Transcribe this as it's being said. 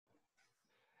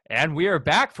And we are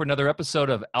back for another episode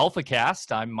of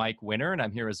AlphaCast. I'm Mike Winner, and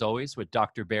I'm here as always with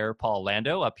Dr. Bear Paul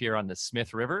Lando up here on the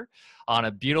Smith River on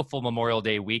a beautiful Memorial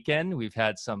Day weekend. We've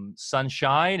had some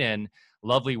sunshine and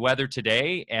lovely weather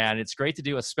today, and it's great to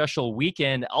do a special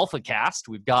weekend AlphaCast.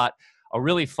 We've got a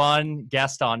really fun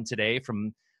guest on today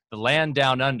from the land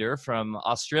down under, from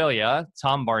Australia,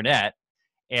 Tom Barnett.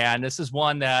 And this is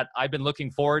one that I've been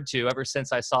looking forward to ever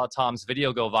since I saw Tom's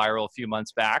video go viral a few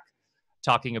months back,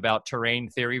 talking about terrain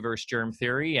theory versus germ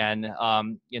theory, and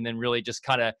then really just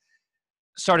kind of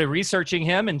started researching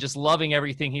him and just loving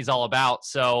everything he's all about.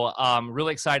 So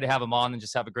really excited to have him on and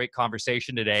just have a great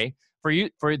conversation today.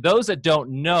 For those that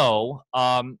don't know,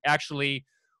 actually,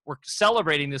 we're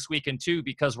celebrating this weekend too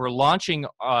because we're launching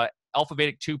Alfa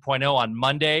Vedic 2.0 on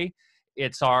Monday.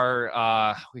 It's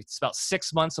it's about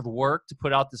 6 months of work to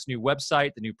put out this new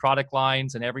website, the new product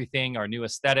lines and everything, our new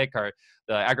aesthetic,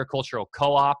 the agricultural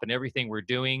co-op and everything we're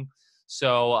doing.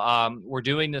 So we're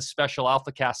doing this special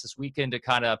AlphaCast this weekend to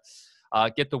kind of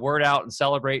get the word out and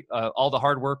celebrate all the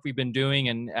hard work we've been doing.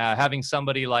 And having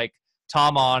somebody like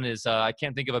Tom on is, I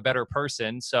can't think of a better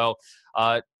person. So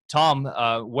Tom,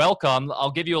 welcome. I'll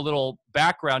give you a little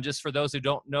background just for those who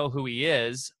don't know who he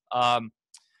is.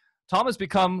 Tom has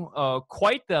become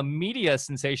quite the media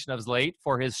sensation of late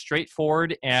for his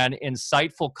straightforward and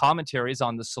insightful commentaries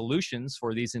on the solutions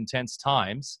for these intense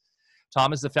times.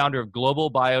 Tom is the founder of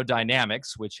Global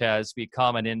Biodynamics, which has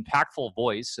become an impactful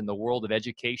voice in the world of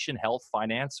education, health,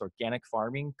 finance, organic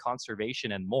farming,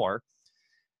 conservation, and more.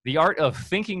 The art of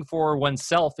thinking for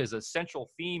oneself is a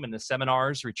central theme in the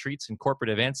seminars, retreats, and corporate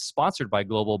events sponsored by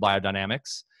Global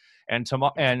Biodynamics. And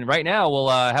right now, we'll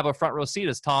have a front row seat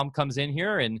as Tom comes in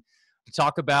here and to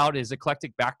talk about his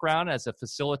eclectic background as a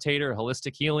facilitator,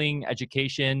 holistic healing,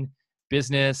 education,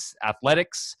 business,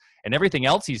 athletics, and everything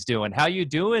else he's doing. How you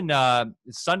doing?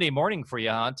 Sunday morning for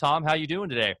you, huh, Tom? How you doing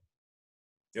today?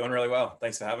 Doing really well.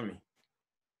 Thanks for having me.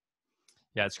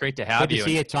 Yeah, it's great to have you. Good to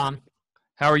see you, Tom.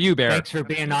 How are you, Bear? Thanks for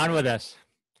being on with us.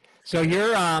 So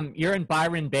you're in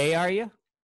Byron Bay, are you?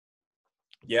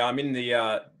 Yeah, I'm in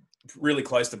the really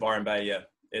close to Byron Bay. Yeah,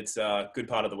 it's a good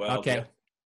part of the world. Okay. Yeah.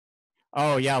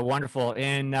 Oh yeah, wonderful.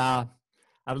 And I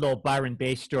have a little Byron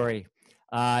Bay story.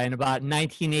 In about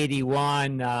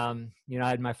 1981, I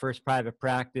had my first private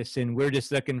practice, and we're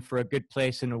just looking for a good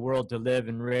place in the world to live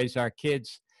and raise our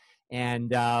kids.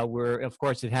 And of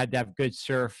course, it had to have good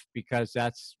surf because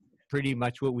that's pretty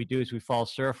much what we do is we fall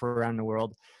surf around the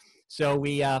world. So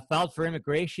we filed for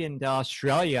immigration to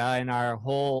Australia, and our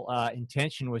whole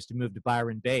intention was to move to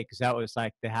Byron Bay because that was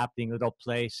like the happening little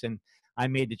place. And I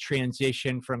made the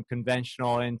transition from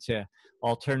conventional into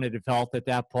alternative health at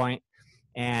that point.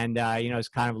 And, it's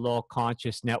kind of a little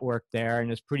conscious network there, and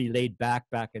it's pretty laid back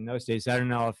in those days. I don't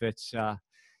know if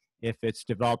it's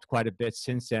developed quite a bit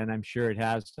since then. I'm sure it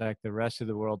has, like the rest of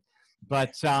the world.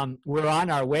 But we're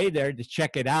on our way there to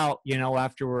check it out,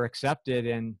 after we're accepted.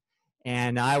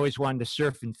 And I always wanted to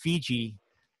surf in Fiji.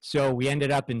 So we ended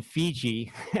up in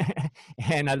Fiji.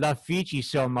 And I love Fiji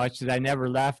so much that I never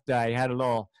left. I had a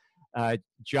little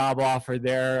job offer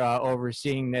there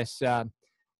overseeing this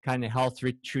kind of health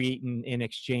retreat, and in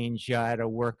exchange I had a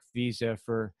work visa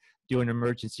for doing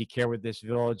emergency care with this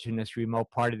village in this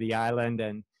remote part of the island.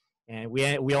 And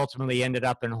we ultimately ended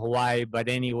up in Hawaii, but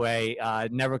anyway,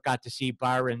 never got to see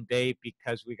Byron Bay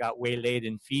because we got waylaid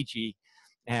in Fiji.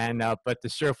 And but the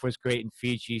surf was great in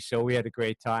Fiji, so we had a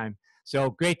great time. So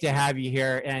great to have you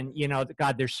here. And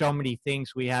God, there's so many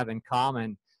things we have in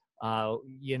common. I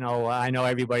know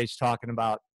everybody's talking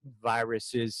about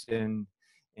viruses and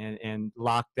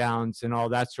lockdowns and all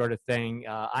that sort of thing.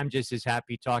 I'm just as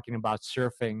happy talking about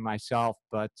surfing myself,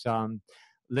 but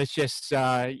let's just,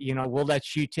 we'll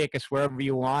let you take us wherever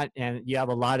you want. And you have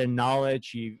a lot of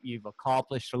knowledge. You've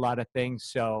accomplished a lot of things.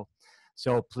 So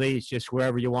please, just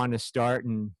wherever you want to start,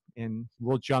 and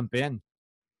we'll jump in.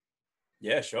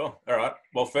 Yeah, sure. All right.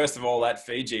 Well, first of all, that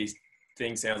Fiji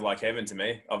thing sounds like heaven to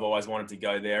me. I've always wanted to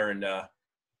go there and,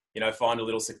 find a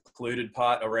little secluded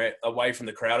part away from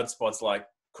the crowded spots like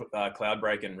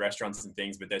Cloudbreak and restaurants and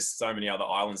things. But there's so many other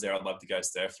islands there. I'd love to go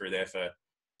surf through there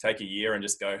take a year and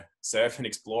just go surf and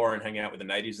explore and hang out with the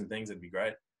natives and things. It'd be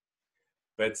great.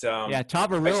 But yeah,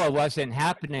 Tavarua wasn't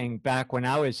happening back when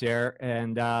I was there,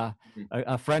 and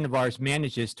a friend of ours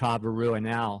manages Tavarua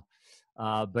now.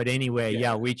 But anyway,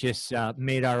 yeah, we just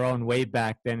made our own way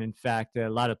back then. In fact, a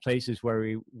lot of places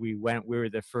where we went, we were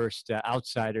the first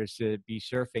outsiders to be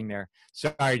surfing there.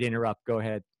 Sorry to interrupt. Go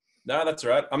ahead. No, that's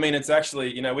right. I mean, it's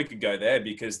actually, we could go there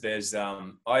because there's,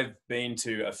 I've been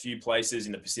to a few places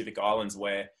in the Pacific Islands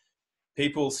where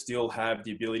people still have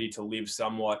the ability to live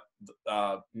somewhat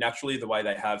naturally the way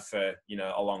they have for,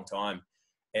 a long time.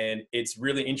 And it's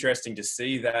really interesting to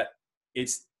see that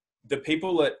it's the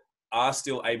people that are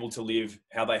still able to live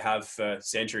how they have for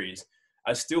centuries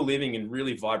are still living in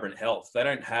really vibrant health. They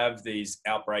don't have these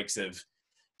outbreaks of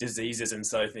diseases and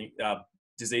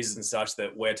diseases and such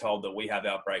that we're told that we have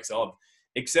outbreaks of,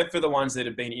 except for the ones that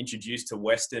have been introduced to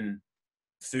Western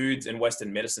foods and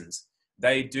Western medicines.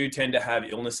 They do tend to have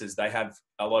illnesses. They have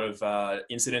a lot of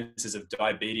incidences of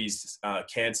diabetes,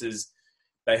 cancers.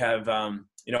 They have, I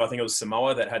think it was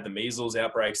Samoa that had the measles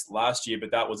outbreaks last year,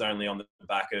 but that was only on the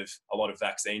back of a lot of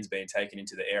vaccines being taken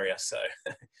into the area. So,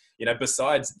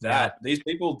 besides that, these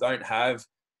people don't have,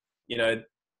 they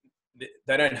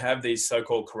don't have these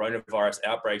so-called coronavirus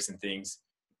outbreaks and things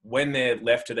when they're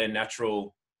left to their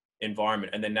natural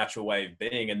environment and their natural way of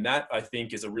being. And that, I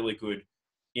think, is a really good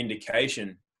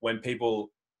indication when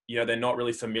people, they're not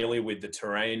really familiar with the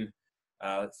terrain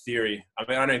theory. I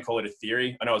mean, I don't call it a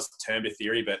theory. I know it's termed a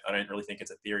theory, but I don't really think it's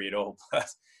a theory at all. But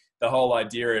the whole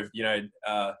idea of,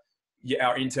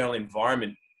 our internal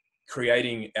environment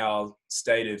creating our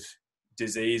state of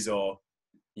disease or,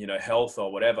 health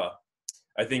or whatever,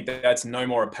 I think that's no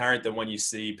more apparent than when you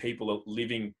see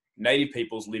native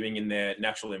peoples living in their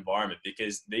natural environment,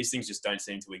 because these things just don't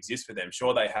seem to exist for them.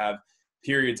 Sure, they have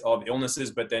periods of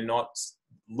illnesses, but they're not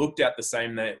looked at the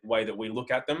same way that we look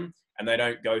at them. And they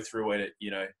don't go through it,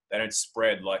 they don't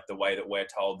spread like the way that we're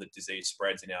told that disease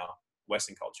spreads in our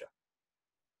Western culture.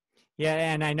 Yeah,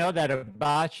 and I know that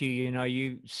about you.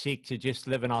 You seek to just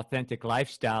live an authentic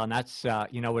lifestyle, and that's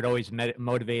what always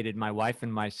motivated my wife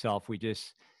and myself. We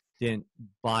just didn't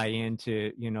buy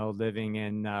into living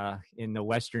in the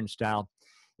Western style.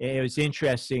 It was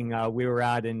interesting. We were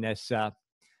out in this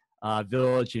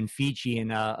village in Fiji,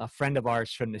 and a friend of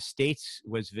ours from the States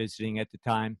was visiting at the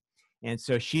time. And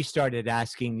so she started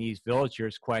asking these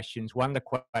villagers questions. One of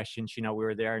the questions, we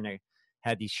were there and they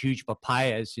had these huge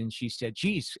papayas, and she said,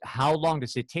 geez, how long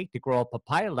does it take to grow a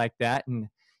papaya like that? And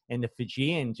the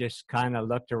Fijian just kind of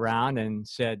looked around and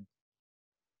said,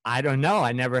 I don't know.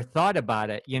 I never thought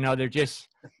about it.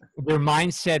 Their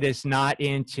mindset is not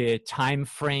into time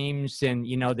frames, and,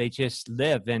 they just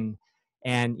live. And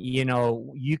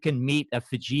you can meet a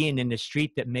Fijian in the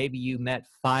street that maybe you met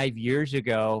 5 years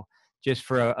ago just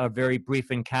for a very brief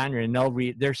encounter, and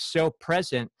they're so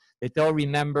present that they'll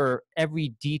remember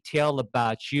every detail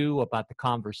about you, about the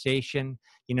conversation.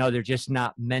 They're just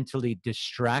not mentally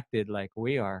distracted like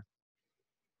we are.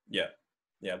 Yeah,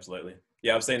 absolutely.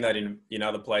 Yeah, I've seen that in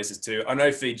other places too. I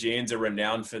know Fijians are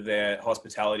renowned for their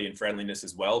hospitality and friendliness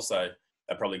as well, so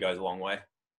that probably goes a long way.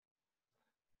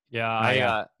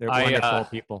 Yeah, they're wonderful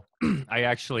people. I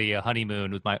actually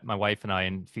honeymooned with my wife and I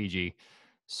in Fiji.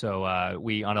 So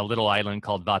we, on a little island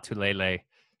called Vatulele,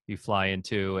 you fly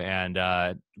into, and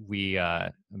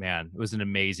man, it was an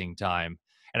amazing time.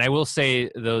 And I will say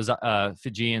those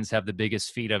Fijians have the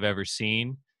biggest feet I've ever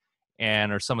seen,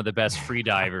 and are some of the best free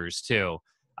divers too.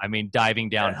 I mean, diving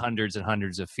down hundreds and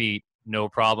hundreds of feet, no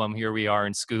problem. Here we are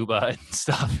in scuba and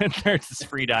stuff, and they're just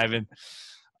free diving.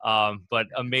 But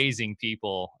amazing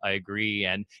people, I agree.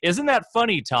 And isn't that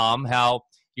funny, Tom, how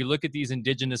you look at these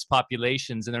indigenous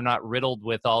populations and they're not riddled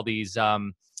with all these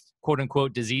quote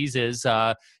unquote diseases, these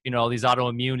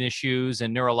autoimmune issues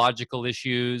and neurological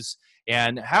issues.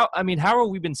 And how have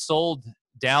we been sold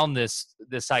down this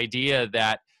idea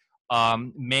that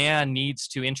man needs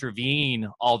to intervene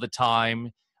all the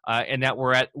time, and that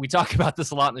we talk about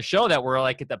this a lot in the show, that we're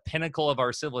like at the pinnacle of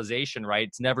our civilization, right?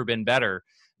 It's never been better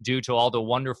due to all the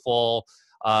wonderful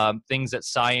things that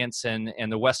science and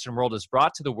the Western world has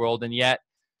brought to the world. And yet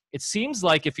it seems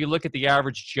like if you look at the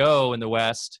average Joe in the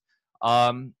West,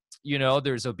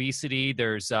 there's obesity,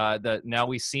 there's now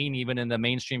we've seen even in the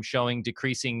mainstream showing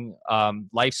decreasing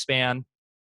lifespan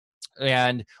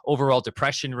and overall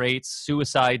depression rates,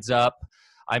 suicides up.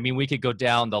 I mean, we could go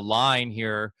down the line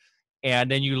here.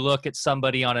 And then you look at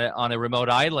somebody on a remote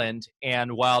island,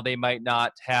 and while they might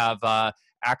not have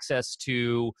access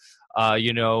to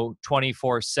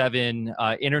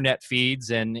 24/7 internet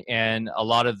feeds and a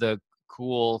lot of the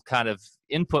cool kind of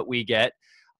input we get,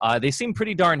 they seem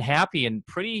pretty darn happy and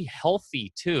pretty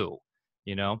healthy too.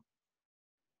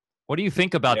 What do you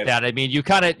think about that? I mean, you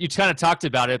kind of talked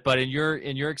about it, but in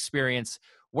your experience,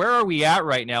 where are we at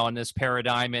right now in this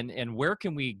paradigm, and where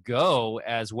can we go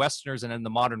as Westerners and in the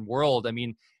modern world? I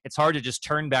mean, it's hard to just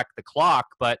turn back the clock,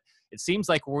 but it seems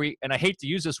like and I hate to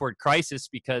use this word crisis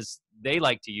because they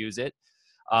like to use it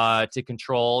to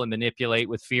control and manipulate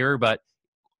with fear, but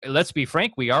let's be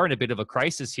frank, we are in a bit of a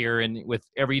crisis here. And with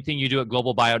everything you do at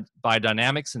Global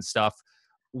Biodynamics and stuff,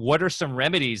 what are some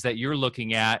remedies that you're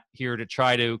looking at here to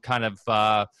try to kind of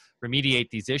remediate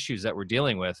these issues that we're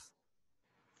dealing with?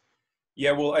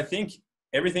 Yeah, well, I think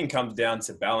everything comes down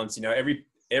to balance. You know,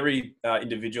 every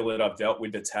individual that I've dealt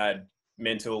with that's had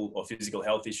mental or physical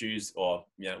health issues, or,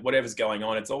 you know, whatever's going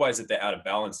on, it's always that they're out of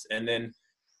balance. And then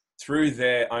through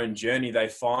their own journey, they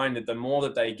find that the more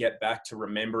that they get back to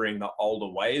remembering the older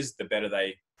ways, the better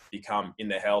they become in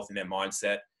their health, in their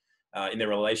mindset, in their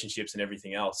relationships and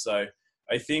everything else. So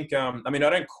I think, I mean, I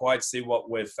don't quite see what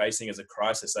we're facing as a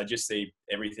crisis. I just see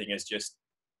everything as just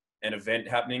an event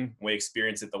happening. We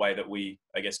experience it the way that we,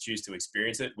 I guess, choose to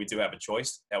experience it. We do have a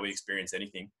choice how we experience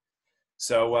anything.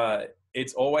 So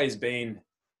it's always been,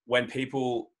 when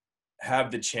people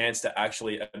have the chance to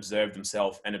actually observe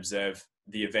themselves and observe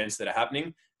the events that are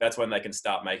happening, that's when they can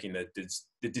start making the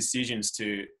decisions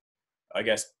to, I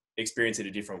guess, experience it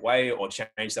a different way, or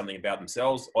change something about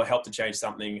themselves, or help to change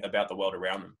something about the world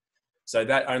around them. So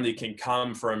that only can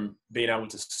come from being able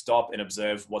to stop and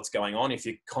observe what's going on. If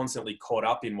you're constantly caught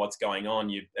up in what's going on,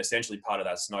 you're essentially part of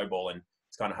that snowball, and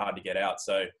it's kind of hard to get out.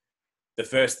 So the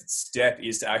first step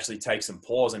is to actually take some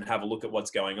pause and have a look at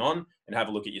what's going on, and have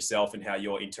a look at yourself and how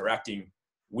you're interacting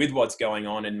with what's going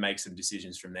on, and make some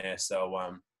decisions from there. So,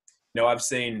 you know, I've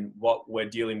seen what we're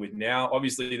dealing with now.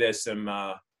 Obviously, there's some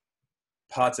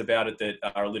parts about it that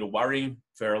are a little worrying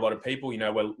for a lot of people. You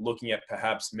know, we're looking at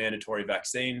perhaps mandatory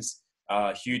vaccines,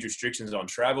 huge restrictions on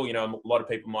travel. You know, a lot of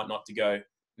people might not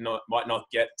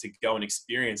get to go and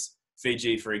experience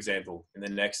Fiji, for example, in the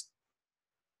next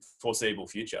foreseeable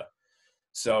future.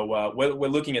 So we're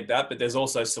looking at that, but there's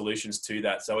also solutions to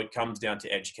that. So it comes down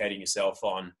to educating yourself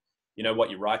on, you know, what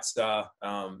your rights are,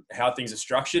 how things are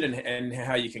structured, and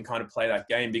how you can kind of play that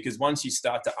game. Because once you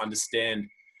start to understand,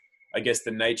 I guess,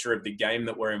 the nature of the game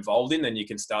that we're involved in, then you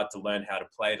can start to learn how to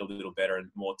play it a little better and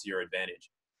more to your advantage.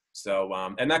 So,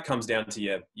 and that comes down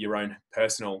to your own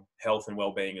personal health and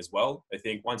well-being as well. I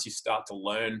think once you start to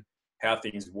learn how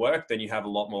things work, then you have a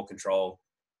lot more control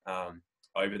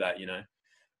over that, you know.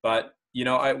 But, you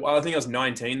know, I think I was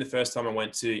 19 the first time I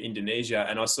went to Indonesia,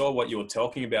 and I saw what you were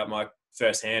talking about, Mike,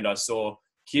 firsthand. I saw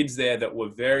kids there that were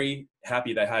very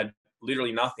happy. They had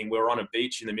literally nothing. We were on a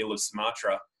beach in the middle of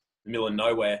Sumatra, in the middle of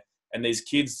nowhere. And these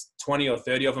kids, 20 or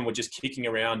 30 of them, were just kicking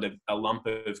around a lump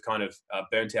of kind of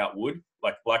burnt out wood,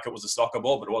 like it was a soccer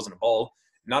ball, but it wasn't a ball.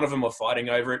 None of them were fighting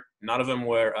over it. None of them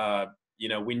were, you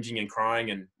know, whinging and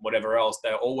crying and whatever else.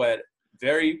 They all were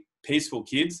very peaceful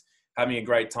kids having a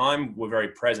great time, were very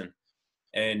present.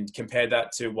 And compare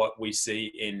that to what we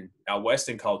see in our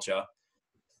Western culture,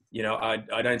 you know,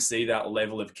 I don't see that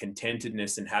level of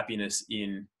contentedness and happiness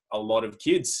in a lot of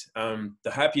kids.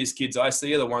 The happiest kids I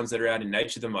see are the ones that are out in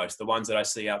nature the most, the ones that I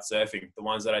see out surfing, the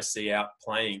ones that I see out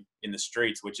playing in the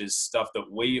streets, which is stuff that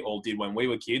we all did when we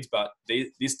were kids. But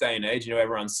this day and age, you know,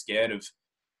 everyone's scared of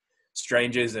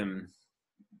strangers and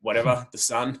whatever, the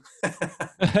sun.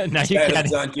 Now you can't,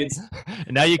 sun, kids.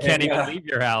 Now you can't even leave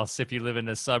your house if you live in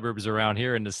the suburbs around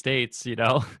here in the States, you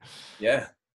know? Yeah.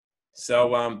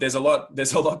 So there's a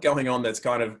lot going on that's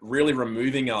kind of really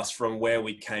removing us from where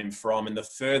we came from. And the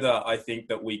further I think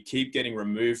that we keep getting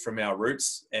removed from our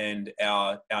roots and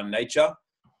our nature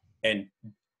and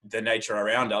the nature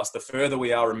around us, the further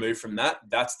we are removed from that,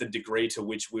 that's the degree to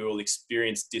which we will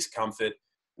experience discomfort,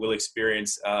 we'll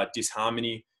experience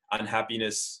disharmony,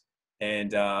 unhappiness,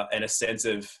 and a sense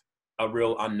of a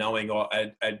real unknowing, or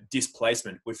a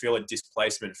displacement. We feel a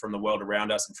displacement from the world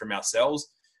around us and from ourselves.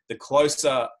 The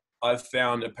closer I've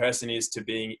found a person is to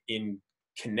being in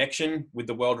connection with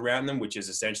the world around them, which is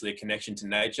essentially a connection to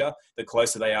nature, the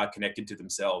closer they are connected to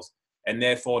themselves. And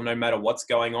therefore, no matter what's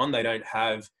going on, they don't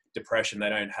have depression, they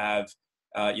don't have,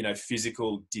 you know,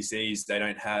 physical disease, they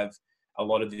don't have a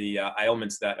lot of the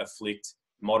ailments that afflict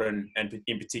modern and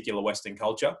in particular Western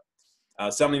culture.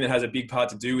 Something that has a big part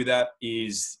to do with that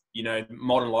is, you know,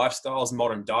 modern lifestyles,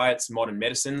 modern diets, modern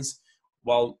medicines.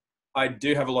 While I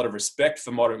do have a lot of respect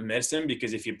for modern medicine,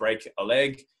 because if you break a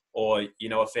leg, or, you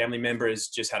know, a family member has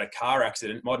just had a car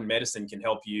accident, modern medicine can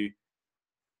help you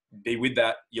be with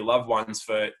your loved ones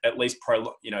for at least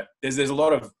you know, there's a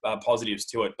lot of positives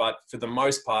to it, but for the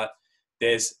most part,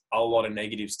 there's a lot of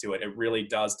negatives to it. It really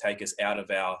does take us out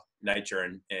of our nature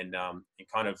and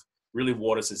kind of really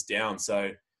waters us down.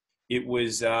 So it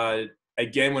was,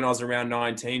 again, when I was around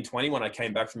 19, 20, when I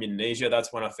came back from Indonesia,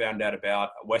 that's when I found out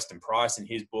about Weston Price and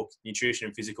his book, Nutrition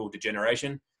and Physical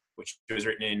Degeneration, which was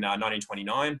written in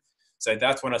 1929. So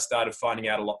that's when I started finding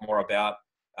out a lot more about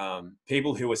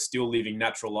people who are still living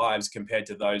natural lives compared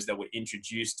to those that were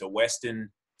introduced to Western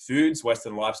foods,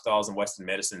 Western lifestyles, and Western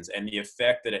medicines, and the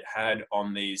effect that it had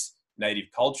on these native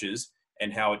cultures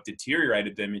and how it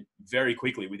deteriorated them very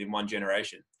quickly within one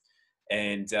generation.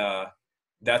 And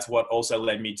that's what also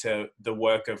led me to the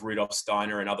work of Rudolf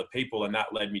Steiner and other people. And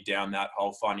that led me down that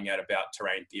whole finding out about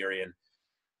terrain theory and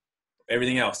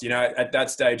everything else. At that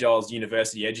stage, I was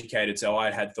university educated. So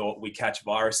I had thought we catch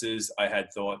viruses. I had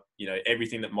thought,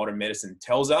 everything that modern medicine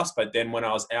tells us. But then when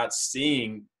I was out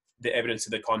seeing the evidence to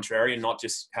the contrary and not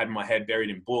just having my head buried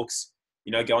in books,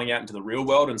 going out into the real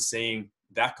world and seeing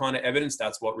that kind of evidence,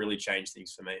 that's what really changed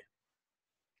things for me.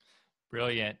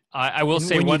 Brilliant. I will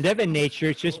say when you live in nature,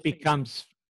 it just becomes,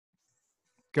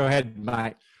 go ahead,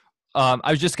 Mike.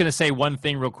 I was just going to say one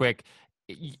thing real quick.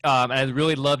 I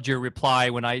really loved your reply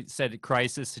when I said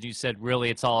crisis, and you said, really,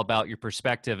 it's all about your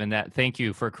perspective. And that, thank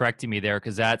you for correcting me there,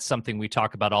 because that's something we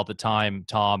talk about all the time,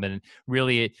 Tom. And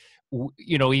really,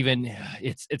 even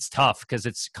it's tough because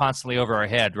it's constantly over our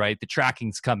head, right? The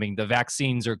tracking's coming, the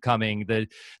vaccines are coming, the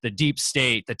deep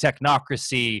state, the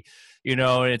technocracy,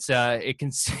 it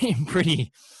can seem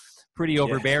pretty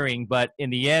overbearing, but in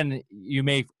the end, you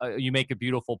make a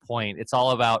beautiful point. It's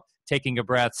all about taking a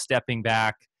breath, stepping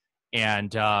back,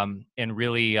 and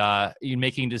really you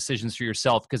making decisions for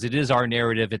yourself, because it is our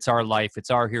narrative, it's our life,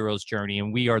 it's our hero's journey,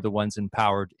 and we are the ones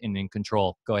empowered and in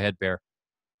control. Go ahead, Bear.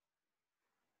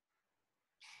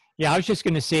 Yeah, I was just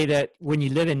going to say that when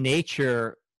you live in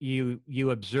nature, you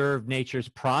observe nature's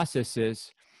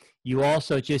processes. You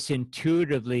also just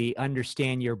intuitively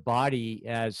understand your body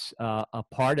as a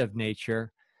part of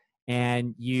nature,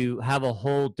 and you have a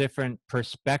whole different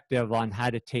perspective on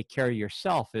how to take care of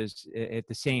yourself at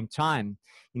the same time.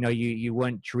 You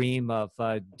wouldn't dream of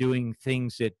doing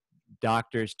things that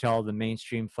doctors tell the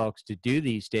mainstream folks to do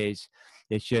these days.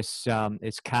 It's just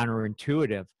it's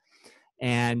counterintuitive.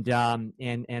 And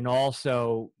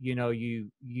also,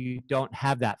 you don't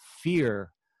have that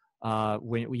fear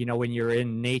when you're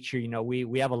in nature.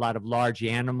 We have a lot of large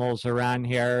animals around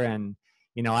here, and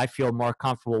I feel more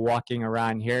comfortable walking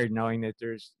around here knowing that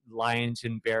there's lions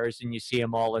and bears, and you see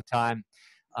them all the time.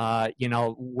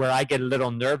 Where I get a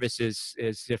little nervous is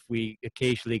if we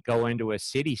occasionally go into a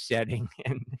city setting,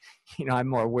 and I'm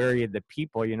more wary of the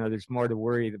people. There's more to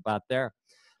worry about there.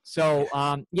 So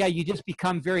you just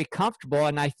become very comfortable,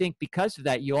 and I think because of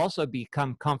that, you also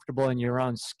become comfortable in your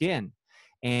own skin,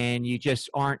 and you just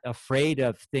aren't afraid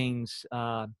of things.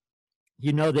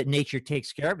 That nature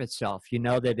takes care of itself.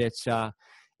 That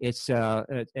it's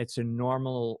a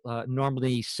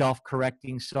normally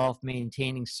self-correcting,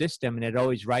 self-maintaining system, and it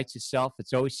always rights itself.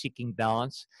 It's always seeking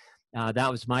balance.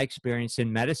 That was my experience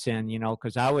in medicine.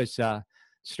 Because I was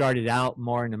started out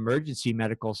more in emergency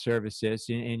medical services,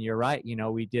 and you're right.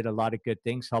 We did a lot of good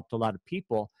things, helped a lot of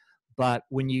people, but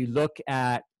when you look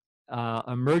at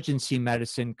emergency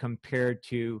medicine compared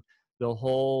to the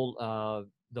whole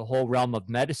realm of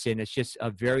medicine, it's just a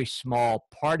very small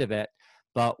part of it.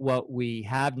 But what we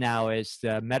have now is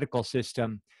the medical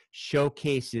system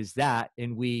showcases that,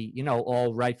 and we,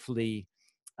 all rightfully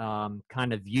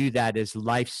kind of view that as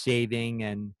life-saving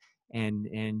and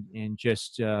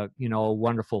just a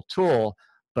wonderful tool.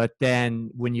 But then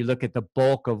when you look at the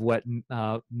bulk of what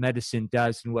medicine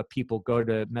does and what people go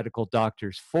to medical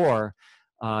doctors for,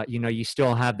 you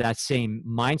still have that same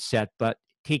mindset, but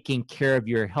taking care of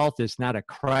your health is not a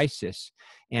crisis.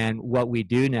 And what we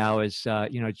do now is,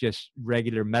 just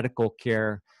regular medical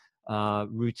care,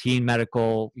 routine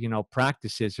medical,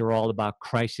 practices are all about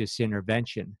crisis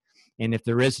intervention. And if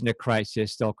there isn't a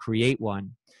crisis, they'll create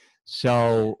one.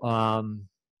 So,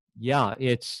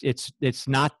 it's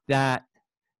not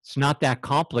that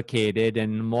complicated.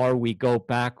 And the more we go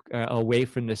back away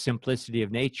from the simplicity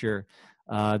of nature,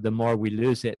 the more we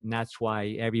lose it. And that's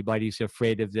why everybody's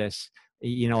afraid of this,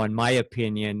 in my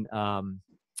opinion, an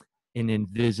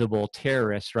invisible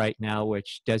terrorist right now,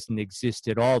 which doesn't exist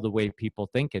at all the way people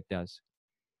think it does.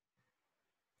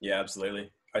 Yeah,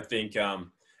 absolutely. I think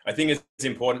it's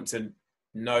important to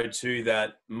know too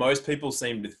that most people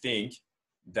seem to think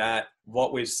that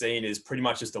what we've seen is pretty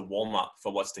much just a warm-up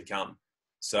for what's to come.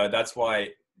 So that's why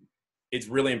it's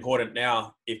really important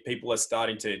now, if people are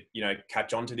starting to,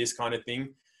 catch on to this kind of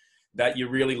thing, that you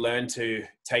really learn to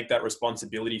take that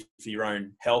responsibility for your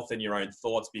own health and your own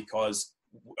thoughts, because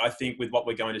I think with what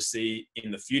we're going to see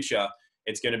in the future,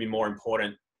 it's going to be more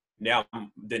important now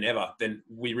than ever. Then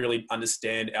we really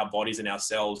understand our bodies and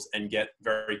ourselves and get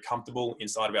very comfortable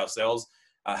inside of ourselves,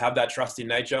 have that trust in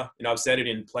nature. I've said it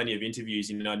in plenty of interviews,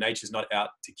 nature's not out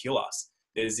to kill us.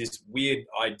 There's this weird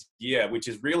idea, which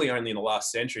is really only in the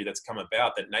last century that's come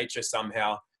about, that nature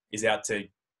somehow is out to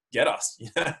get us.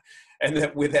 And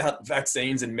that without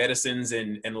vaccines and medicines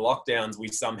and lockdowns, we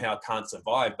somehow can't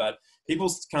survive. But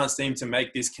people can't seem to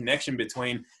make this connection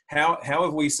between how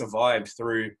have we survived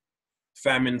through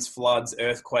famines, floods,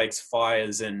 earthquakes,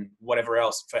 fires, and whatever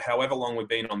else for however long we've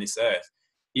been on this earth.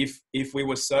 If we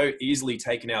were so easily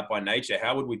taken out by nature,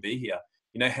 how would we be here?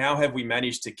 You know, how have we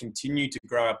managed to continue to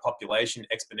grow our population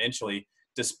exponentially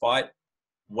despite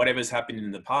whatever's happened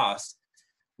in the past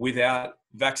without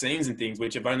vaccines and things,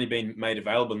 which have only been made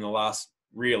available in the last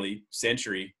really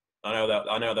century? I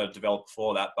know they've developed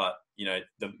before that, but you know,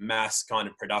 the mass kind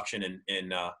of production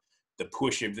and the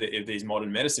push of these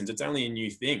modern medicines, it's only a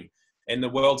new thing. And the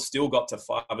world still got to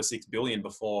 5 or 6 billion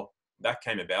before that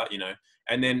came about, you know.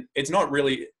 And then it's not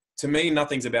really, to me,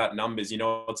 nothing's about numbers, you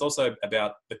know, it's also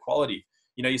about the quality.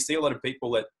 You know, you see a lot of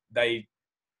people that they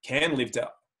can live to,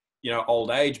 you know,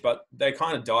 old age, but they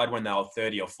kind of died when they were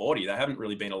 30 or 40. They haven't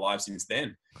really been alive since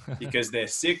then because they're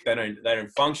sick. They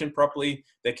don't function properly.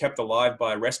 They're kept alive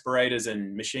by respirators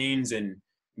and machines and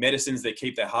medicines that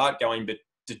keep their heart going, but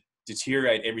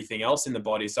deteriorate everything else in the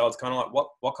body. So it's kind of like,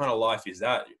 what kind of life is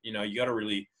that? You know, you got to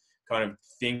really kind of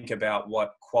think about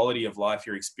what quality of life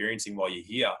you're experiencing while you're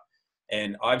here.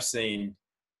 And I've seen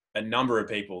a number of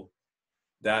people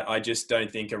that I just don't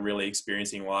think are really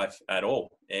experiencing life at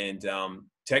all. And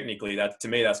technically, that, to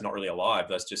me, that's not really alive.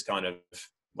 That's just kind of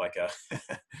like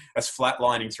that's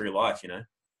flatlining through life, you know?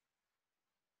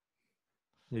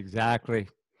 Exactly.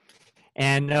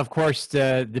 And of course,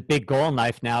 the big goal in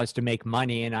life now is to make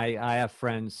money. And I have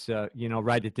friends, you know,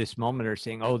 right at this moment are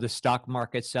saying, oh, the stock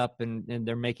market's up and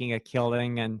they're making a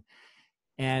killing.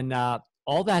 And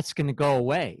all that's going to go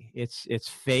away. It's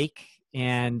fake,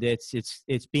 and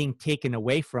it's being taken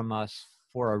away from us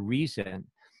for a reason.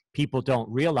 People don't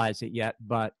realize it yet,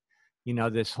 but you know,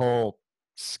 this whole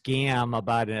scam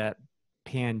about a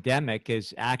pandemic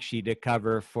is actually to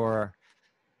cover for,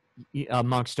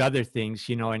 amongst other things,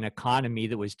 you know, an economy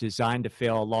that was designed to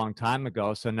fail a long time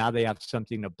ago. So now they have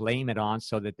something to blame it on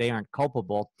so that they aren't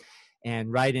culpable.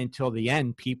 And right until the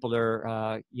end, people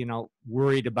are, you know,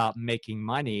 worried about making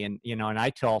money. And, you know, and I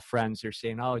tell friends, they're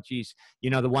saying, oh, geez, you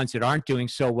know, the ones that aren't doing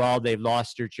so well, they've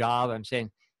lost their job. I'm saying,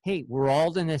 hey, we're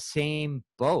all in the same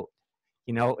boat.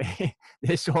 You know,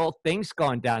 this whole thing's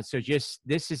going down. So just,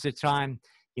 this is a time,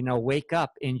 you know, wake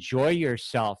up, enjoy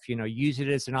yourself, you know, use it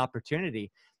as an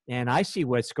opportunity. And I see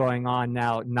what's going on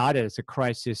now, not as a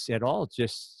crisis at all,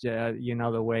 just, you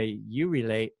know, the way you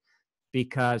relate,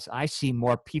 because I see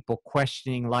more people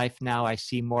questioning life now. I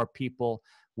see more people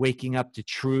waking up to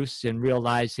truths and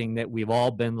realizing that we've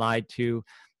all been lied to.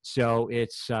 So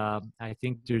it's, I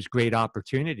think there's great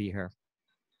opportunity here.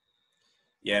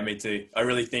 Yeah, me too. I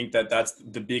really think that that's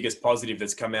the biggest positive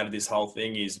that's come out of this whole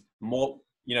thing is more,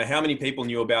 you know, how many people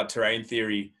knew about terrain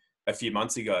theory a few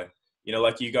months ago? You know,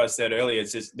 like you guys said earlier,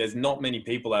 it's just, there's not many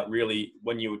people that really,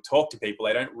 when you talk to people,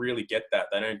 they don't really get that.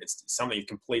 They don't, it's something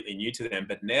completely new to them.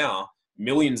 But now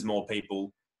millions more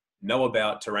people know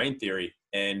about terrain theory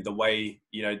and the way,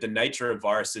 you know, the nature of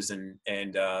viruses and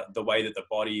the way that the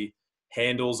body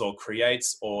handles or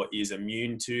creates or is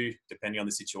immune to, depending on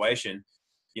the situation,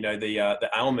 you know, the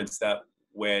ailments that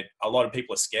where a lot of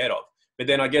people are scared of. But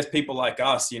then I guess people like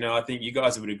us, you know, I think you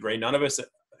guys would agree, none of us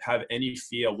have any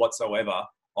fear whatsoever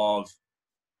of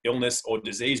illness or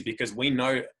disease because we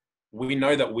know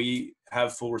that we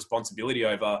have full responsibility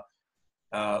over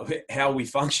how we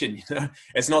function. You know,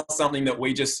 it's not something that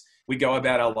we go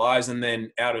about our lives and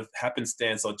then out of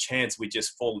happenstance or chance we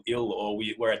just fall ill or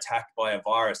we're attacked by a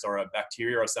virus or a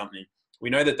bacteria or something. We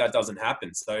know that that doesn't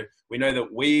happen. So we know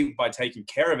that we, by taking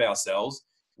care of ourselves,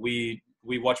 we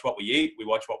watch what we eat, we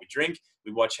watch what we drink,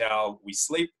 we watch how we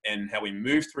sleep and how we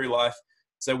move through life.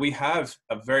 So we have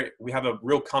a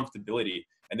real comfortability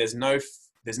and there's no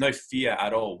fear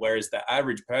at all. Whereas the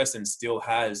average person still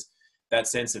has that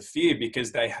sense of fear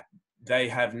because they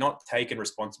have not taken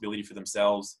responsibility for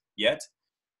themselves yet.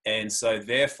 And so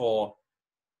therefore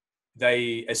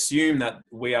they assume that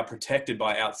we are protected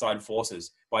by outside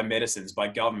forces, by medicines, by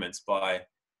governments, by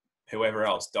whoever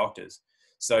else, doctors.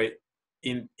 So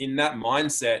in that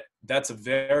mindset, that's a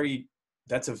very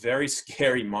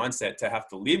scary mindset to have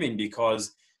to live in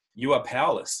because you are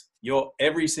powerless.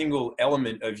 Every single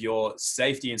element of your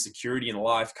safety and security in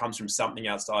life comes from something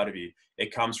outside of you.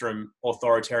 It comes from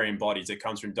authoritarian bodies. It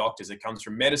comes from doctors. It comes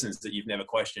from medicines that you've never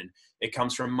questioned. It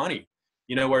comes from money.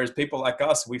 You know, whereas people like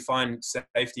us, we find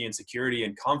safety and security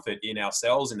and comfort in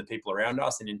ourselves and the people around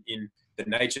us and in the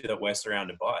nature that we're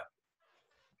surrounded by.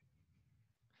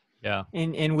 Yeah.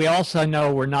 And we also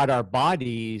know we're not our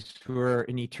bodies, we're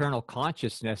an eternal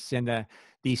consciousness. And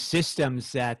these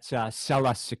systems that sell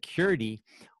us security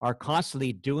are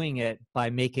constantly doing it by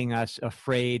making us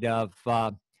afraid of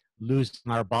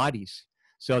losing our bodies.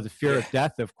 So the fear of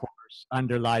death, of course,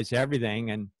 underlies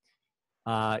everything. And,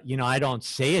 you know, I don't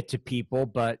say it to people,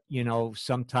 but, you know,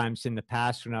 sometimes in the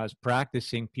past when I was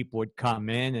practicing, people would come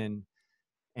in and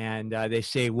And they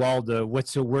say, well,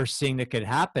 what's the worst thing that could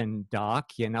happen,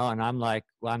 doc? And I'm like,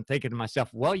 well, I'm thinking to myself,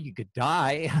 well, you could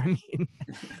die. I mean,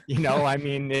 I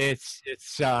mean, it's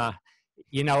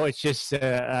just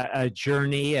a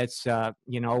journey. It's,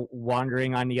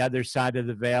 wandering on the other side of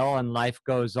the veil, and life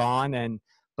goes on.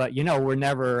 But, we're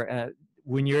never,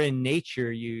 when you're in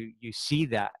nature, you see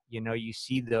that, you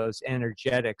see those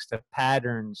energetics, the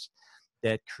patterns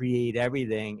that create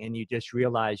everything, and you just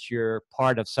realize you're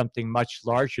part of something much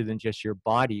larger than just your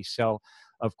body. So,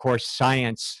 of course,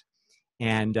 science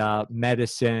and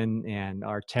medicine and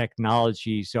our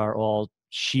technologies are all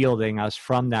shielding us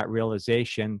from that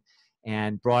realization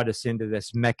and brought us into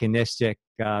this mechanistic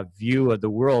view of the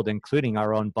world, including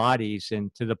our own bodies,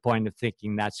 and to the point of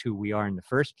thinking that's who we are in the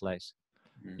first place.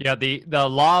 Yeah, the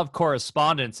law of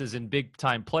correspondence is in big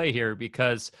time play here,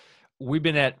 because we've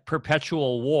been at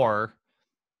perpetual war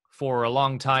for a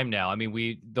long time now. I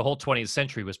mean, the whole 20th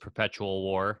century was perpetual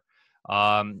war.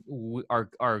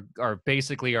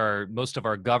 Basically most of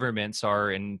our governments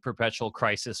are in perpetual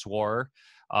crisis war.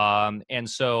 And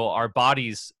so our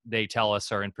bodies, they tell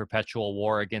us, are in perpetual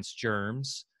war against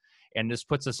germs. And this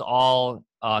puts us all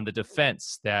on the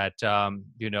defense that,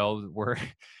 we're,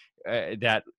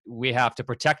 that we have to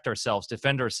protect ourselves,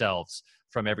 defend ourselves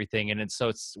from everything. And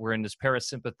so we're in this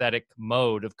parasympathetic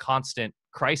mode of constant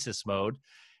crisis mode.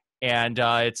 And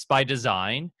it's by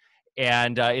design.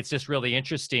 And it's just really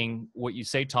interesting what you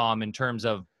say, Tom, in terms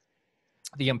of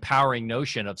the empowering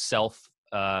notion of self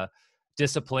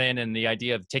discipline, and the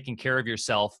idea of taking care of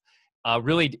yourself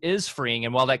really is freeing.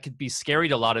 And while that could be scary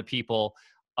to a lot of people,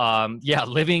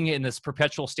 living in this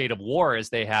perpetual state of war as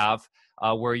they have,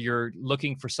 where you're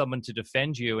looking for someone to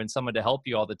defend you and someone to help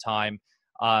you all the time,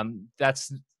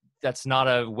 that's not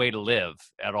a way to live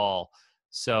at all.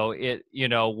 So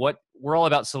we're all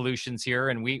about solutions here,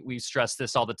 and we stress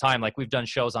this all the time. Like, we've done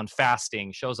shows on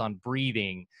fasting, shows on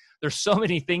breathing. There's so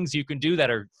many things you can do that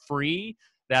are free,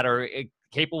 that are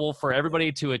capable for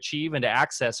everybody to achieve and to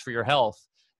access for your health,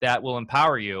 that will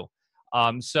empower you.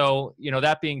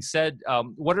 That being said,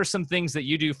 what are some things that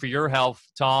you do for your health,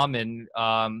 Tom, and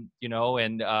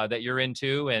that you're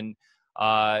into, and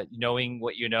knowing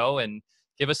what you know, and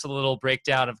give us a little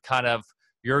breakdown of kind of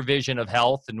your vision of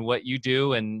health and what you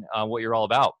do and what you're all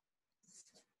about.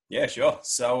 Yeah, sure.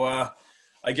 So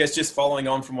I guess just following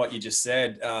on from what you just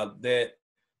said, that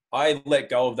I let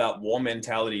go of that war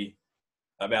mentality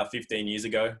about 15 years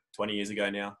ago, 20 years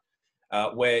ago now,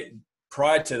 where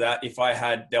prior to that, if I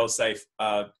had, they'll say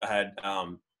I had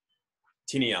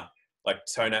tinea, like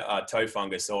toe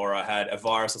fungus, or I had a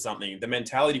virus or something, the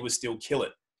mentality was still kill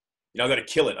it. I got to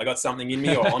kill it. I got something in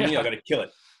me or on me, I got to kill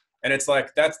it. And it's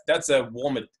like, that's a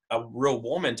real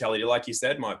war mentality. Like you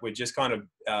said, Mike, we're just kind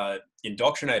of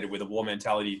indoctrinated with a war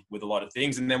mentality with a lot of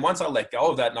things. And then once I let go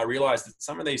of that and I realized that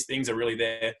some of these things are really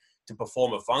there to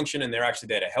perform a function, and they're actually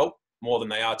there to help more than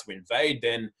they are to invade,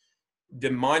 then the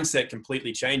mindset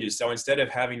completely changes. So instead of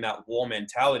having that war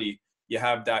mentality, you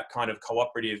have that kind of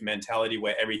cooperative mentality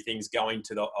where everything's going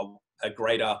to a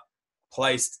greater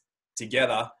place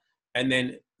together. And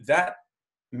then that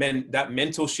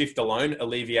mental shift alone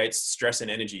alleviates stress and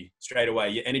energy straight away.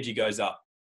 Your energy goes up.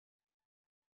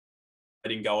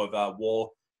 Letting go of a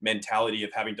war mentality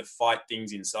of having to fight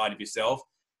things inside of yourself,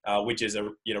 which is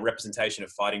a representation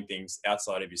of fighting things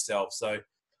outside of yourself. So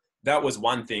that was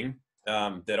one thing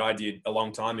that I did a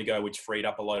long time ago, which freed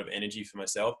up a lot of energy for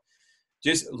myself.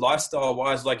 Just lifestyle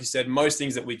wise, like you said, most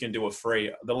things that we can do are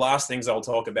free. The last things I'll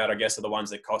talk about, I guess, are the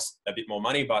ones that cost a bit more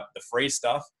money, but the free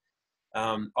stuff,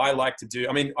 I like to do.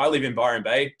 I mean, I live in Byron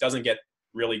Bay. It doesn't get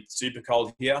really super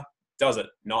cold here. Does it?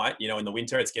 Night, in the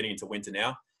winter. It's getting into winter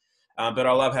now. But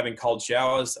I love having cold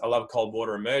showers. I love cold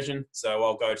water immersion. So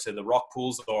I'll go to the rock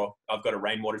pools, or I've got a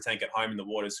rainwater tank at home and the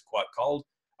water's quite cold.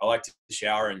 I like to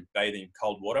shower and bathe in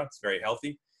cold water. It's very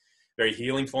healthy, very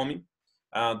healing for me.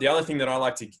 The other thing that I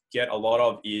like to get a lot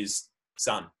of is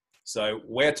sun. So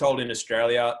we're told in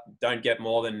Australia, don't get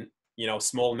more than, a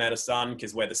small amount of sun,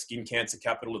 because we're the skin cancer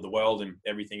capital of the world and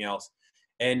everything else.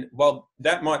 And while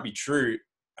that might be true,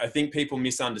 I think people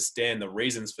misunderstand the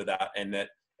reasons for that, and that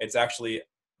it's actually,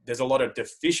 there's a lot of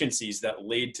deficiencies that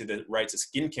lead to the rates of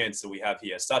skin cancer we have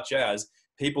here, such as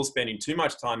people spending too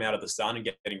much time out of the sun and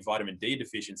getting vitamin D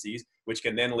deficiencies, which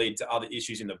can then lead to other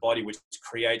issues in the body, which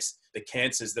creates the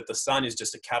cancers that the sun is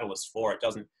just a catalyst for. It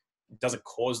doesn't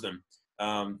cause them.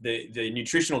 The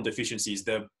nutritional deficiencies,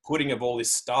 the putting of all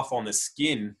this stuff on the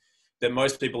skin that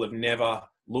most people have never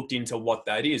looked into what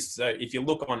that is. So if you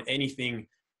look on anything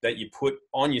that you put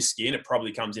on your skin, it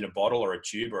probably comes in a bottle or a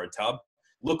tube or a tub.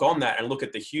 Look on that and look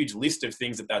at the huge list of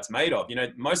things that that's made of.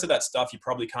 Most of that stuff you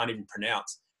probably can't even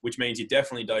pronounce. which means you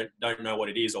definitely don't know what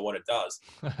it is or what it does.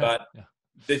 But Yeah.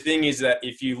 the thing is that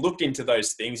if you looked into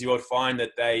those things, you would find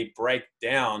that they break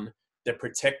down the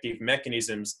protective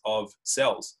mechanisms of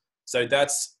cells. So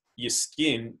that's your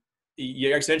skin.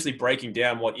 You're essentially breaking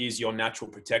down what is your natural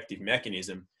protective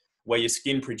mechanism, where your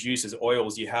skin produces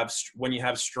oils. When you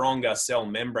have stronger cell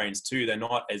membranes too, they're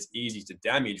not as easy to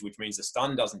damage, which means the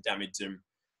sun doesn't damage them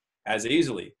as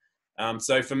easily.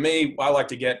 So for me, I like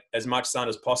to get as much sun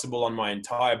as possible on my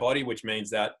entire body, which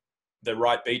means that the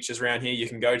right beaches around here you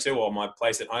can go to, or my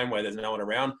place at home where there's no one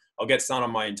around, I'll get sun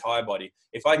on my entire body.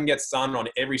 If I can get sun on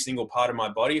every single part of my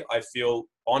body, I feel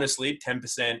honestly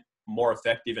 10% more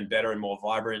effective and better and more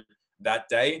vibrant that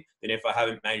day than if I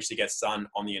haven't managed to get sun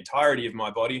on the entirety of my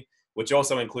body, which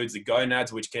also includes the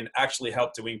gonads, which can actually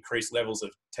help to increase levels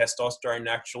of testosterone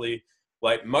naturally.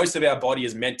 Like, most of our body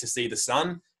is meant to see the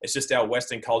sun. It's just our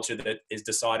Western culture that is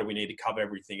decided we need to cover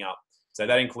everything up. So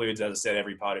that includes, as I said,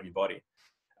 every part of your body.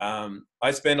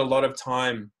 I spend a lot of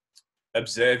time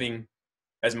observing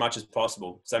as much as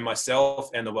possible. So myself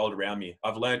and the world around me.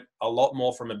 I've learned a lot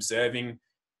more from observing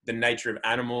the nature of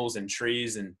animals and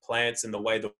trees and plants and the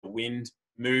way the wind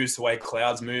moves, the way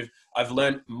clouds move. I've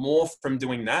learned more from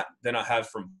doing that than I have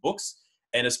from books,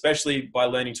 and especially by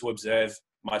learning to observe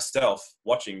myself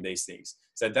watching these things.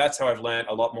 So that's how I've learned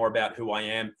a lot more about who I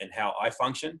am and how I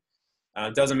function.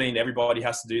 It doesn't mean everybody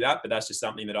has to do that, but that's just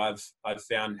something that I've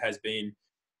found has been,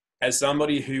 as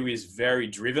somebody who is very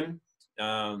driven,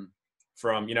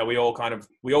 from, we all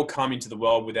come into the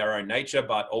world with our own nature,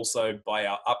 but also by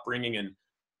our upbringing and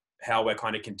how we're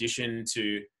kind of conditioned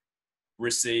to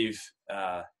receive,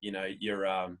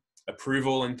 your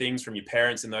approval and things from your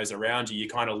parents and those around you. You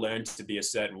kind of learn to be a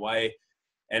certain way.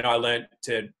 And I learned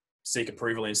to seek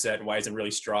approval in certain ways and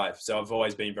really strive. So I've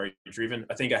always been very driven.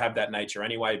 I think I have that nature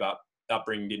anyway, but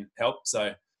upbringing didn't help.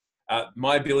 So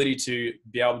my ability to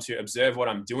be able to observe what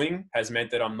I'm doing has meant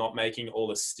that I'm not making all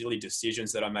the silly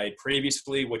decisions that I made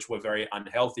previously, which were very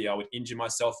unhealthy. I would injure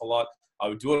myself a lot. I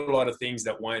would do a lot of things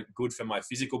that weren't good for my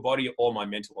physical body or my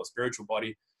mental or spiritual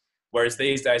body. Whereas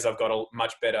these days I've got a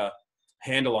much better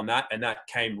handle on that. And that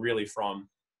came really from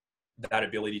that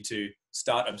ability to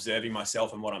start observing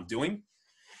myself and what I'm doing.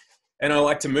 And I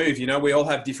like to move. We all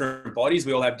have different bodies.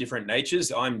 We all have different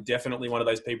natures. I'm definitely one of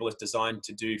those people that's designed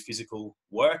to do physical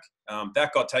work.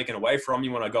 That got taken away from me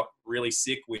when I got really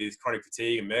sick with chronic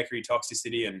fatigue and mercury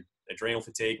toxicity and adrenal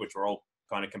fatigue, which were all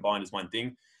kind of combined as one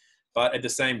thing. But at the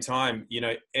same time,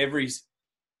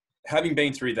 having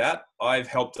been through that, I've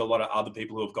helped a lot of other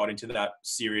people who have got into that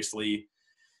seriously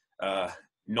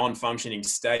non-functioning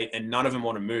state, and none of them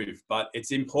want to move. But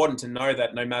it's important to know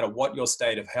that no matter what your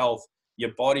state of health,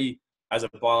 your body as a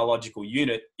biological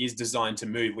unit is designed to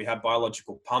move. We have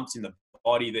biological pumps in the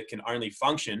body that can only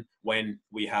function when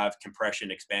we have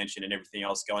compression, expansion, and everything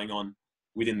else going on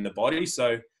within the body.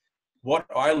 So what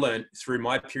I learned through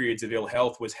my periods of ill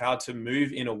health was how to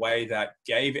move in a way that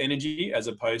gave energy as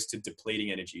opposed to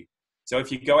depleting energy. So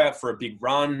if you go out for a big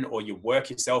run, or you work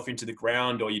yourself into the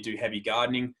ground, or you do heavy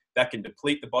gardening, that can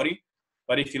deplete the body.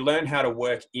 But if you learn how to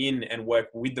work in and work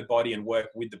with the body and work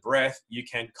with the breath, you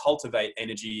can cultivate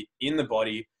energy in the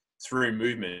body through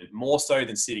movement, more so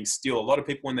than sitting still. A lot of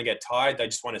people, when they get tired, they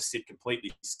just want to sit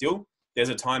completely still. There's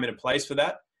a time and a place for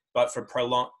that. But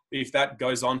if that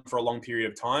goes on for a long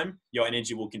period of time, your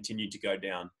energy will continue to go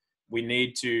down. We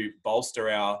need to bolster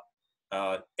our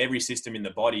every system in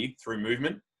the body through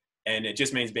movement. And it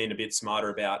just means being a bit smarter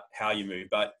about how you move.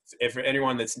 But for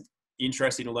anyone that's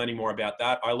interested in learning more about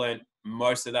that, I learned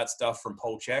most of that stuff from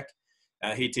Paul Chek.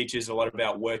 He teaches a lot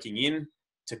about working in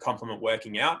to complement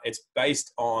working out. It's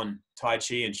based on Tai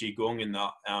Chi and Qigong and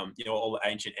all the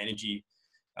ancient energy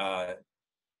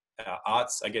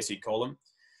arts, I guess you'd call them,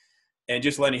 and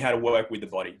just learning how to work with the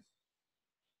body.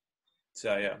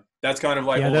 So yeah, that's kind of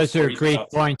like those are great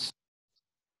points.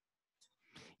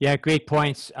 Yeah, great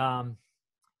points.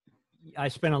 I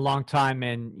spent a long time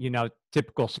in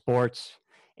typical sports.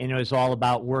 And it was all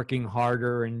about working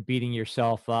harder and beating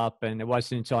yourself up. And it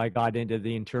wasn't until I got into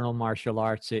the internal martial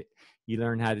arts that you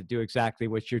learn how to do exactly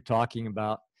what you're talking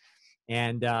about.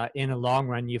 And in the long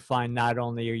run, you find not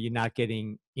only are you not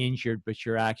getting injured, but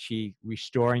you're actually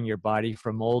restoring your body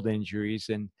from old injuries.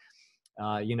 And,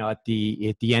 at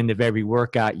the end of every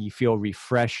workout, you feel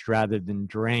refreshed rather than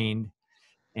drained.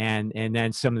 And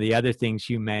then some of the other things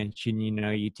you mentioned,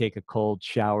 you take a cold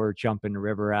shower, jump in the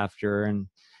river after, and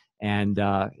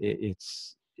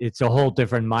it's a whole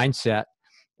different mindset.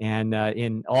 And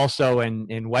in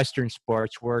Western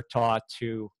sports, we're taught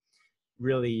to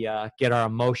really get our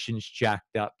emotions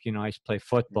jacked up. I used to play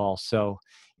football, so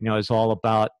it's all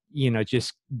about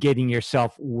just getting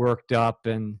yourself worked up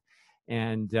and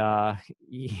and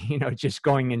just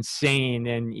going insane,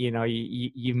 and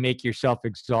you make yourself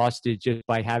exhausted just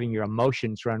by having your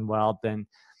emotions run wild, then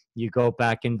you go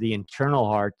back into the internal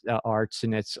arts,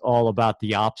 and it's all about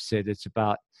the opposite. It's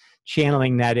about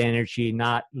channeling that energy,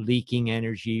 not leaking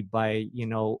energy by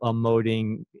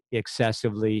emoting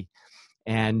excessively.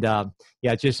 And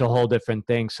yeah, just a whole different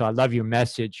thing. So I love your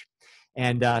message.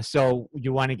 And so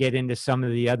you want to get into some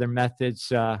of the other methods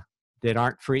that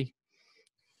aren't free?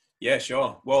 Yeah,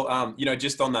 sure. Well,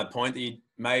 just on that point that you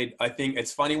made, I think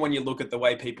it's funny when you look at the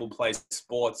way people play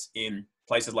sports in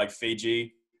places like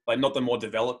Fiji, like not the more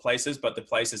developed places, but the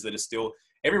places that are still,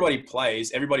 everybody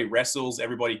plays, everybody wrestles,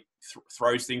 everybody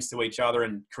throws things to each other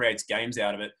and creates games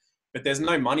out of it. But there's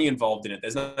no money involved in it.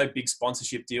 There's no big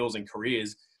sponsorship deals and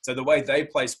careers. So the way they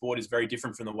play sport is very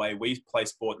different from the way we play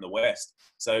sport in the West.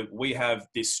 So we have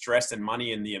this stress and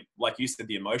money and like you said,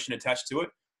 the emotion attached to it.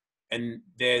 And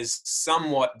there's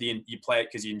somewhat you play it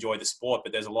because you enjoy the sport,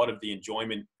 but there's a lot of the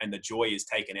enjoyment and the joy is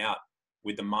taken out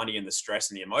with the money and the stress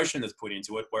and the emotion that's put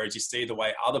into it. Whereas you see the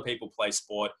way other people play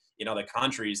sport in other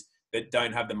countries that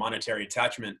don't have the monetary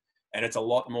attachment, and it's a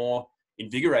lot more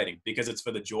invigorating because it's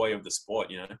for the joy of the sport,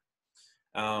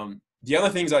 The other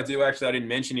things I do, actually, I didn't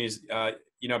mention is, a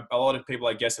lot of people,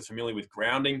 I guess, are familiar with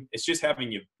grounding. It's just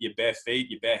having your bare feet,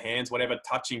 your bare hands, whatever,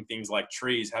 touching things like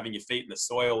trees, having your feet in the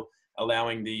soil,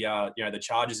 allowing the the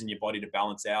charges in your body to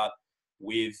balance out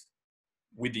with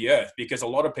the earth. Because a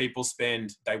lot of people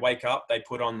they wake up, they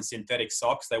put on synthetic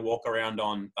socks, they walk around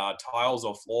on tiles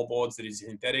or floorboards that is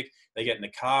synthetic, they get in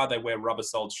the car, they wear rubber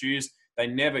soled shoes, they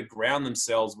never ground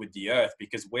themselves with the earth,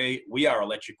 because we are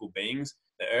electrical beings.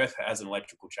 The earth has an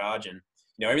electrical charge, and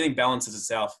everything balances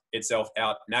itself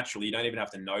out naturally. You don't even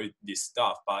have to know this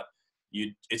stuff, but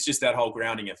it's just that whole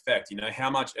grounding effect. How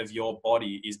much of your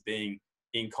body is being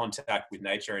in contact with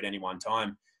nature at any one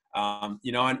time. I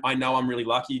know I'm really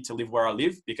lucky to live where I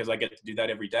live because I get to do that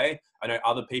every day. I know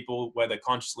other people, whether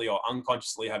consciously or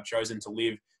unconsciously, have chosen to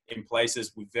live in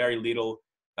places with very little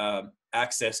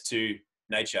access to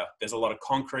nature. There's a lot of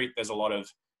concrete, there's a lot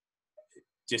of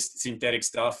just synthetic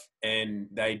stuff, and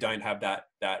they don't have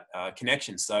that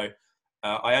connection. So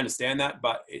I understand that,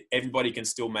 but everybody can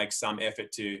still make some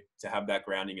effort to have that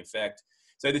grounding effect.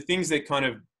 So the things that kind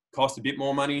of cost a bit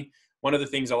more money, one of the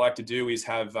things I like to do is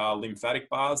have lymphatic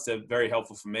baths. They're very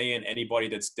helpful for me and anybody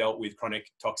that's dealt with chronic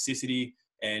toxicity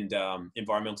and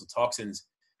environmental toxins.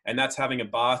 And that's having a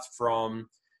bath from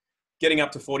getting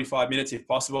up to 45 minutes, if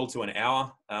possible, to an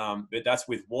hour. But that's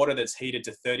with water that's heated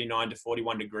to 39 to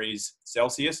 41 degrees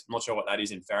Celsius. I'm not sure what that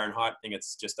is in Fahrenheit. I think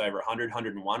it's just over 100,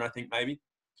 101, I think maybe.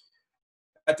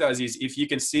 What that does is, if you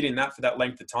can sit in that for that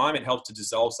length of time, it helps to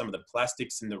dissolve some of the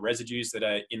plastics and the residues that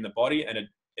are in the body, and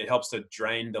it helps to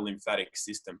drain the lymphatic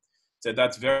system. So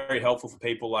that's very helpful for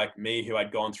people like me who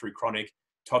had gone through chronic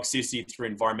toxicity through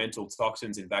environmental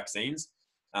toxins and vaccines.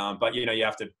 But you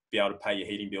have to be able to pay your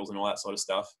heating bills and all that sort of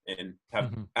stuff, and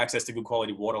have access to good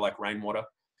quality water like rainwater.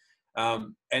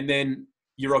 And then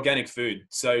your organic food.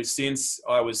 So since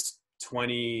I was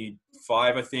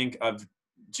 25, I think, I've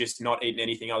just not eaten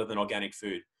anything other than organic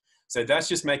food. So that's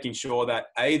just making sure that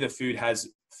the food has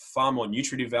far more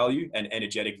nutritive value and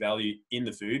energetic value in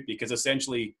the food, because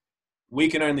essentially we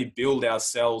can only build our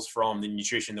cells from the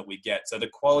nutrition that we get. So the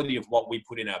quality of what we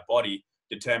put in our body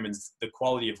determines the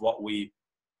quality of what we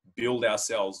build our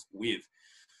cells with.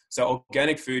 So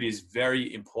organic food is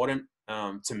very important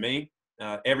to me.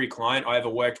 Every client I ever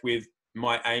worked with,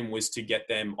 my aim was to get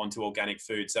them onto organic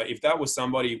food. So if that was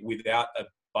somebody without a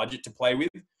budget to play with,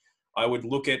 I would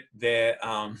look at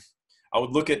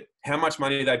how much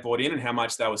money they brought in and how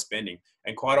much they were spending.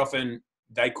 And quite often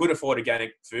they could afford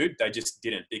organic food. They just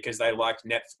didn't, because they liked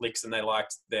Netflix and they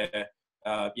liked their,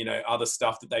 other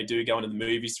stuff that they do, going to the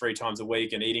movies 3 times a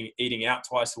week and eating out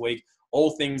twice a week,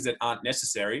 all things that aren't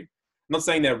necessary. I'm not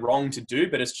saying they're wrong to do,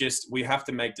 but it's just, we have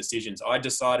to make decisions. I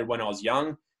decided when I was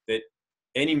young that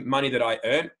any money that I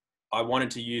earned, I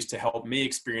wanted to use to help me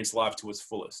experience life to its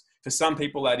fullest. For some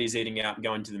people, that is eating out and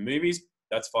going to the movies.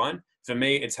 That's fine. For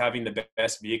me, it's having the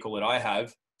best vehicle that I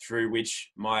have through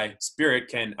which my spirit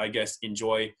can, I guess,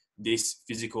 enjoy this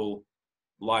physical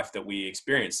life that we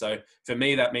experience. So for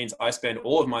me, that means I spend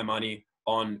all of my money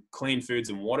on clean foods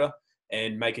and water,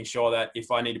 and making sure that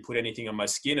if I need to put anything on my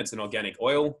skin, it's an organic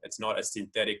oil. It's not a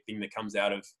synthetic thing that comes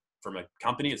out from a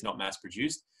company. It's not mass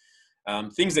produced.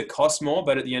 Things that cost more,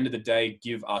 but at the end of the day,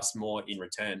 give us more in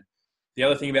return. The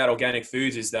other thing about organic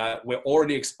foods is that we're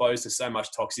already exposed to so much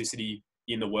toxicity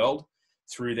in the world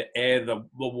through the air, the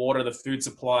water, the food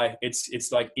supply.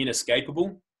 It's like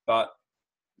inescapable. But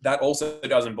that also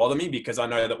doesn't bother me because I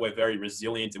know that we're very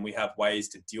resilient and we have ways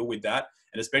to deal with that.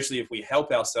 And especially if we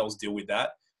help ourselves deal with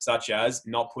that, such as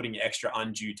not putting extra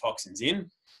undue toxins in.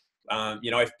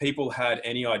 If people had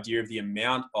any idea of the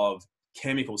amount of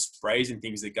chemical sprays and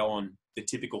things that go on the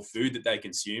typical food that they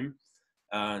consume,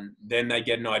 then they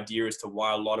get an idea as to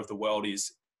why a lot of the world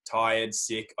is tired,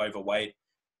 sick, overweight,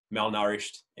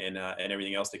 malnourished, and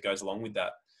everything else that goes along with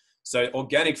that. So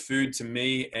organic food to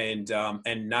me and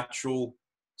natural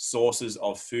sources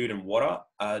of food and water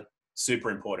are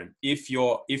super important. If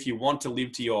you want to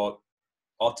live to your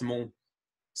optimal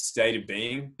state of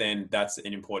being, then that's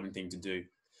an important thing to do.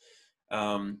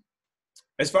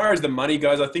 As far as the money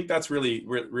goes, I think that's really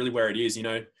where it is.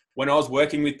 When I was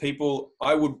working with people,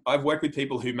 I've worked with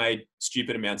people who made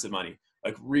stupid amounts of money,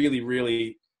 like really,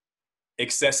 really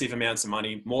excessive amounts of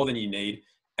money, more than you need.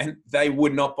 And they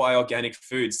would not buy organic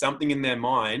food. Something in their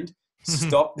mind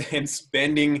stopped them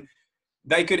spending.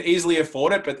 They could easily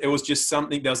afford it, but it was just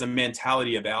something, there was a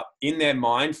mentality about, in their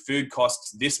mind, food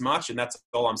costs this much and that's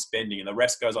all I'm spending. And the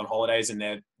rest goes on holidays and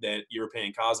their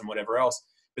European cars and whatever else.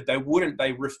 But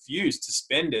they refused to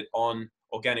spend it on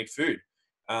organic food.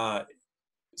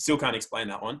 Still can't explain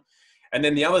that one. And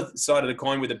then the other side of the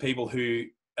coin with the people who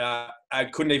I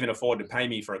couldn't even afford to pay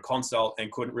me for a consult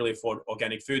and couldn't really afford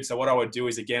organic food. So what I would do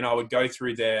is, again, I would go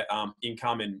through their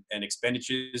income and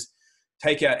expenditures,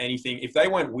 take out anything. If they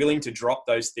weren't willing to drop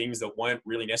those things that weren't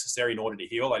really necessary in order to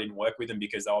heal, I didn't work with them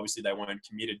because obviously they weren't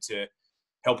committed to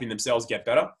helping themselves get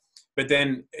better. But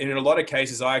then in a lot of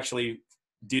cases, I actually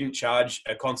didn't charge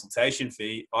a consultation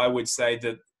fee. I would say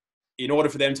that in order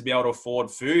for them to be able to afford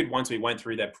food, once we went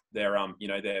through their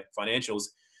financials,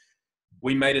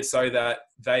 we made it so that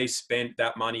they spent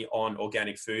that money on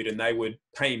organic food and they would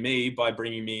pay me by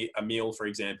bringing me a meal, for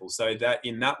example. So that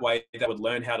in that way, they would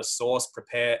learn how to source,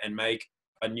 prepare, and make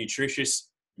a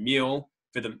nutritious meal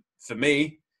for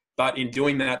me. But in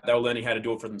doing that, they were learning how to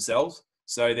do it for themselves.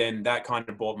 So then that kind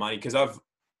of brought money, because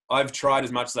I've tried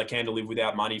as much as I can to live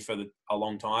without money for a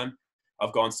long time.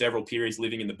 I've gone several periods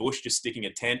living in the bush, just sticking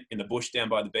a tent in the bush down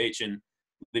by the beach and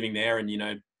living there and,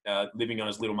 living on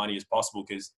as little money as possible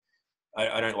because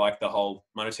I don't like the whole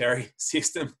monetary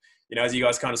system. As you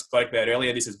guys kind of spoke about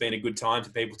earlier, this has been a good time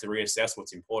for people to reassess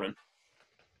what's important.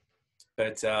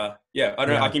 But I don't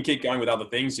know. I can keep going with other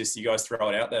things. Just you guys throw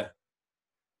it out there.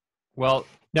 Well,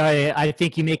 no, I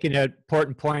think you make an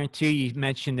important point too. You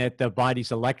mentioned that the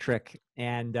body's electric,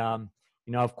 and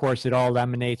of course, it all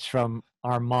emanates from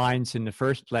our minds in the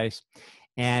first place.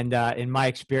 And in my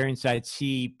experience, I'd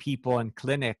see people in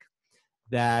clinic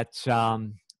that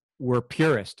were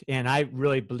purist, and I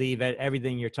really believe that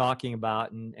everything you're talking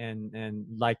about, and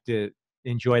like to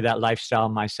enjoy that lifestyle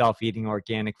myself, eating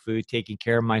organic food, taking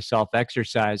care of myself,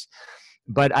 exercise.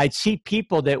 But I'd see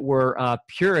people that were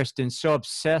purist and so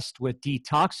obsessed with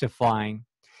detoxifying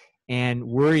and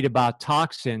worried about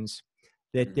toxins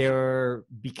that they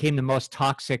became the most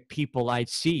toxic people I'd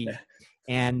see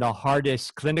and the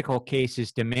hardest clinical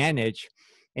cases to manage.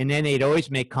 And then they'd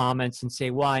always make comments and say,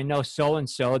 well, I know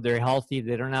so-and-so, they're healthy,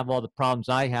 they don't have all the problems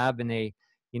I have, and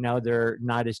they're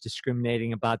not as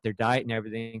discriminating about their diet and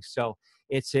everything. So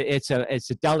it's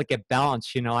a delicate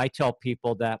balance. I tell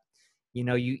people that,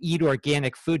 you eat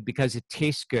organic food because it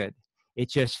tastes good. It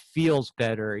just feels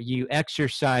better. You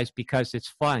exercise because it's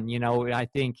fun. I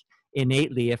think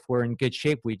innately, if we're in good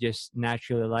shape, we just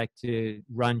naturally like to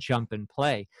run, jump, and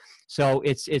play. So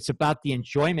it's about the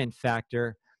enjoyment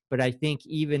factor. But I think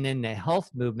even in the health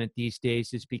movement these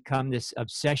days, it's become this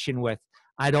obsession with,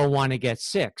 I don't want to get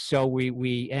sick. So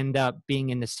we end up being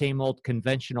in the same old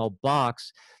conventional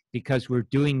box because we're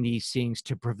doing these things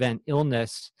to prevent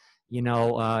illness,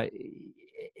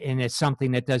 and it's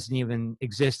something that doesn't even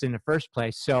exist in the first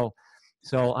place. So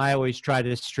I always try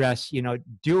to stress,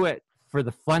 do it for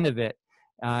the fun of it,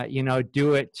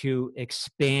 do it to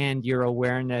expand your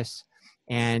awareness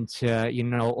and to,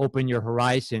 open your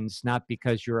horizons, not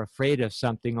because you're afraid of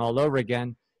something all over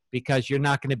again, because you're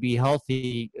not going to be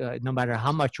healthy no matter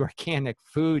how much organic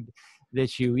food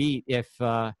that you eat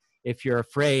if you're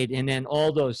afraid. And then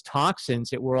all those toxins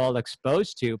that we're all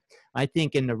exposed to, I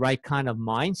think in the right kind of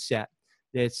mindset,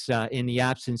 that's in the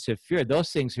absence of fear, those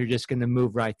things are just going to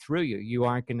move right through you. You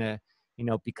aren't going to,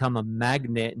 become a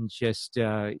magnet and just,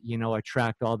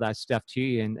 attract all that stuff to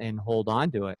you and hold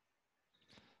on to it.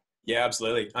 Yeah,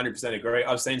 absolutely. 100% agree.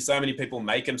 I've seen so many people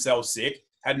make themselves sick,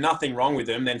 had nothing wrong with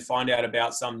them, then find out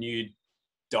about some new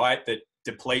diet that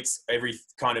depletes every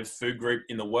kind of food group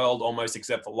in the world, almost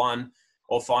except for one,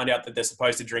 or find out that they're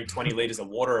supposed to drink 20 liters of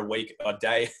water a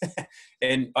day.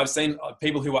 And I've seen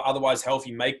people who are otherwise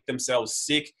healthy make themselves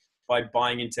sick by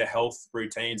buying into health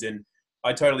routines. And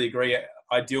I totally agree.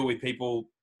 I deal with people.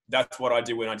 That's what I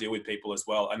do when I deal with people as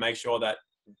well. I make sure that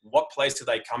what place are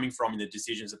they coming from in the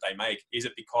decisions that they make? Is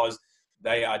it because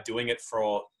they are doing it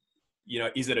for,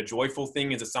 is it a joyful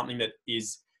thing? Is it something that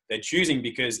they're choosing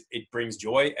because it brings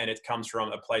joy and it comes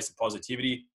from a place of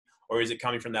positivity? Or is it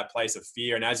coming from that place of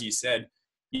fear? And as you said,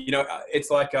 it's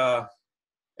like an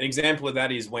example of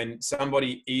that is when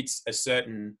somebody eats a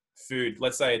certain food.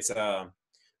 Let's say it's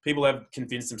people have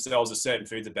convinced themselves that certain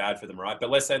foods are bad for them, right? But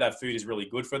let's say that food is really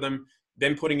good for them.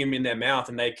 Then putting them in their mouth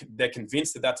and they're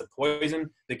convinced that that's a poison.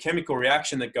 The chemical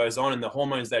reaction that goes on and the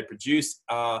hormones they produce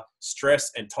are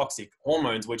stress and toxic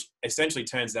hormones, which essentially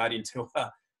turns that into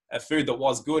a food that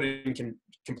was good and can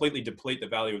completely deplete the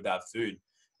value of that food.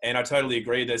 And I totally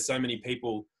agree. There's so many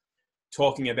people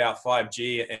talking about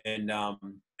 5G and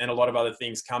a lot of other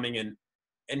things coming.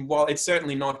 And while it's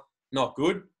certainly not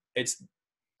good,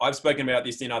 I've spoken about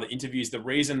this in other interviews. The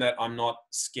reason that I'm not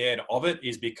scared of it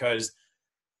is because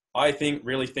I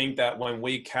really think that when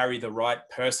we carry the right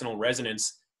personal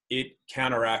resonance, it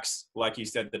counteracts, like you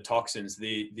said, the toxins,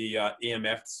 the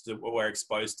EMFs that we're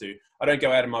exposed to. I don't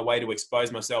go out of my way to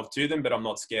expose myself to them, but I'm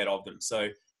not scared of them. So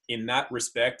in that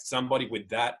respect, somebody with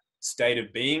that state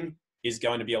of being is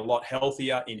going to be a lot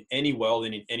healthier in any world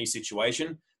and in any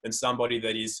situation than somebody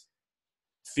that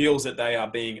feels that they are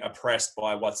being oppressed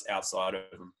by what's outside of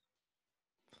them.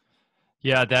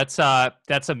 Yeah,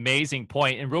 that's amazing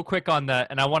point. And real quick and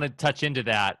I want to touch into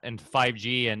that and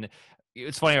 5G. And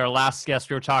it's funny, our last guest,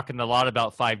 we were talking a lot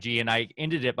about 5G, and I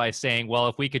ended it by saying, well,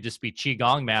 if we could just be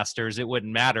Qigong masters, it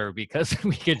wouldn't matter because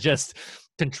we could just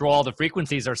control the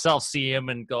frequencies ourselves, see them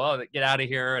and go, oh, get out of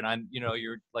here. And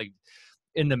you're like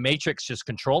in the matrix, just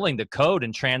controlling the code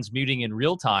and transmuting in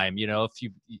real time.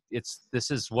 This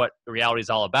is what the reality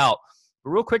is all about. But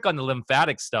real quick on the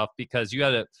lymphatic stuff, because you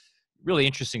had a really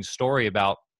interesting story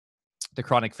about the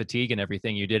chronic fatigue and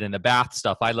everything you did in the bath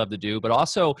stuff I love to do. But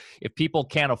also if people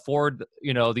can't afford,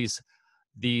 these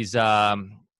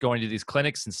going to these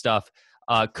clinics and stuff,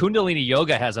 Kundalini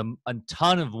yoga has a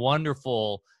ton of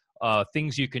wonderful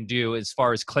things you can do as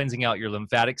far as cleansing out your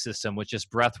lymphatic system with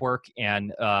just breath work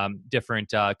and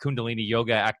different Kundalini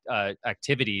yoga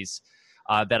activities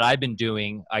that I've been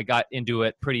doing. I got into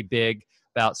it pretty big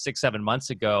about 6-7 months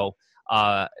ago.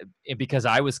 Because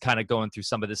I was kind of going through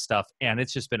some of this stuff, and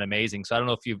it's just been amazing. So I don't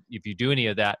know if you do any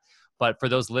of that, but for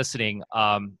those listening,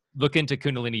 look into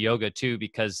Kundalini yoga too,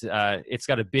 because it's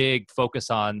got a big focus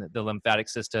on the lymphatic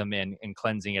system and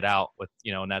cleansing it out with,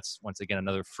 and that's once again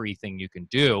another free thing you can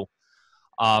do.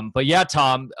 But yeah,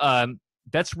 Tom,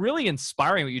 that's really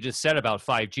inspiring what you just said about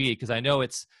 5G, because I know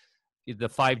it's the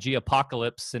 5G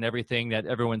apocalypse and everything that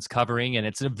everyone's covering, and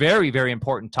it's a very, very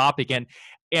important topic.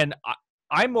 And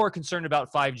I'm more concerned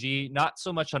about 5G, not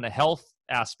so much on the health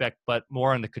aspect, but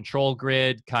more on the control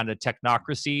grid kind of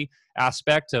technocracy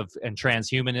aspect and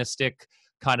transhumanistic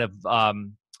kind of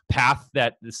path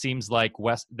that seems like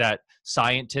that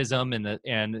scientism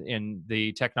and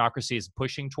the technocracy is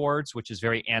pushing towards, which is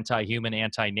very anti-human,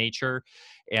 anti-nature.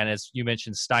 And as you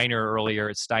mentioned Steiner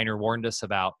earlier, Steiner warned us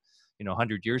about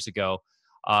 100 years ago,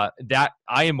 that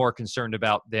I am more concerned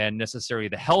about than necessarily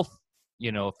the health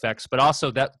effects, but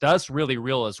also that's really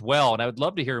real as well. And I would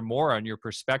love to hear more on your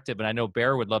perspective. And I know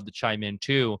Bear would love to chime in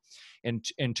too,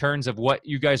 in terms of what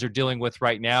you guys are dealing with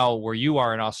right now, where you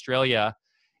are in Australia,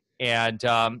 and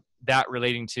that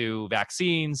relating to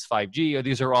vaccines, 5G.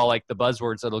 These are all like the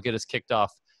buzzwords that'll get us kicked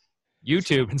off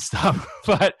YouTube and stuff.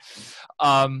 But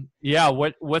yeah,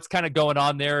 what's kind of going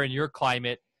on there in your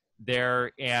climate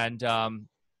there? And I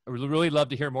would really love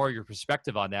to hear more of your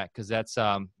perspective on that, because that's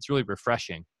it's really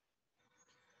refreshing.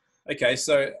 Okay,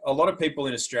 so a lot of people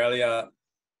in Australia,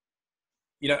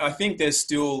 I think there's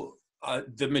still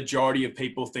the majority of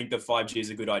people think that 5G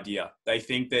is a good idea. They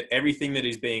think that everything that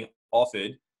is being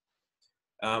offered.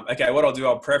 Okay, what I'll do,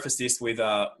 I'll preface this with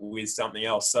something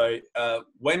else. So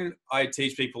when I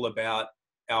teach people about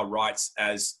our rights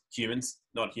as humans,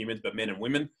 not humans, but men and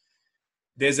women,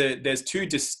 there's two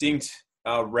distinct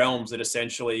realms that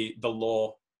essentially the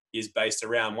law is based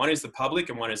around. One is the public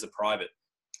and one is the private.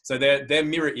 So they're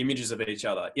mirror images of each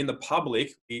other. In the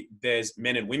public, there's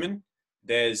men and women.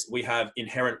 We have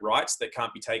inherent rights that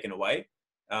can't be taken away.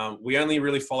 We only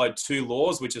really follow two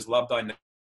laws, which is love thy neighbor.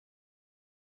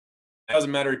 It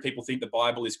doesn't matter if people think the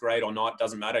Bible is great or not. It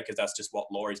doesn't matter, because that's just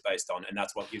what law is based on, and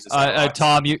that's what gives us.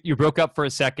 Tom, you broke up for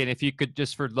a second. If you could,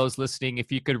 just for those listening,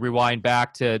 if you could rewind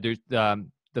back to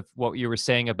what you were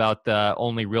saying about the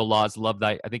only real laws,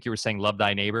 I think you were saying love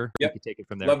thy neighbor. Yep. You could take it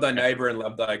from there. Love thy neighbor and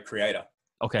love thy creator.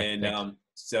 Okay. And I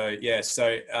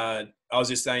was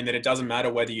just saying that it doesn't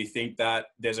matter whether you think that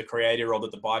there's a creator or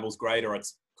that the Bible's great or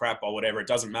it's crap or whatever. It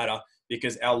doesn't matter,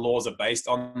 because our laws are based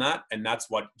on that. And that's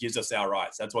what gives us our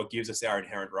rights. That's what gives us our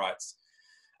inherent rights.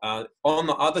 On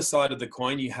the other side of the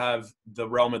coin, you have the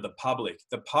realm of the public.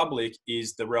 The public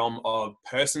is the realm of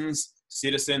persons,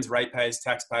 citizens, ratepayers,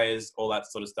 taxpayers, all that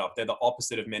sort of stuff. They're the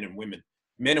opposite of men and women.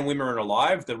 Men and women are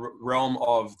alive. The realm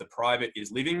of the private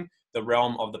is living. The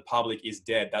realm of the public is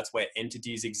dead. That's where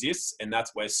entities exist, and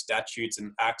that's where statutes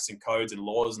and acts and codes and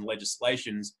laws and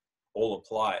legislations all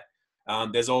apply.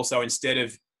 There's also, instead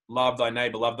of love thy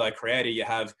neighbor, love thy creator, you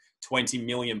have 20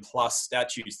 million plus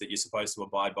statutes that you're supposed to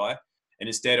abide by. And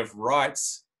instead of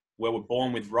rights, where we're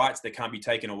born with rights that can't be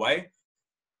taken away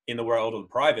in the world of the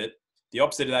private, the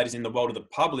opposite of that is in the world of the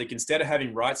public. Instead of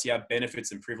having rights, you have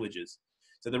benefits and privileges.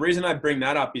 So the reason I bring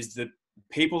that up is that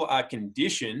people are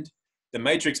conditioned. The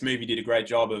Matrix movie did a great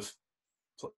job of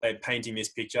painting this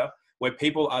picture, where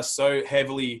people are so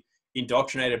heavily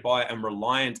indoctrinated by and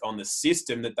reliant on the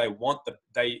system that they want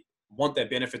their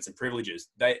benefits and privileges.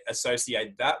 They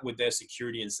associate that with their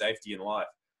security and safety in life.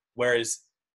 Whereas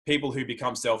people who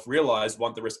become self-realized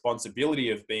want the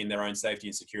responsibility of being their own safety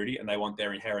and security, and they want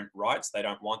their inherent rights. They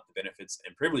don't want the benefits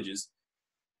and privileges,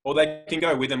 or they can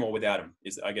go with them or without them,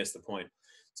 is, I guess, the point.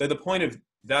 So the point of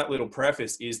that little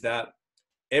preface is that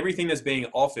everything that's being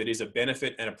offered is a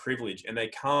benefit and a privilege, and they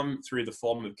come through the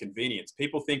form of convenience.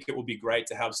 People think it will be great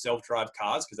to have self-drive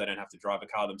cars because they don't have to drive a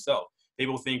car themselves.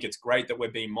 People think it's great that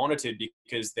we're being monitored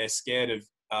because they're scared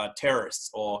of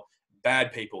terrorists or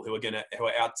bad people who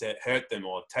are out to hurt them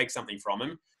or take something from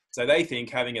them. So they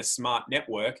think having a smart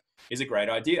network is a great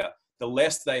idea. The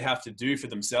less they have to do for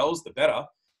themselves, the better,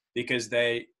 because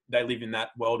they live in that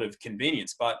world of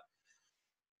convenience. But,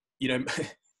 you know,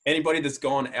 anybody that's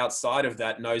gone outside of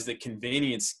that knows that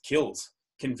convenience kills.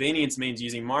 Convenience means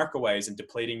using microwaves and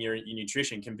depleting your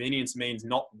nutrition. Convenience means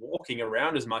not walking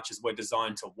around as much as we're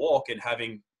designed to walk, and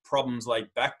having problems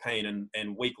like back pain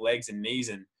and weak legs and knees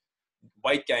and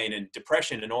weight gain and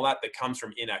depression and all that comes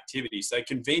from inactivity. So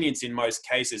convenience in most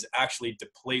cases actually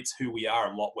depletes who we are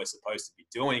and what we're supposed to be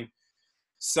doing.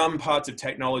 Some parts of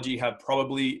technology have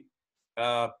probably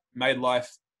made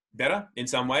life better in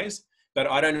some ways, but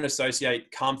I don't associate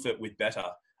comfort with better.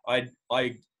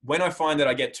 When I find that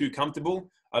I get too comfortable,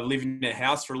 I've lived in a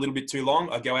house for a little bit too long,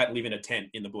 I go out and live in a tent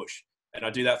in the bush. And I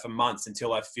do that for months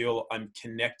until I feel I'm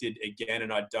connected again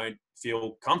and I don't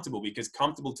feel comfortable, because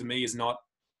comfortable to me is not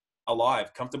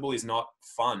alive. Comfortable is not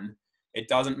fun. It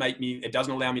doesn't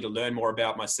allow me to learn more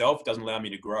about myself. It doesn't allow me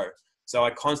to grow. So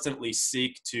I constantly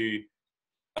seek to,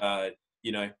 and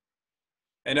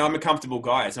I'm a comfortable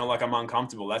guy. It's not like I'm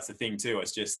uncomfortable. That's the thing too.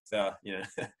 It's just,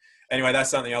 anyway, that's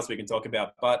something else we can talk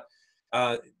about. But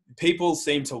people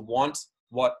seem to want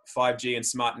what 5G and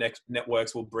smart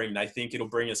networks will bring. They think it'll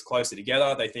bring us closer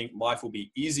together. They think life will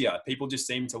be easier. People just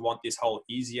seem to want this whole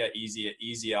easier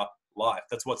life.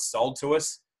 That's what's sold to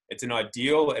us. It's an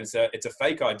ideal. It's a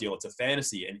fake ideal. It's a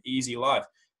fantasy, an easy life.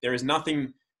 There is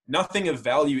nothing of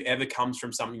value ever comes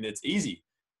from something that's easy.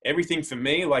 Everything for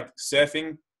me, like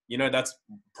surfing, that's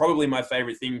probably my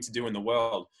favorite thing to do in the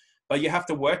world. But you have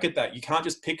to work at that. You can't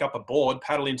just pick up a board,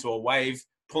 paddle into a wave,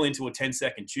 pull into a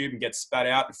 10-second tube and get spat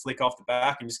out and flick off the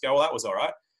back and just go, well, that was all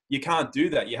right. You can't do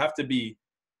that. You have to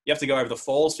go over the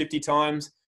falls 50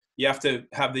 times. You have to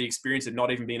have the experience of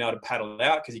not even being able to paddle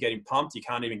out because you're getting pumped. You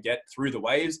can't even get through the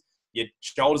waves. Your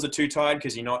shoulders are too tired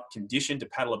because you're not conditioned to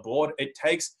paddle a board.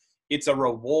 It's a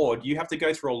reward. You have to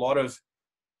go through a lot of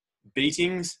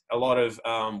beatings, a lot of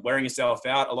wearing yourself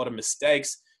out, a lot of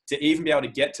mistakes to even be able to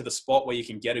get to the spot where you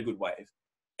can get a good wave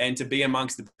and to be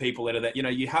amongst the people that are there.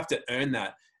 You have to earn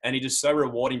that. And it is so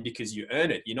rewarding because you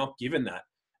earn it. You're not given that.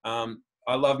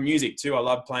 I love music too.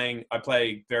 I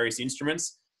play various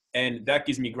instruments, and that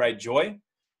gives me great joy.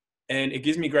 And it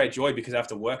gives me great joy because I have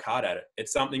to work hard at it.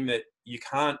 It's something that you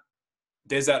can't,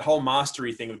 there's that whole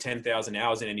mastery thing of 10,000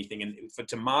 hours in anything. And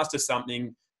to master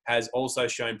something has also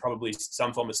shown probably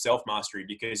some form of self-mastery,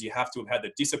 because you have to have had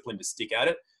the discipline to stick at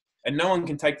it. And no one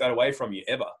can take that away from you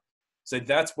ever. So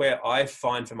that's where I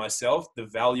find for myself the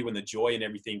value and the joy and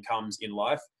everything comes in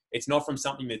life. It's not from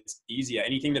something that's easier.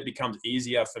 Anything that becomes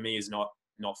easier for me is not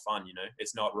fun,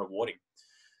 it's not rewarding.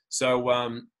 So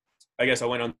I guess I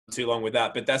went on too long with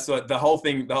that, but that's the whole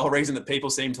thing. The whole reason that people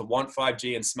seem to want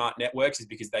 5G and smart networks is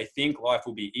because they think life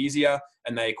will be easier,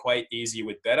 and they equate easier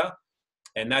with better.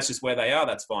 And that's just where they are.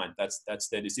 That's fine. That's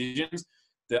their decisions.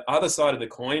 The other side of the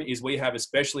coin is we have,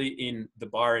 especially in the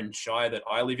Byron Shire that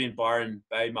I live in, Byron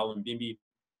Bay, Mullumbimby,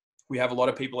 we have a lot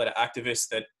of people that are activists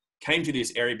that came to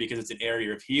this area because it's an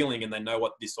area of healing and they know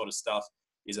what this sort of stuff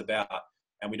is about.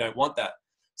 And we don't want that.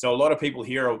 So a lot of people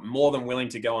here are more than willing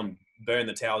to go and burn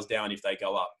the towers down if they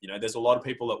go up. There's a lot of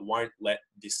people that won't let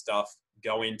this stuff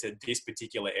go into this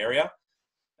particular area.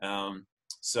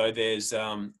 So there's,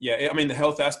 yeah, I mean, the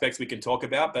health aspects we can talk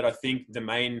about, but I think the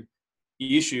main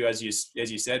issue, as you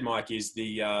said, Mike, is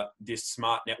this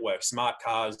smart network, smart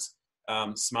cars,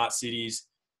 smart cities.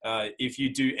 If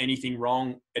you do anything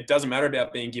wrong, it doesn't matter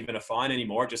about being given a fine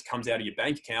anymore. It just comes out of your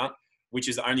bank account, which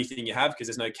is the only thing you have because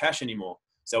there's no cash anymore.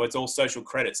 So it's all social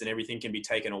credits and everything can be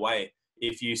taken away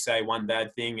if you say one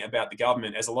bad thing about the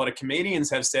government. As a lot of comedians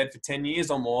have said for 10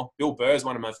 years or more, Bill Burr is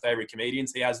one of my favorite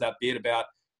comedians. He has that bit about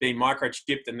being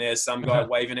microchipped and there's some guy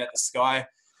waving at the sky.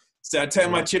 So I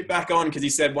turned my chip back on because he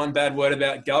said one bad word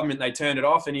about government. They turned it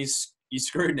off and he's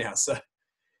screwed now. So,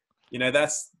 you know,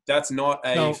 that's not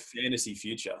a fantasy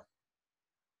future.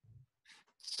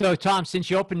 So, Tom, since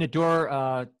you opened the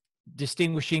door,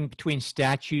 distinguishing between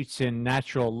statutes and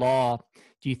natural law,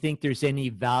 do you think there's any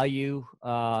value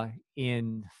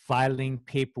in filing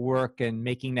paperwork and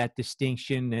making that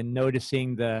distinction and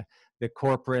noticing the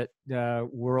corporate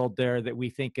world there that we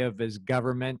think of as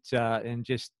government, and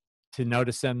just to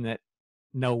notice them that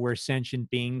no, we're sentient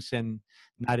beings and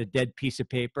not a dead piece of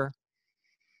paper?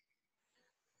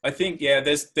 I think, yeah,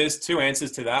 there's two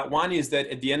answers to that. One is that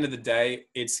at the end of the day,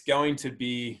 it's going to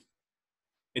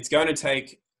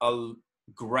take a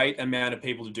great amount of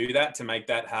people to do that, to make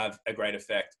that have a great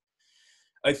effect.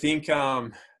 I think,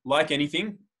 like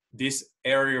anything, this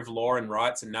area of law and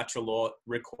rights and natural law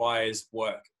requires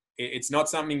work. It's not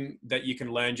something that you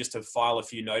can learn just to file a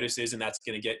few notices and that's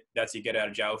your get out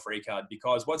of jail free card.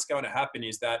 Because what's going to happen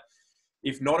is that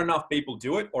if not enough people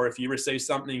do it, or if you receive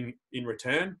something in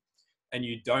return and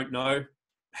you don't know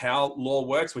how law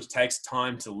works, which takes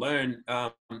time to learn,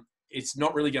 it's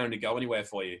not really going to go anywhere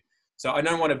for you. So I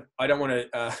don't want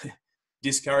to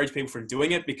discourage people from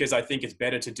doing it, because I think it's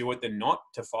better to do it than not,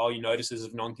 to file your notices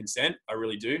of non-consent. I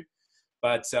really do.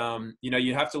 But, you know,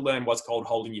 you have to learn what's called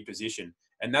holding your position.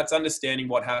 And that's understanding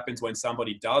what happens when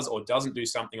somebody does or doesn't do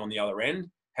something on the other end,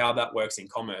 how that works in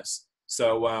commerce.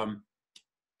 So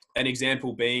an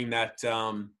example being that,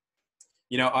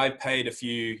 you know, I paid a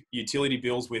few utility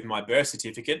bills with my birth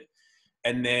certificate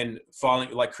and then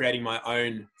creating my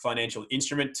own financial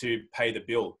instrument to pay the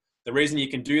bill. The reason you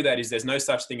can do that is there's no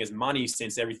such thing as money,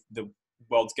 since the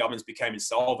world's governments became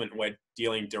insolvent and we're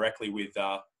dealing directly with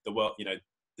the world, you know,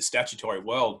 the statutory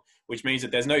world, which means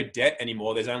that there's no debt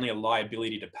anymore. There's only a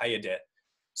liability to pay a debt.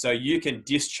 So you can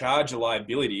discharge a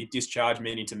liability, discharge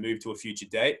meaning to move to a future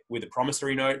date, with a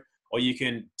promissory note, or you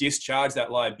can discharge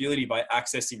that liability by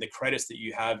accessing the credits that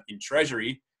you have in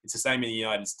Treasury. It's the same in the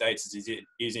United States as it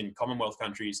is in Commonwealth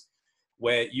countries,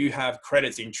 where you have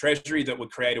credits in Treasury that were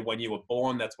created when you were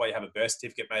born. That's why you have a birth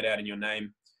certificate made out in your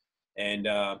name. And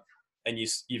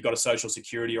you've got a social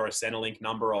security or a Centrelink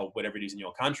number or whatever it is in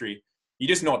your country. You're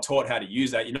just not taught how to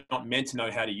use that. You're not meant to know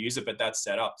how to use it, but that's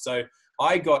set up. So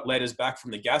I got letters back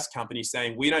from the gas company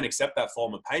saying, we don't accept that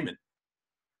form of payment.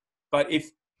 But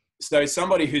so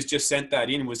somebody who's just sent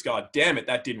that in was, God damn it,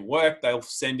 that didn't work. They'll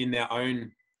send in their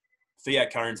own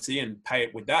fiat currency and pay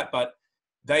it with that. But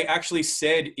they actually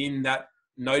said in that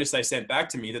notice they sent back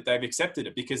to me that they've accepted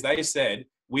it, because they said,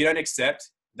 we don't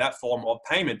accept that form of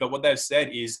payment. But what they've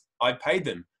said is, I paid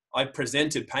them. I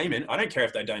presented payment. I don't care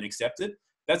if they don't accept it.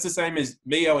 That's the same as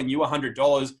me owing you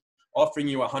 $100, offering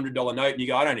you a $100 note, and you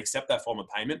go, I don't accept that form of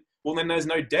payment. Well, then there's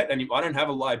no debt anymore. I don't have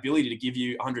a liability to give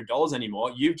you $100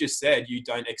 anymore. You've just said you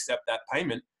don't accept that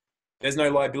payment. There's no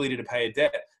liability to pay a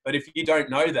debt. But if you don't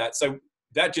know that, so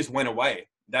that just went away.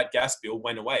 That gas bill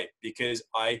went away because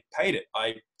I paid it.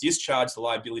 I discharged the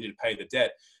liability to pay the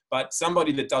debt. But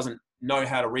somebody that doesn't know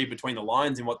how to read between the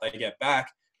lines in what they get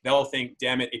back, they'll think,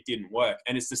 damn it, it didn't work.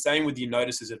 And it's the same with your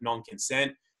notices of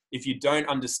non-consent. If you don't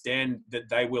understand that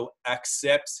they will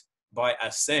accept by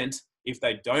assent if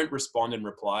they don't respond and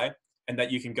reply, and that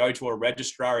you can go to a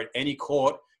registrar at any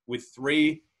court with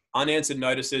 3 unanswered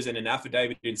notices and an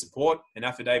affidavit in support. An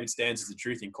affidavit stands as the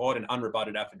truth in court, an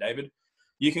unrebutted affidavit.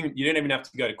 You don't even have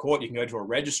to go to court. You can go to a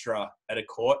registrar at a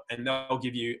court, and they'll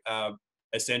give you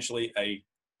essentially a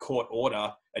court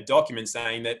order, a document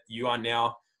saying that you are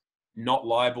now not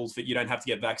liable for, you don't have to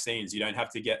get vaccines. You don't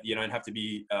have to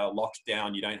be locked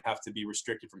down. You don't have to be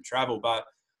restricted from travel. But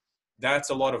that's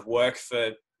a lot of work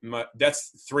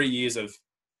that's 3 years of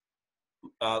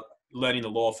learning the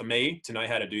law for me to know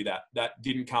how to do that. That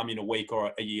didn't come in a week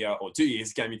or a year or 2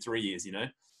 years. It came in 3 years, you know?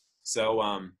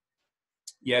 So,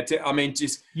 yeah,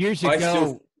 just years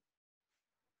ago.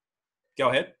 Go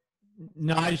ahead.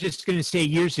 No, I was just going to say,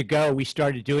 years ago, we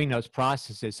started doing those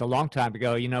processes a long time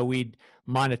ago. You know, we'd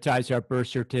monetize our birth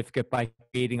certificate by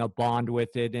creating a bond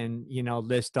with it and, you know,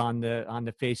 list on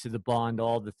the face of the bond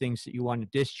all the things that you want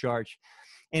to discharge.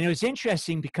 And it was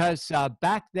interesting because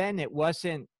back then it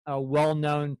wasn't a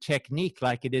well-known technique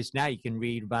like it is now. You can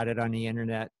read about it on the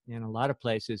internet in a lot of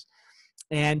places.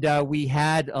 And we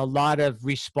had a lot of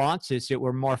responses that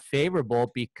were more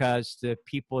favorable because the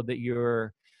people that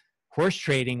you're horse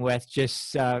trading with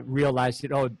just realized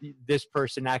that, oh, this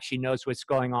person actually knows what's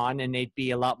going on, and they'd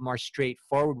be a lot more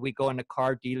straightforward. We go into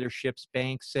car dealerships,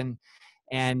 banks, and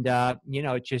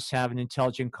just have an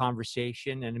intelligent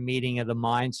conversation and a meeting of the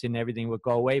minds, and everything would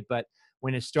go away. But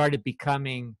when it started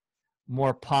becoming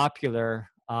more popular,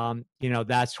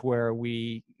 that's where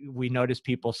we noticed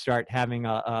people start having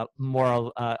a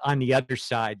more on the other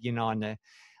side,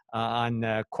 on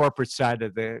the corporate side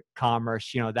of the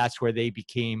commerce, that's where they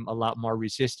became a lot more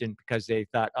resistant because they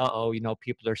thought,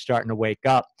 people are starting to wake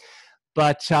up.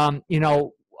 But,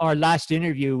 our last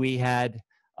interview we had,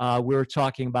 we were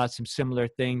talking about some similar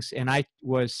things. And I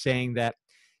was saying that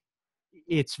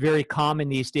it's very common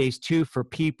these days too for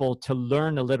people to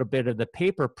learn a little bit of the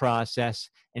paper process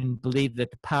and believe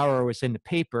that the power was in the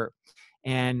paper.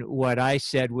 And what I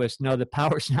said was, no, the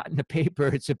power's not in the paper.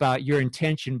 It's about your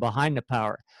intention behind the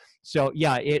power. So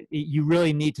yeah, you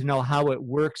really need to know how it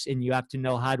works, and you have to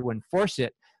know how to enforce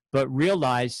it. But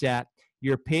realize that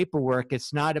your paperwork,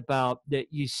 it's not about that.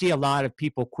 You see a lot of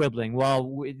people quibbling.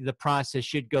 Well, the process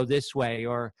should go this way,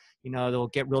 or they'll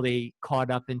get really caught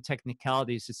up in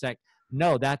technicalities. It's like,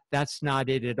 no, that's not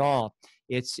it at all.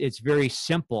 It's very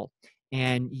simple.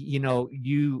 And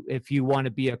if you want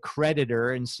to be a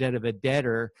creditor instead of a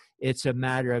debtor, it's a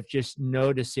matter of just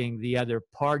noticing the other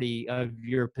party of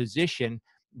your position,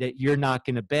 that you're not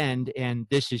going to bend, and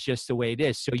this is just the way it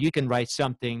is. So you can write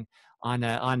something on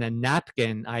a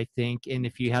napkin, I think, and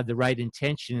if you have the right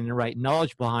intention and the right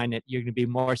knowledge behind it, you're going to be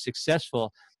more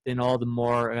successful than all the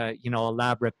more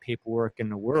elaborate paperwork in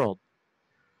the world.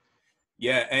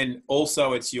 Yeah, and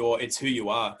also it's who you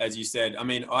are, as you said. I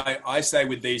mean, I say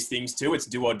with these things too, it's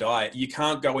do or die. You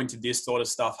can't go into this sort of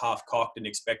stuff half-cocked and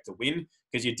expect to win,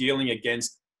 because you're dealing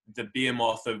against the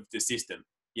behemoth of the system.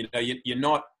 You're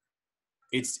not.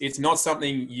 It's not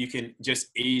something you can just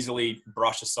easily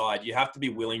brush aside. You have to be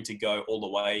willing to go all the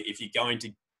way if you're going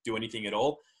to do anything at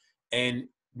all. And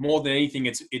more than anything,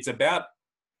 it's about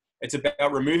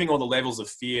removing all the levels of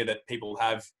fear that people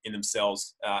have in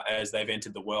themselves as they've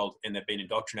entered the world and they've been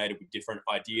indoctrinated with different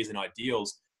ideas and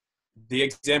ideals. The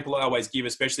example I always give,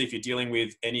 especially if you're dealing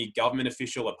with any government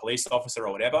official, a police officer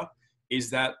or whatever, is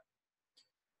that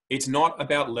it's not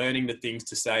about learning the things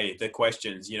to say, the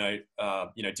questions, do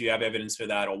you have evidence for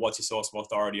that? Or what's your source of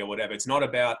authority or whatever? It's not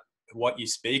about what you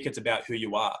speak. It's about who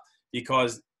you are,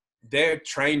 because they're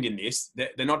trained in this.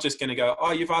 They're not just going to go,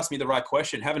 oh, you've asked me the right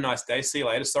question. Have a nice day. See you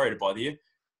later. Sorry to bother you.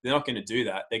 They're not going to do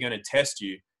that. They're going to test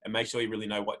you and make sure you really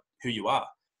know who you are.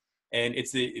 And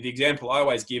it's the example I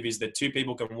always give is that two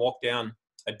people can walk down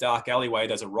a dark alleyway.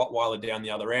 There's a Rottweiler down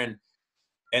the other end,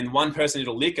 and one person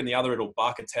it'll lick and the other it'll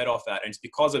bark its head off at. And it's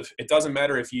because of, it doesn't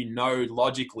matter if you know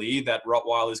logically that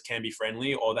Rottweilers can be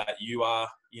friendly or that you are,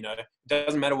 it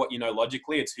doesn't matter what you know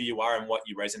logically. It's who you are and what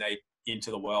you resonate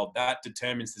into the world. That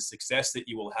determines the success that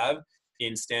you will have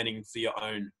in standing for your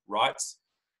own rights.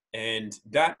 And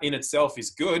that in itself is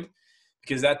good,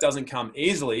 because that doesn't come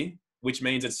easily, which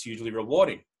means it's hugely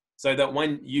rewarding. So that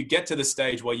when you get to the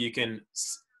stage where you can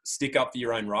stick up for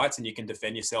your own rights and you can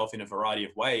defend yourself in a variety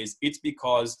of ways, it's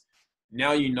because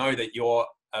now you know that you're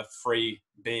a free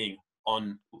being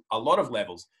on a lot of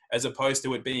levels, as opposed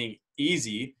to it being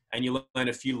easy and you learn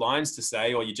a few lines to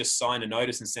say, or you just sign a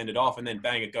notice and send it off and then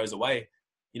bang, it goes away.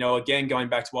 Again, going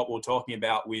back to what we were talking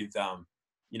about with,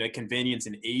 convenience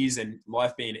and ease and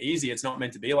life being easy, it's not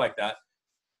meant to be like that.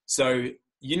 So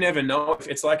you never know.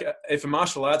 It's like if a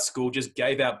martial arts school just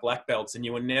gave out black belts and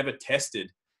you were never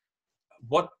tested,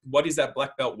 what is that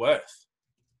black belt worth?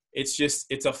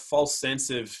 It's a false sense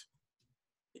of,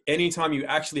 anytime you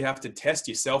actually have to test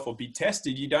yourself or be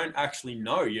tested, you don't actually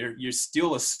know. You're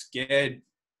still a scared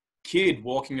kid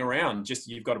walking around. Just,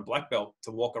 you've got a black belt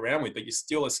to walk around with, but you're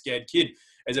still a scared kid,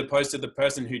 as opposed to the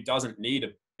person who doesn't need a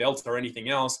belt or anything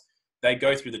else. They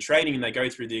go through the training and they go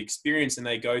through the experience and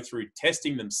they go through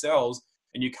testing themselves,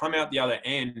 and you come out the other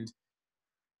end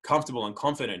comfortable and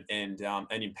confident and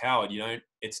empowered.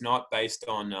 It's not based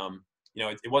on,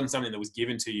 it wasn't something that was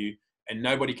given to you, and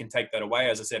nobody can take that away,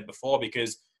 as I said before,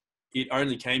 because it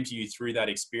only came to you through that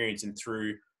experience and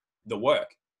through the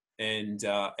work. And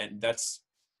that's,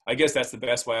 I guess that's the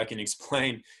best way I can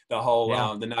explain the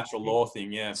whole, the natural law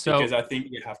thing. Yeah. So, because I think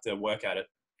you have to work at it.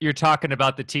 You're talking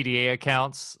about the TDA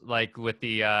accounts, like with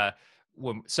the,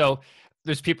 so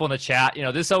there's people in the chat,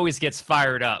 this always gets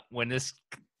fired up when this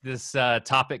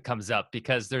topic comes up,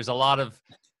 because there's a lot of,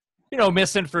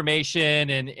 misinformation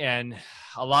and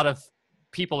a lot of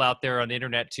people out there on the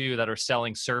internet too that are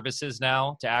selling services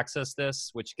now to access this,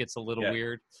 which gets a little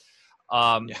weird.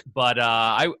 But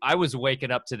I was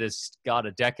waking up to this, God,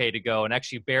 a decade ago. And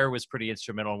actually Bear was pretty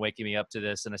instrumental in waking me up to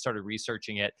this. And I started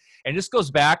researching it. And this goes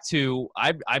back to,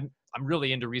 I'm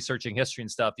really into researching history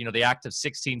and stuff. You know, the Act of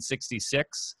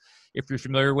 1666, if you're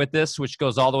familiar with this, which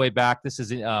goes all the way back. This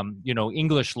is, you know,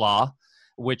 English law,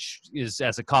 which is,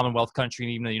 as a Commonwealth country,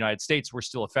 and even in the United States, we're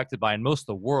still affected by, in most of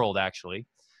the world, actually.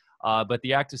 But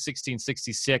the Act of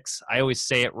 1666, I always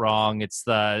say it wrong. It's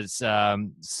the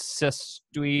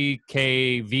Sestui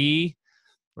KV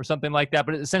or something like that.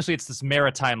 But essentially, it's this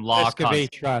maritime law.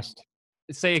 Sesquivet Trust.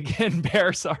 Say again,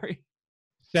 Bear. Sorry.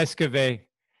 Sesquivet.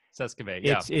 Sesquivet.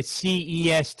 Yeah. It's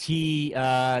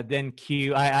CEST then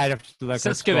Q. I'd have to look.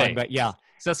 Sesquivet. But yeah.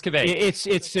 Sesquivet.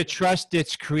 It's a trust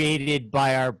that's created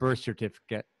by our birth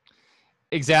certificate.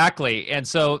 Exactly. And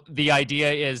so the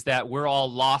idea is that we're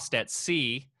all lost at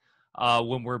sea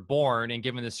when we're born and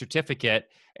given the certificate.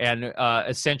 And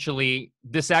essentially,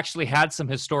 this actually had some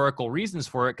historical reasons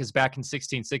for it, because back in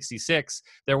 1666,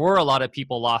 there were a lot of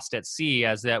people lost at sea,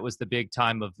 as that was the big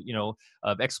time of, you know,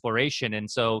 of exploration. And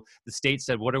so the state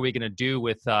said, what are we going to do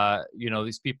with, you know,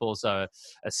 these people's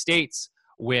estates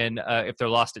when if they're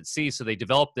lost at sea? So they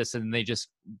developed this, and they just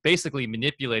basically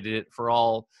manipulated it for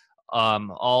all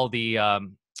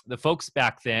the folks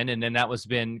back then, and then that was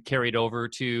been carried over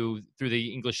through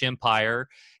the English Empire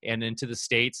and into the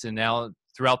States, and now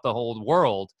throughout the whole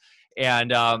world.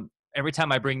 And every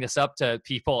time I bring this up to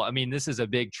people, I mean, this is a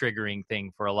big triggering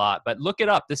thing for a lot. But look it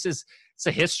up. It's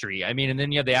a history. I mean, and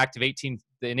then you have the Act of in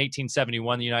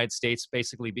 1871, the United States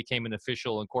basically became an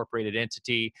official incorporated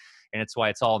entity, and it's why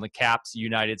it's all in the caps,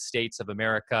 United States of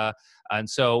America. And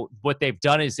so what they've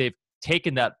done is they've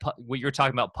taken that, what you're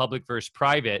talking about, public versus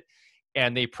private,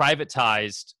 and they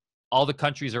privatized. All the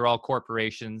countries are all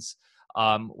corporations.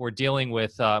 We're dealing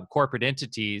with corporate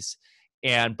entities,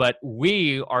 but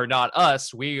we are not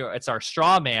us. It's our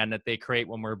straw man that they create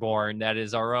when we're born. That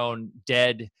is our own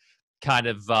dead kind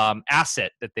of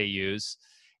asset that they use.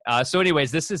 So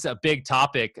anyways, this is a big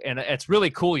topic, and it's really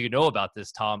cool you know about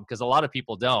this, Tom, because a lot of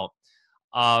people don't.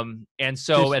 And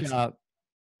so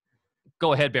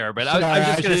go ahead, Bear. But I'm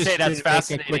just going to say that's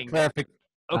fascinating.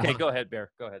 Okay, go ahead,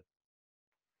 Bear. Go ahead.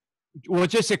 Well,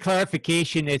 just a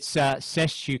clarification, it's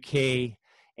Sestui,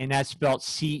 and that's spelled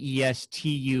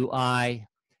CESTUI,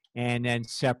 and then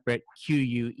separate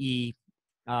QUE.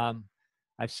 I've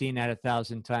seen that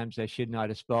 1,000 times. I should know how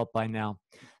to spell it by now.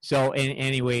 So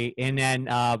anyway, and then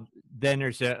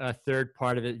there's a third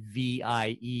part of it,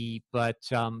 VIE, but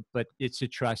it's a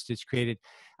trust. It's created.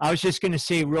 I was just going to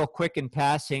say real quick in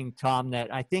passing, Tom,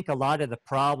 that I think a lot of the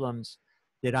problems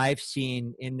that I've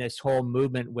seen in this whole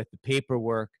movement with the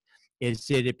paperwork is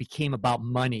that it became about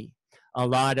money. A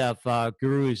lot of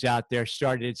gurus out there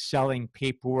started selling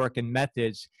paperwork and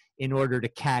methods in order to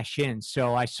cash in.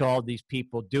 So I saw these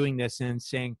people doing this and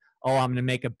saying, "Oh, I'm going to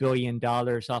make $1 billion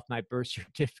off my birth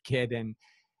certificate,"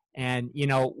 and you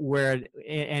know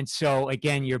and so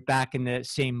again, you're back in the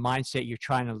same mindset you're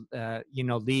trying to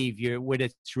leave. What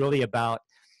it's really about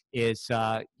is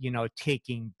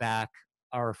taking back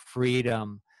our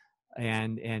freedom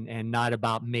and not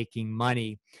about making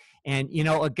money. And,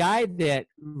 a guy that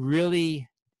really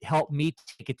helped me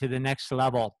take it to the next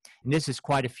level, and this is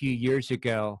quite a few years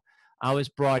ago, I was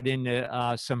brought into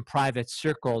some private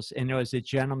circles, and there was a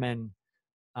gentleman,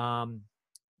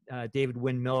 David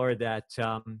Wynn Miller, that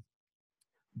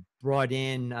brought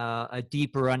in a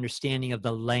deeper understanding of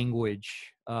the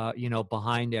language,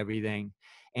 behind everything.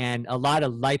 And a lot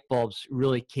of light bulbs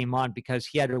really came on because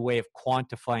he had a way of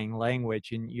quantifying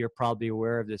language, and you're probably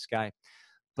aware of this guy.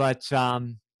 But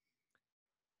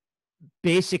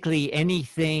basically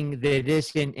anything that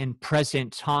isn't in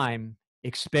present time,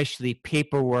 especially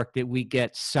paperwork that we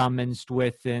get summonsed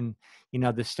with, and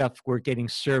the stuff we're getting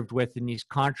served with in these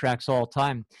contracts all the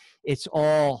time, it's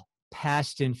all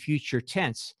past and future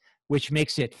tense, which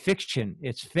makes it fiction.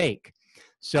 It's fake.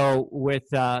 So with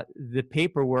the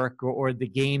paperwork or the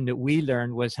game that we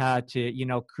learned was how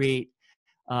to create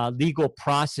legal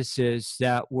processes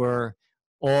that were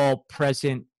all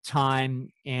present time,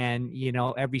 and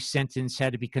every sentence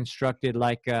had to be constructed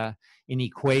like an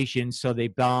equation, so they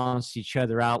balanced each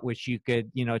other out, which you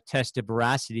could test the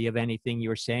veracity of anything you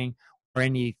were saying or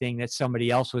anything that somebody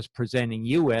else was presenting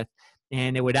you with,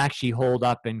 and it would actually hold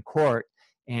up in court,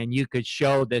 and you could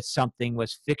show that something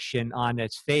was fiction on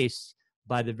its face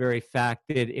by the very fact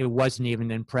that it wasn't even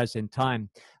in present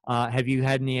time. Have you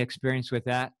had any experience with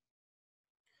that?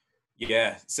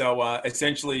 Yeah. So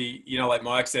essentially, like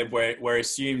Mike said, we're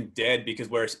assumed dead because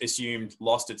we're assumed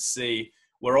lost at sea.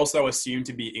 we're also assumed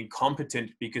to be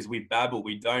incompetent because we babble.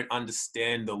 We don't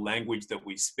understand the language that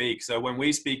we speak. So when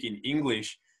we speak in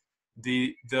English,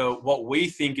 the what we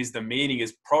think is the meaning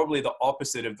is probably the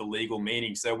opposite of the legal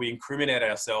meaning. So we incriminate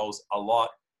ourselves a lot,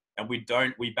 and we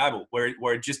babble.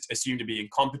 We're just assumed to be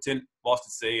incompetent, lost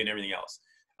at sea, and everything else,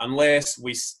 unless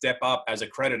we step up as a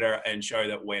creditor and show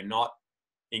that we're not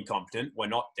incompetent, we're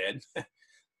not dead.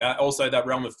 Also, that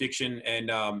realm of fiction and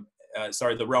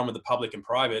the realm of the public and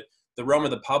private. The realm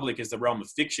of the public is the realm of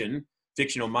fiction,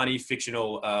 fictional money,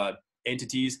 fictional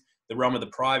entities. The realm of the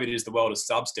private is the world of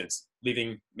substance,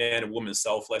 living man and woman,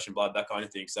 soul, flesh and blood, that kind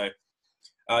of thing. So,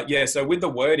 so with the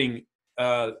wording,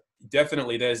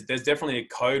 definitely there's definitely a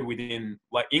code within,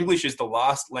 like English is the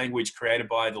last language created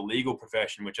by the legal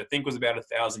profession, which I think was about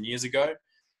 1,000 years ago.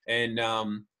 And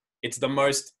it's the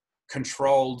most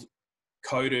controlled,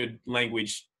 coded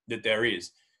language that there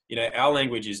is. You know, our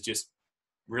language is just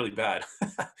really bad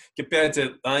compared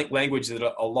to languages that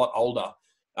are a lot older.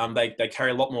 They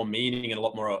carry a lot more meaning and a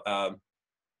lot more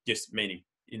just meaning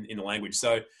in the language.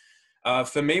 So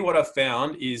for me, what I've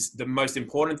found is the most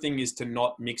important thing is to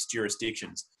not mix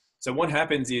jurisdictions. So what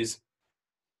happens is,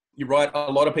 you're right,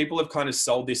 a lot of people have kind of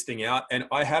sold this thing out, and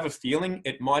I have a feeling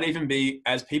it might even be,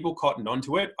 as people cottoned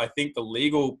onto it, I think the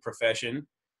legal profession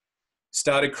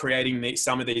started creating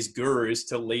some of these gurus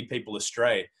to lead people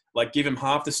astray. Like, give them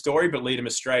half the story, but lead them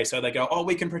astray. So they go, oh,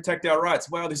 we can protect our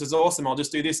rights. Wow, this is awesome. I'll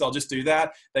just do this. I'll just do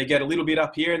that. They get a little bit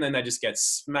up here, and then they just get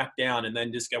smacked down, and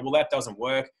then just go, well, that doesn't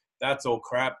work. That's all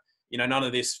crap. You know, none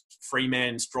of this free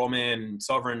man, straw man,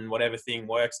 sovereign, whatever thing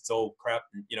works. It's all crap.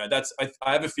 You know,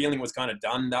 I have a feeling it was kind of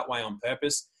done that way on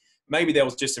purpose. Maybe there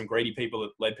was just some greedy people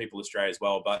that led people astray as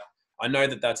well, but I know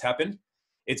that that's happened.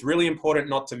 It's really important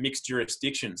not to mix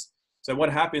jurisdictions. So what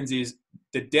happens is,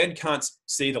 the dead can't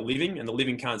see the living and the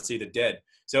living can't see the dead.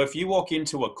 So if you walk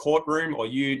into a courtroom, or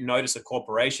you notice a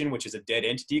corporation, which is a dead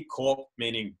entity, corp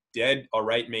meaning dead,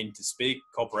 orate meaning to speak,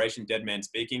 corporation, dead man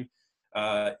speaking.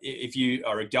 If you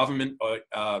are a government or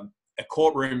a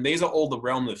courtroom, these are all the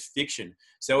realm of fiction.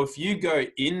 So if you go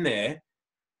in there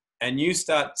and you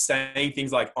start saying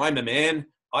things like, I'm a man,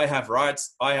 I have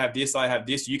rights, I have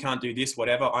this, you can't do this,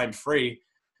 whatever, I'm free.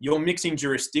 You're mixing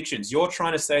jurisdictions. You're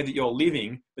trying to say that you're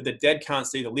living, but the dead can't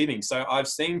see the living. So I've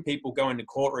seen people go into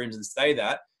courtrooms and say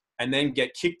that, and then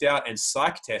get kicked out and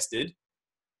psych tested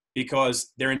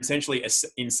because they're essentially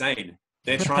insane.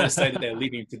 They're trying to say that they're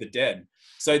living to the dead.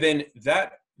 So then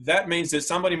that means that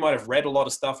somebody might have read a lot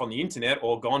of stuff on the internet,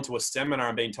 or gone to a seminar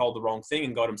and been told the wrong thing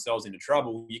and got themselves into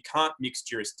trouble. You can't mix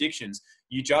jurisdictions.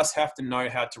 You just have to know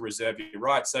how to reserve your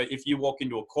rights. So if you walk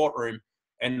into a courtroom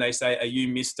and they say, are you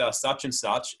Mr. Such and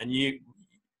such? And you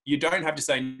don't have to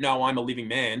say, no, I'm a living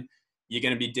man. You're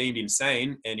going to be deemed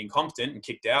insane and incompetent and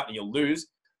kicked out, and you'll lose.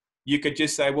 You could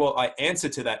just say, well, I answer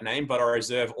to that name, but I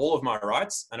reserve all of my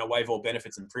rights and I waive all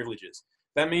benefits and privileges.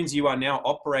 That means you are now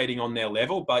operating on their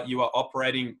level, but you are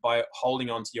operating by holding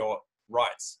on to your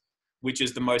rights, which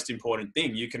is the most important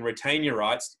thing. You can retain your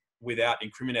rights without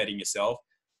incriminating yourself.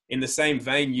 In the same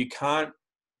vein, you can't.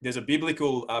 There's a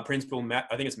biblical principle,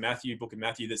 I think it's Matthew, book of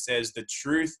Matthew, that says the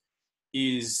truth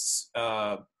is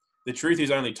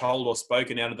only told or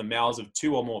spoken out of the mouths of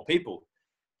two or more people.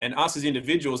 And us as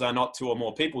individuals are not two or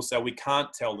more people, so we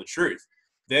can't tell the truth.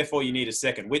 Therefore, you need a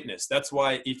second witness. That's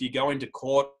why if you go into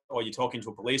court, or you're talking to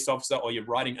a police officer, or you're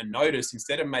writing a notice,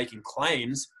 instead of making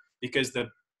claims, because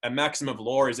a maxim of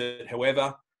law is that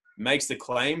whoever makes the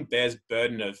claim bears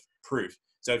burden of proof.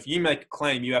 So if you make a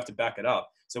claim, you have to back it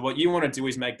up. So what you want to do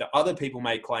is make the other people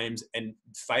make claims and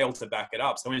fail to back it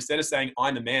up. So instead of saying,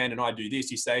 I'm the man and I do this,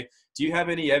 you say, do you have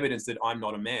any evidence that I'm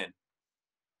not a man?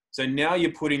 So now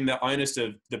you're putting the onus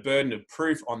of the burden of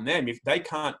proof on them. If they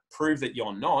can't prove that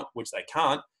you're not, which they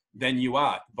can't, then you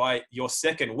are. By your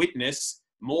second witness,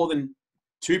 more than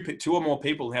two or more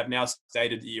people have now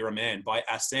stated that you're a man by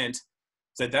assent.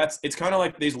 So it's kind of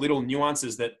like these little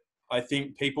nuances that I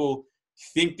think people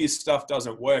think this stuff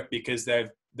doesn't work because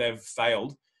they've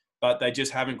failed, but they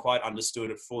just haven't quite understood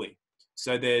it fully.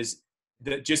 So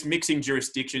just mixing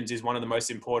jurisdictions is one of the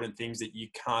most important things that you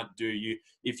can't do.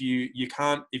 If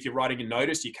you're writing a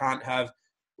notice, you can't have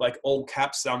like all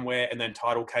caps somewhere and then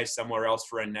title case somewhere else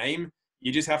for a name.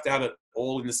 You just have to have it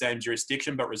all in the same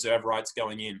jurisdiction, but reserve rights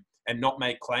going in, and not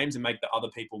make claims and make the other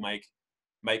people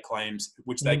make claims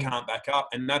which they can't back up.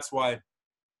 And that's why.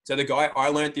 So the guy I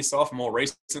learned this off more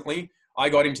recently. I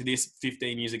got into this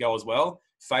 15 years ago as well.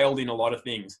 Failed in a lot of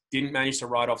things. Didn't manage to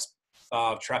write off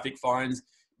traffic fines.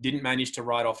 Didn't manage to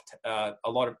write off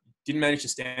didn't manage to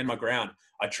stand my ground.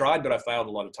 I tried, but I failed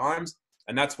a lot of times.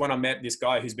 And that's when I met this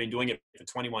guy who's been doing it for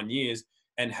 21 years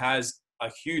and has a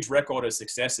huge record of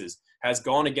successes, has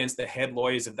gone against the head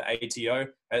lawyers of the ATO,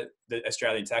 the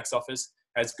Australian Tax Office,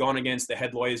 has gone against the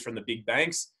head lawyers from the big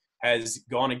banks, has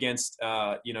gone against,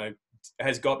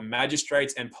 has got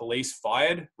magistrates and police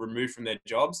fired, removed from their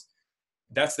jobs.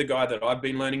 That's the guy that I've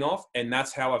been learning off. And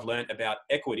that's how I've learned about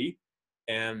equity.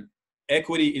 And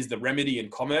equity is the remedy in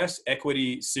commerce.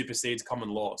 Equity supersedes common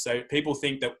law. So people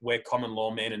think that we're common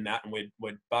law men and that,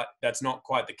 and but that's not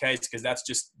quite the case, because that's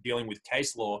just dealing with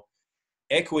case law.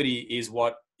 Equity is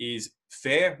what is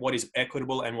fair, what is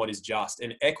equitable, and what is just.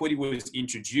 And equity was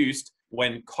introduced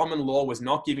when common law was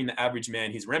not giving the average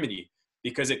man his remedy,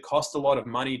 because it cost a lot of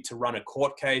money to run a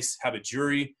court case, have a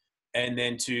jury, and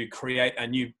then to create a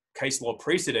new case law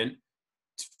precedent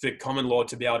for common law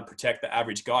to be able to protect the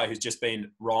average guy who's just been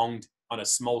wronged on a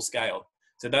small scale.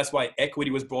 So that's why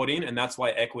equity was brought in, and that's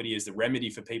why equity is the remedy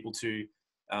for people to,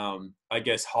 I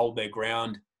guess, hold their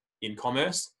ground in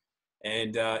commerce.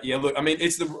 And yeah, look, I mean,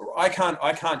 I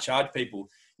can't charge people.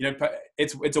 You know,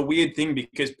 it's a weird thing,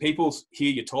 because people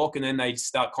hear you talk and then they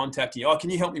start contacting you. Oh, can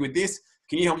you help me with this?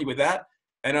 Can you help me with that?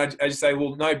 And I just say,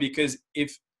 well, no, because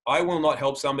if I will not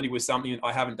help somebody with something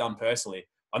I haven't done personally,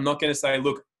 I'm not going to say,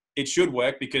 look, it should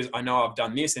work because I know I've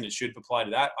done this and it should apply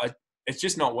to that. It's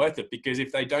just not worth it, because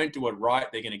if they don't do it right,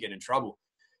 they're going to get in trouble.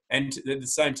 And at the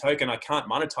same token, I can't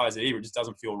monetize it either. It just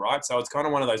doesn't feel right. So it's kind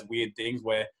of one of those weird things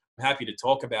where I'm happy to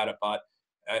talk about it, but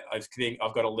I think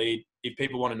I've got to lead. If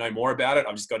people want to know more about it,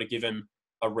 I've just got to give them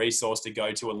a resource to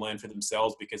go to and learn for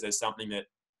themselves, because there's something that,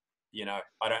 you know,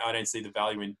 I don't see the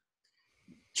value in.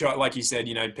 Like you said,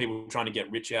 you know, people trying to get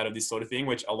rich out of this sort of thing,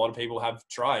 which a lot of people have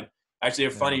tried. Actually,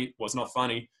 it's not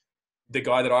funny. The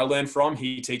guy that I learned from,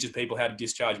 he teaches people how to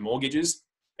discharge mortgages.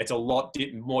 It's a lot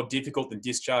more difficult than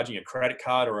discharging a credit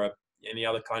card or any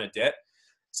other kind of debt.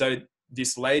 So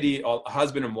this lady, a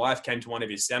husband and wife, came to one of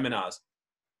his seminars,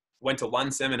 went to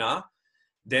one seminar,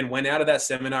 then went out of that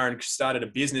seminar and started a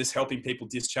business helping people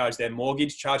discharge their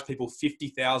mortgage, charged people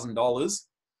 $50,000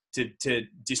 to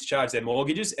discharge their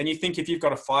mortgages. And you think if you've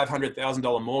got a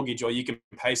 $500,000 mortgage, or you can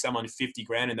pay someone 50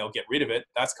 grand and they'll get rid of it,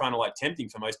 that's kind of like tempting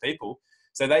for most people.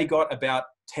 So they got about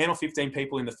 10 or 15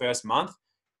 people in the first month.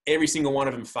 Every single one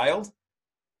of them failed.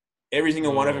 Every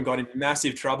single one of them got in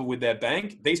massive trouble with their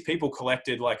bank. These people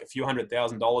collected like a few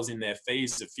 $100,000 in their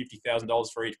fees of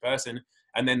 $50,000 for each person.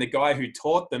 And then the guy who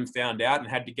taught them found out and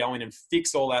had to go in and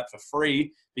fix all that for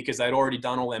free, because they'd already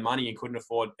done all their money and couldn't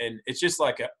afford. And it's just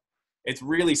like it's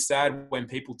really sad when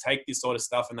people take this sort of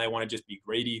stuff and they want to just be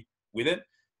greedy with it.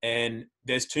 And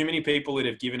there's too many people that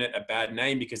have given it a bad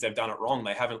name because they've done it wrong.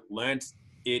 They haven't learned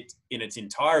it in its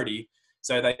entirety.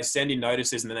 So they send in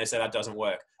notices and then they say, that doesn't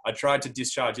work. I tried to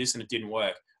discharge this and it didn't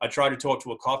work. I tried to talk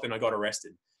to a cop and I got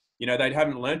arrested. You know, they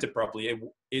haven't learned it properly.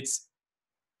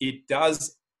 It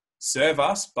does serve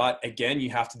us, but again,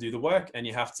 you have to do the work, and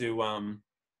you have to,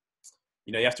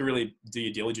 you have to really do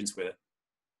your diligence with it.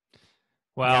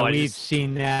 Well, yeah, we've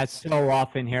seen that so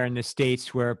often here in the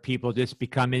States, where people just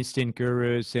become instant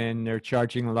gurus and they're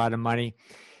charging a lot of money.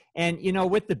 And, you know,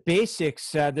 with the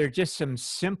basics, there are just some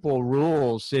simple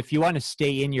rules. If you want to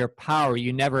stay in your power,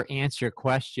 you never answer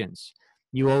questions.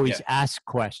 You always ask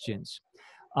questions.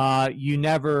 You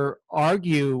never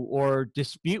argue or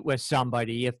dispute with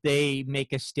somebody. If they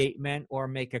make a statement or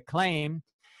make a claim,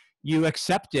 you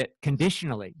accept it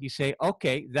conditionally. You say,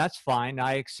 okay, that's fine.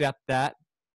 I accept that.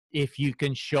 If you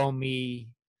can show me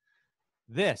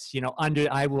this, you know,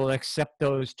 I will accept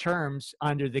those terms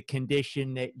under the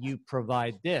condition that you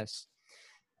provide this.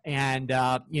 And,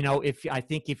 you know, I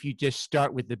think if you just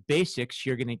start with the basics,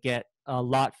 you're going to get a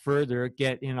lot further,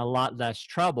 get in a lot less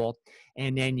trouble,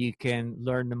 and then you can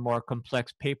learn the more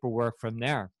complex paperwork from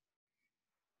there.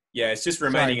 Yeah, it's just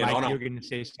remaining an honor. You're going to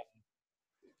say something.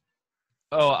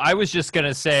 Oh, I was just going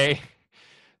to say,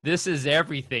 this is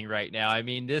everything right now. I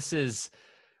mean,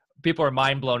 people are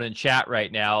mind blown in chat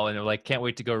right now, and they're like, can't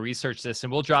wait to go research this.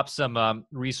 And we'll drop some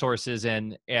resources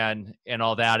and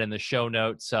all that in the show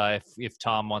notes if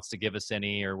Tom wants to give us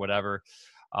any or whatever.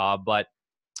 But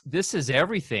this is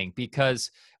everything, because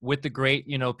with the great,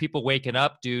 you know, people waking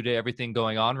up due to everything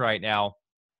going on right now,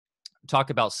 talk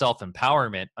about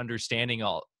self-empowerment, understanding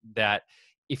all that.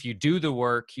 If you do the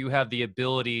work, you have the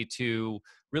ability to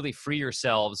really free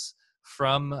yourselves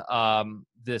from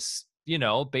this, you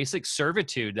know, basic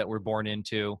servitude that we're born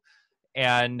into.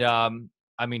 And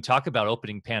I mean, talk about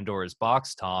opening Pandora's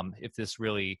box, Tom, if this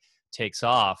really takes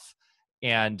off.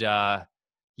 And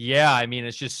yeah, I mean,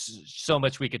 it's just so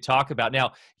much we could talk about.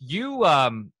 Now, you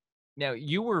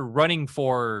were running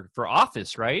for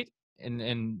office, right?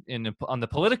 And on the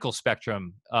political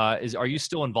spectrum, are you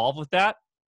still involved with that?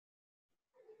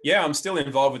 Yeah, I'm still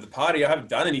involved with the party. I haven't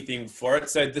done anything for it.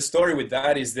 So the story with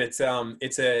that is that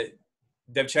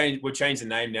we've changed the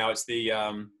name now.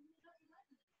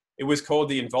 It was called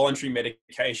the Involuntary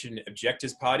Medication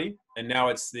Objectors Party, and now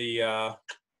it's the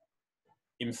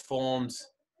Informed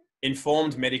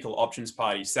Medical Options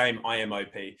Party, same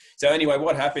IMOP. So anyway,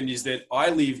 what happened is that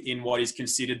I live in what is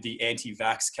considered the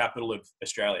anti-vax capital of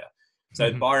Australia.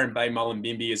 So Byron Bay,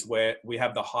 Mullumbimby is where we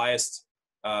have the highest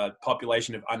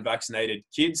population of unvaccinated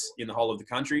kids in the whole of the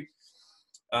country.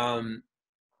 The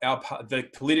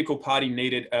political party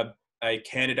needed a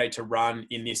candidate to run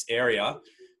in this area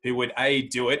who would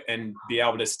do it and be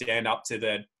able to stand up to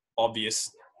the obvious,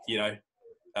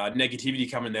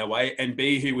 negativity coming their way, and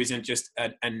B, who isn't just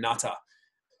a nutter.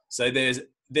 So there's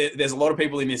a lot of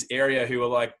people in this area who are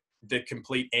like the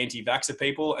complete anti-vaxxer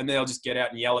people, and they'll just get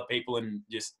out and yell at people, and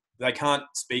just they can't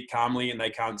speak calmly and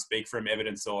they can't speak from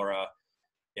evidence or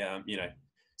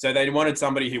so they wanted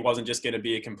somebody who wasn't just going to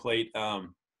be a complete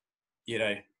you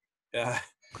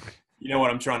know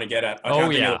what I'm trying to get at. I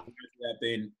can't think of it without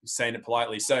being saying it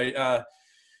politely. So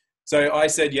I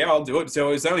said, yeah, I'll do it.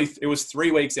 So it was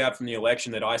 3 weeks out from the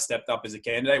election that I stepped up as a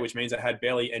candidate, which means I had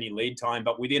barely any lead time.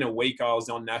 But within a week, I was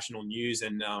on national news,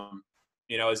 and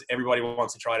as everybody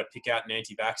wants to try to pick out an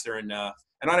anti-vaxxer, and I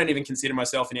don't even consider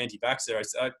myself an anti-vaxxer.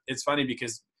 It's funny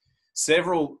because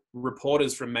several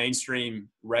reporters from mainstream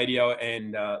radio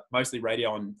and mostly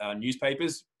radio and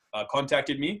newspapers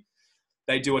contacted me.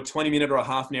 They do a 20-minute or a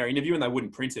half-an-hour interview, and they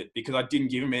wouldn't print it because I didn't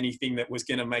give them anything that was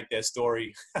going to make their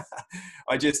story.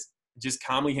 I just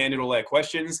calmly handled all their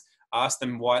questions, asked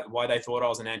them why they thought I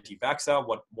was an anti-vaxxer,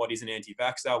 what is an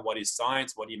anti-vaxxer, what is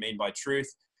science, what do you mean by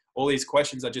truth? All these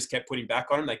questions I just kept putting back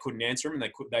on them. They couldn't answer them,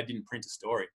 and they didn't print a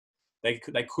story. They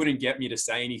couldn't get me to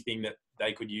say anything that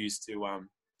they could use to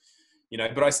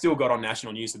but I still got on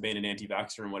national news for being an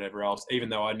anti-vaxxer and whatever else, even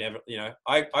though I never,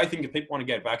 I think if people want to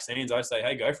get vaccines, I say,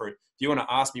 hey, go for it. If you want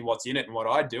to ask me what's in it and what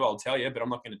I do, I'll tell you, but I'm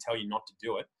not going to tell you not to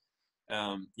do it.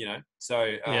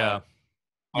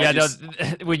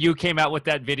 When you came out with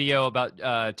that video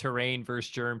about terrain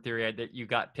versus germ theory, that you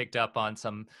got picked up on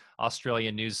some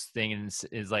Australian news thing, and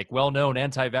is like well-known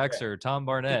anti-vaxxer Tom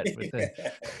Barnett. I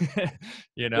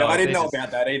didn't know about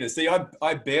that either. See,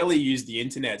 I barely used the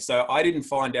internet, so I didn't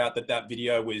find out that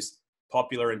video was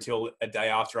popular until a day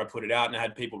after I put it out, and I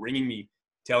had people ringing me,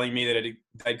 telling me that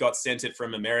they got sent it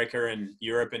from America and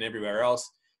Europe and everywhere else.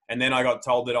 And then I got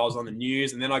told that I was on the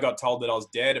news, and then I got told that I was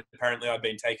dead. Apparently I'd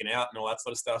been taken out and all that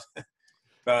sort of stuff.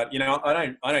 But,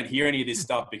 I don't hear any of this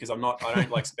stuff because I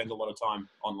don't like spend a lot of time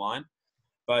online.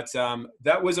 But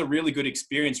that was a really good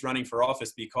experience running for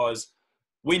office because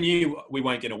we knew we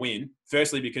weren't going to win.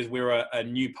 Firstly, because we were a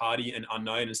new party and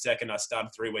unknown. And second, I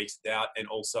started 3 weeks out. And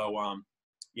also,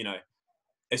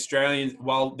 Australians,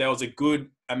 while there was a good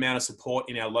amount of support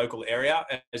in our local area,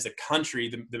 as a country,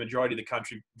 the majority of the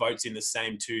country votes in the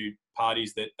same two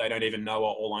parties that they don't even know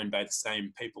are all owned by the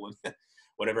same people and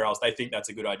whatever else. They think that's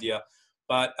a good idea.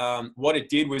 But what it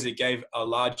did was it gave a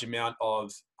large amount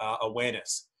of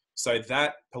awareness. So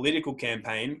that political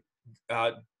campaign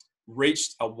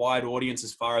reached a wide audience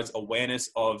as far as awareness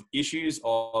of issues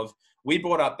of, we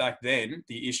brought up back then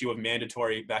the issue of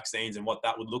mandatory vaccines and what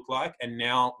that would look like. And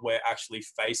now we're actually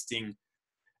facing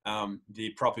the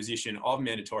proposition of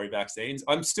mandatory vaccines.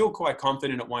 I'm still quite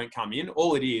confident it won't come in.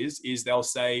 All it is they'll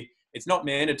say it's not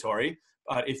mandatory,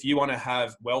 but if you want to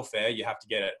have welfare, you have to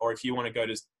get it. Or if you want to go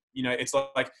to, it's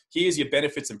like, here's your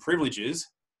benefits and privileges.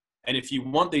 And if you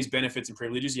want these benefits and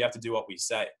privileges, you have to do what we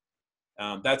say.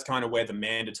 That's kind of where the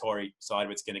mandatory side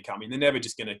of it's going to come in. They're never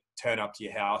just going to turn up to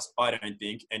your house, I don't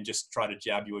think, and just try to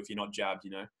jab you if you're not jabbed,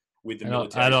 with the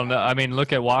military. I don't know. I mean,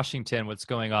 look at Washington, what's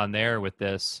going on there with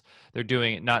this. They're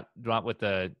doing it not with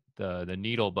the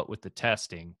needle, but with the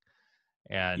testing.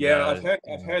 And I've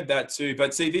heard that too.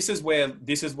 But see, this is where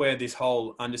this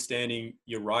whole understanding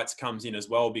your rights comes in as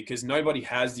well, because nobody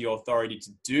has the authority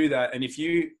to do that. And if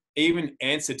you even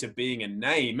answer to being a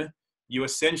name, you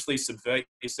essentially subvert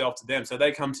yourself to them. So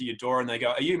they come to your door and they go,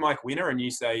 are you Mike Winner? And you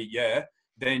say, yeah.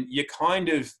 Then you kind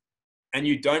of, and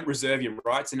you don't reserve your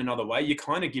rights in another way, you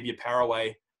kind of give your power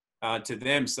away to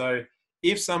them. So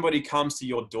if somebody comes to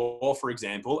your door, for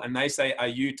example, and they say, are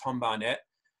you Tom Barnett?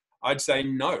 I'd say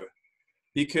no,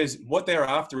 because what they're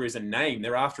after is a name.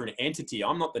 They're after an entity.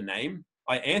 I'm not the name.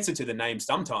 I answer to the name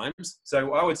sometimes.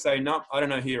 So I would say, no, I don't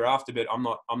know who you're after, but I'm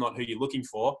not who you're looking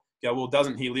for. Go, well,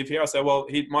 doesn't he live here? I say, well,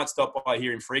 he might stop by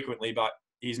here infrequently, but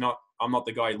I'm not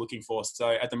the guy you're looking for.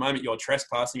 So at the moment you're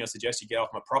trespassing, I suggest you get off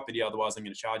my property. Otherwise I'm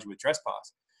going to charge you with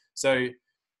trespass. So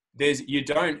there's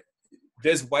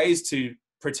ways to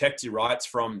protect your rights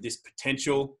from this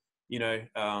potential,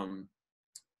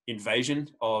 invasion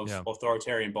of Yeah.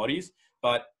 authoritarian bodies.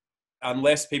 But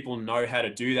unless people know how to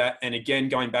do that, and again,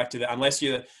 going back to that, unless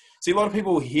you see, a lot of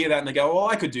people hear that and they go, "Oh,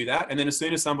 I could do that," and then as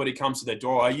soon as somebody comes to their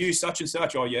door, "Are you such and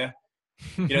such?" "Oh, yeah."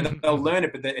 They'll learn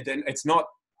it, but then it's not.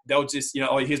 They'll just,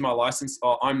 "Oh, here's my license.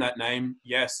 Oh, I'm that name.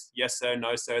 Yes, yes, sir.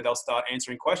 No, sir." They'll start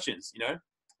answering questions.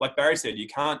 Like Barry said, you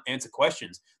can't answer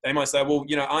questions. They might say, "Well,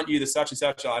 aren't you the such and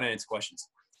such?" "Oh, I don't answer questions."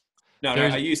 No,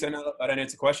 are you? So no, I don't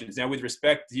answer questions. Now, with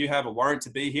respect, do you have a warrant to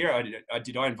be here?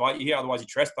 Did I invite you here? Otherwise, you're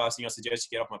trespassing. I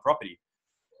suggest you get off my property.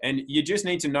 And you just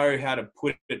need to know how to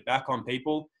put it back on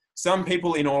people. Some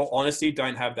people, in all honesty,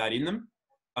 don't have that in them.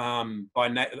 I'm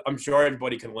sure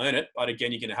everybody can learn it, but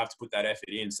again, you're going to have to put that effort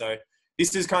in. So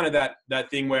this is kind of that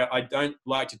thing where I don't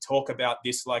like to talk about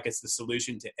this like it's the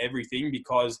solution to everything,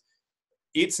 because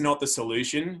it's not the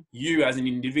solution. You as an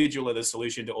individual are the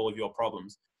solution to all of your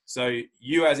problems. So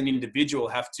you as an individual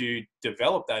have to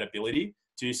develop that ability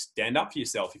to stand up for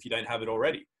yourself if you don't have it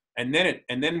already. And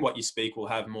then what you speak will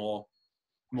have more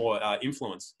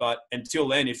influence. But until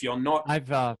then, if you're not,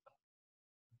 go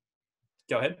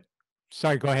ahead.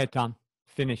 Sorry, go ahead, Tom.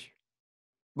 Finish.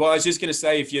 Well, I was just going to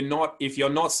say, if you're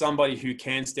not somebody who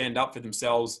can stand up for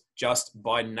themselves just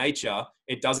by nature,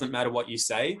 it doesn't matter what you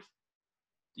say.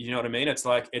 You know what I mean? It's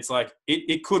like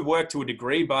it could work to a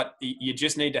degree, but you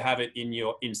just need to have it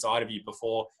inside of you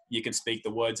before you can speak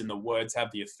the words, and the words have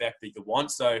the effect that you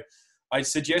want. So I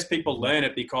suggest people learn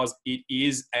it because it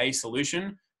is a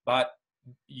solution, but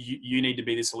you need to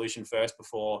be the solution first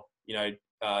before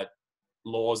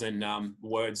laws and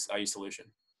words are your solution.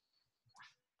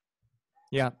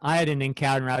 Yeah, I had an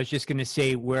encounter. I was just going to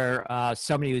say where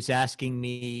somebody was asking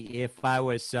me if I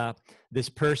was this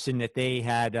person, that they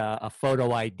had a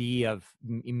photo ID of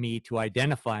me to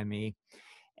identify me.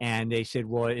 And they said,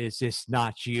 "Well, is this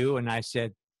not you?" And I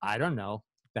said, "I don't know.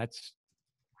 That's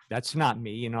not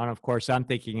me." And of course, I'm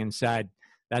thinking inside,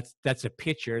 that's a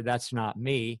picture. That's not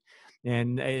me.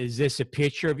 And is this a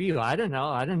picture of you? I don't know.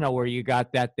 I don't know where you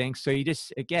got that thing. So you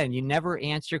just, again, you never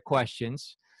answer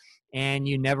questions. And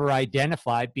you never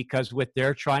identify, because what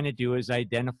they're trying to do is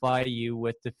identify you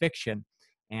with the fiction,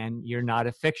 and you're not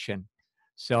a fiction.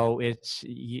 So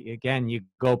again, you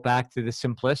go back to the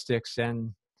simplistics,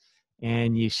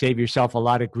 and you save yourself a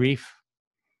lot of grief.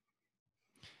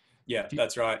 Yeah,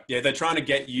 that's right. Yeah, they're trying to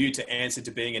get you to answer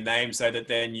to being a name, so that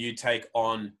then you take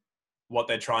on what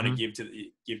they're trying to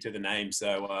give to the name.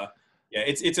 So yeah,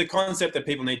 it's a concept that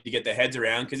people need to get their heads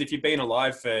around, because if you've been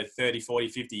alive for 30, 40,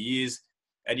 50 years,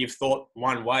 and you've thought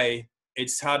one way,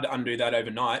 it's hard to undo that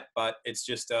overnight. But it's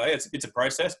just it's a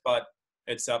process, but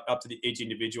it's up to each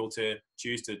individual to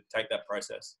choose to take that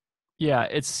process. Yeah,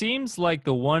 it seems like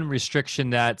the one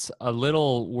restriction that's a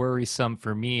little worrisome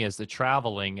for me is the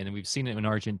traveling, and we've seen it in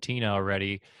Argentina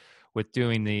already with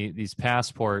doing these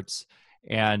passports.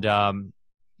 And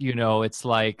it's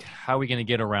like, how are we going to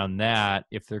get around that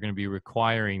if they're going to be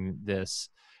requiring this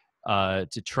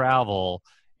to travel?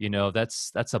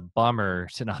 That's a bummer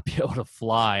to not be able to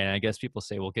fly. And I guess people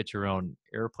say, well, get your own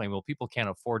airplane. Well, people can't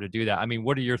afford to do that. I mean,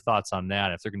 what are your thoughts on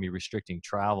that if they're going to be restricting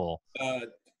travel?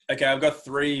 Okay, I've got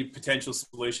 3 potential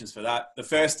solutions for that. The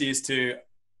first is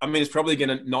it's probably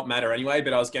going to not matter anyway,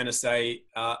 but I was going to say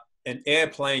an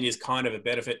airplane is kind of a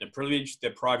benefit and a privilege. They're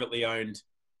privately owned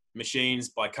machines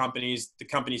by companies. The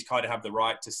companies kind of have the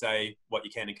right to say what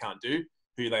you can and can't do,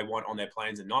 who they want on their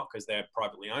planes and not, because they're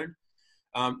privately owned.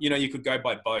 You could go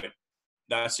by boat.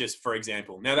 That's just for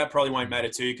example. Now that probably won't matter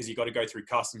too, because you've got to go through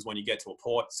customs when you get to a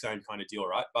port, same kind of deal,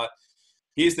 right? But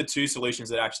here's the 2 solutions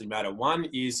that actually matter. One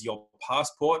is your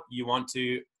passport. You want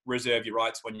to reserve your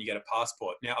rights when you get a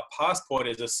passport. Now, a passport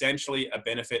is essentially a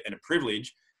benefit and a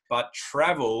privilege, but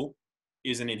travel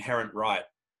is an inherent right.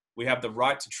 We have the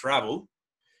right to travel.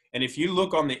 And if you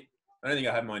look on I don't think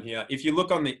I have mine here. If you look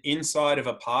on the inside of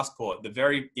a passport, the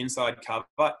very inside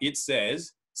cover, it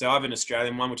says, so I have an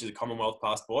Australian one, which is a Commonwealth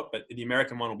passport, but the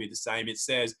American one will be the same. It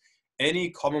says,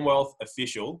 any Commonwealth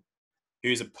official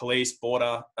who's a police,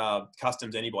 border,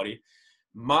 customs, anybody,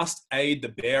 must aid the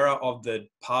bearer of the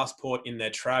passport in their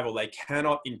travel. They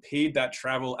cannot impede that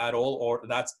travel at all, or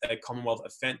that's a Commonwealth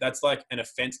offence. That's like an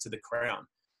offence to the Crown.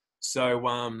 So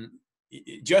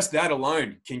just that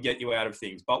alone can get you out of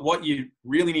things. But what you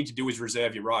really need to do is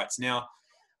reserve your rights. Now,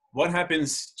 what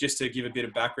happens, just to give a bit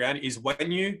of background, is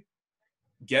when you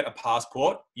get a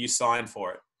passport, you sign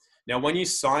for it. Now, when you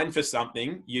sign for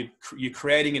something, you're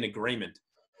creating an agreement.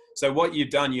 So what you've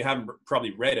done, you haven't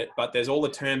probably read it, but there's all the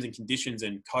terms and conditions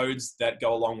and codes that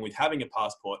go along with having a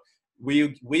passport.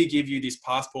 We give you this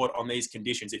passport on these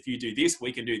conditions. If you do this,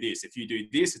 we can do this. If you do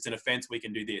this, it's an offense, we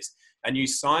can do this. And you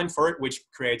sign for it, which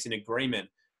creates an agreement.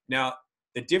 Now,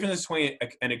 The difference between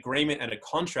an agreement and a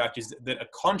contract is that a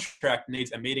contract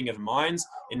needs a meeting of minds.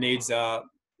 It needs 5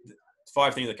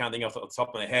 things I can't think of off the top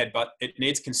of my head, but it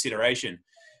needs consideration.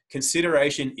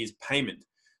 Consideration is payment.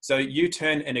 So you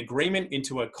turn an agreement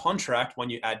into a contract when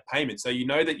you add payment. So you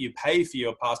know that you pay for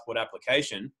your passport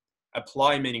application.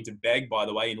 Apply meaning to beg, by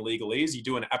the way, in legalese. You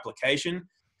do an application.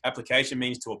 Application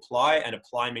means to apply, and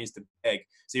apply means to beg.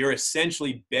 So you're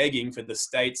essentially begging for the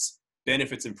state's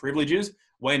benefits and privileges,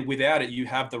 when without it, you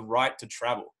have the right to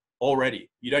travel already.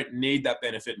 You don't need that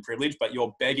benefit and privilege, but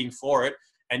you're begging for it.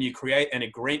 And you create an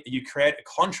agreement, you create a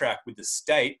contract with the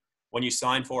state when you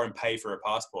sign for and pay for a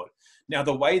passport. Now,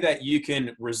 the way that you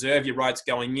can reserve your rights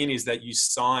going in is that you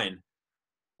sign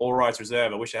all rights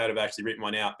reserved. I wish I had actually written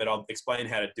one out, but I'll explain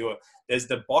how to do it. There's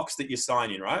the box that you sign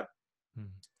in, right?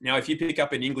 Now, if you pick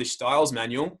up an English styles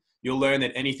manual, you'll learn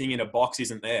that anything in a box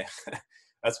isn't there.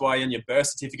 That's why in your birth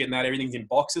certificate and that, everything's in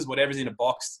boxes. Whatever's in a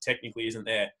box technically isn't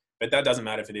there. But that doesn't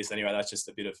matter for this anyway. That's just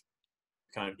a bit of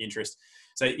kind of interest.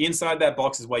 So inside that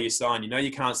box is where you sign. You know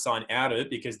you can't sign out of it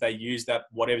because they use that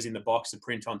whatever's in the box to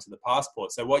print onto the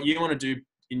passport. So what you want to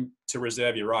do to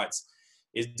reserve your rights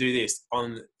is do this.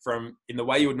 In the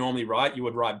way you would normally write, you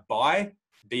would write by,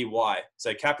 B-Y.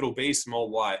 So capital B, small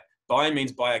y. By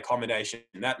means by accommodation.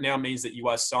 And that now means that you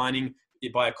are signing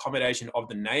by accommodation of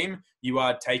the name. You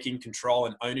are taking control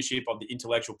and ownership of the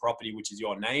intellectual property, which is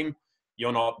your name.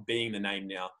 You're not being the name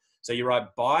now. So you write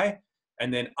by,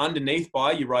 and then underneath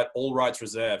by, you write all rights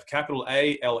reserved. Capital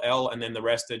A, LL, and then the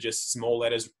rest are just small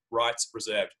letters, rights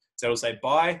reserved. So it'll say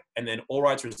by, and then all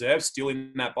rights reserved, still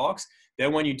in that box.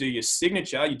 Then when you do your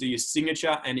signature,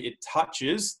 and it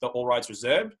touches the all rights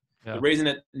reserved. Yeah. The reason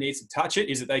it needs to touch it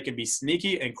is that they can be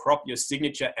sneaky and crop your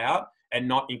signature out and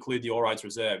not include the all rights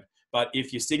reserved. But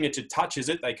if your signature touches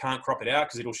it, they can't crop it out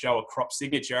because it'll show a cropped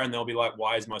signature and they'll be like,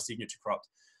 why is my signature cropped?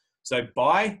 So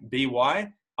by,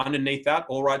 BY, underneath that,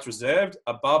 all rights reserved.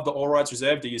 Above the all rights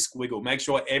reserved, do your squiggle. Make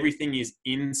sure everything is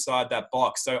inside that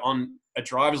box. So on a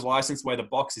driver's license where the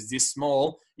box is this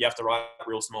small, you have to write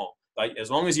real small. Like, as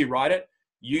long as you write it,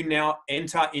 you now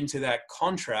enter into that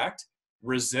contract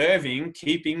reserving,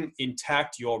 keeping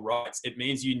intact your rights. It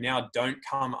means you now don't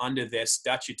come under their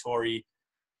statutory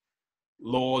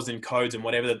laws and codes and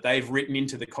whatever that they've written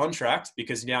into the contract,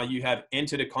 because now you have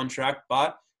entered a contract,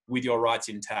 but with your rights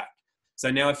intact. So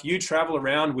now if you travel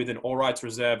around with an all rights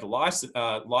reserved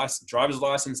driver's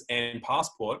license and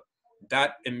passport,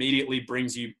 that immediately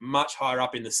brings you much higher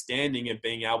up in the standing of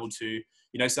being able to,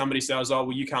 somebody says, oh,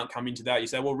 well, you can't come into that. You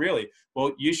say, well, really?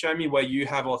 Well, you show me where you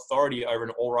have authority over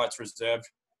an all rights reserved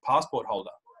passport holder.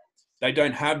 They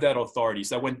don't have that authority.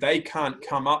 So when they can't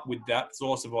come up with that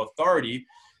source of authority,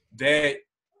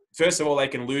 first of all, they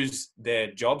can lose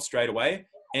their job straight away,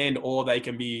 or they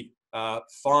can be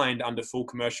fined under full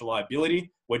commercial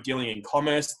liability. We're dealing in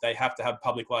commerce. They have to have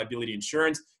public liability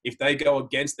insurance. If they go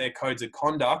against their codes of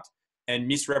conduct and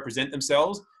misrepresent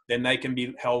themselves, then they can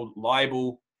be held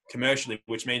liable commercially,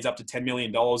 which means up to $10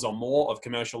 million or more of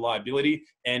commercial liability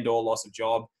and or loss of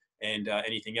job and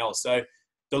anything else. So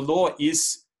the law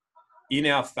is in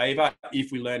our favor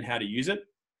if we learn how to use it.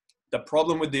 The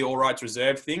problem with the all rights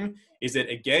reserved thing is that,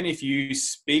 again, if you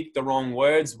speak the wrong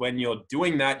words when you're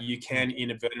doing that, you can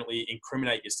inadvertently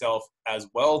incriminate yourself as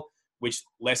well, which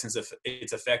lessens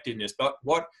its effectiveness. But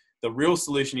what the real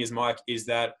solution is, Mike, is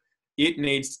that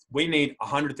we need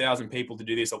 100,000 people to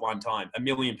do this at one time, 1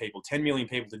 million people, 10 million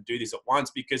people to do this at once,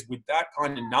 because with that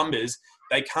kind of numbers,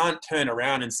 they can't turn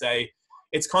around and say,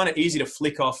 it's kind of easy to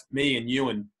flick off me and you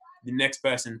and the next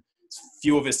person,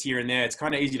 few of us here and there. It's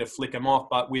kind of easy to flick them off,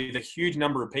 but with a huge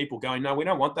number of people going, no, we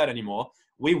don't want that anymore.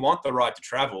 We want the right to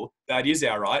travel. That is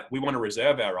our right. We want to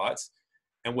reserve our rights,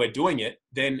 and we're doing it.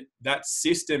 Then that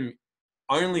system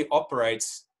only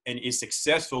operates and is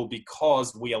successful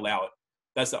because we allow it.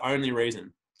 That's the only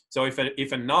reason. So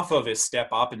if enough of us step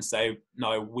up and say,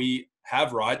 no, we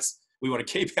have rights, we want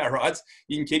to keep our rights,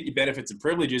 you can keep your benefits and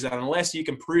privileges. And unless you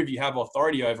can prove you have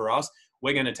authority over us,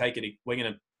 we're going to take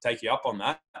you up on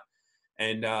that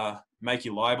and make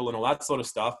you liable and all that sort of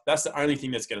stuff. That's the only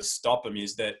thing that's going to stop them,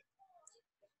 is that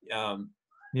in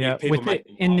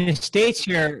the States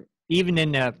here, even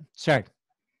in the,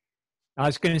 I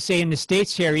was going to say in the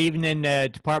States here, even in the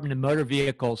Department of Motor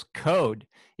Vehicles code,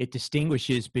 it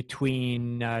distinguishes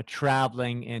between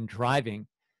traveling and driving.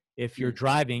 If you're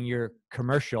driving, you're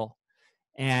commercial.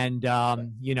 And,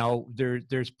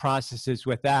 there's processes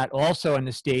with that. Also in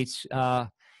the States,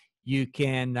 you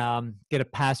can get a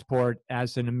passport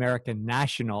as an American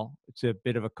national. It's a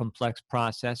bit of a complex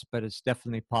process, but it's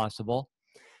definitely possible.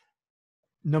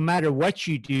 No matter what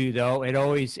you do, though, it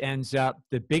always ends up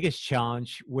the biggest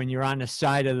challenge when you're on the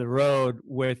side of the road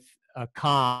with a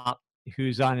cop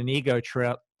who's on an ego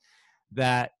trip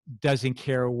that doesn't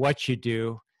care what you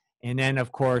do. And then,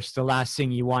 of course, the last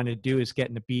thing you want to do is get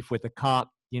in a beef with a cop,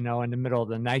 in the middle of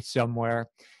the night somewhere.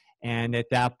 And at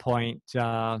that point,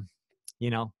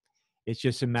 it's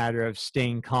just a matter of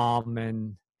staying calm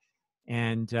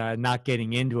and not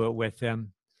getting into it with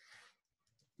him.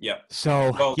 Yeah.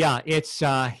 So Well, yeah,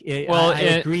 I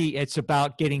agree. It's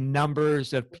about getting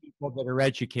numbers of people that are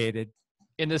educated.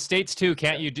 In the States too,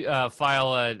 can't you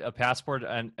file a passport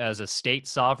as a state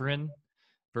sovereign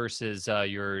versus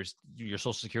your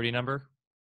social security number?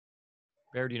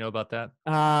 Bear, do you know about that?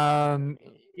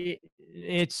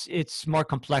 It's more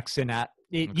complex than that.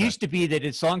 It used to be that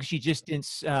as long as you just didn't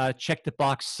check the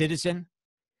box citizen,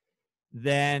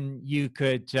 then you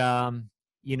could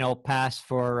pass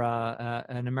for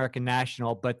an American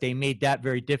national, but they made that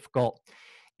very difficult.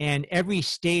 And every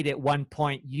state at one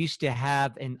point used to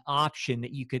have an option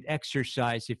that you could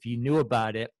exercise if you knew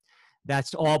about it.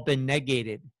 That's all been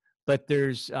negated. But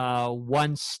there's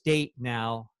one state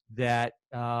now that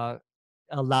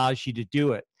allows you to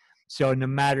do it. So no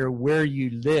matter where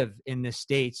you live in the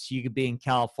States, you could be in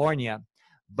California,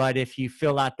 but if you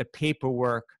fill out the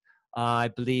paperwork, I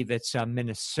believe it's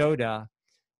Minnesota,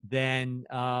 then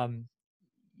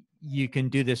you can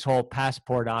do this whole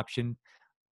passport option.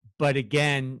 But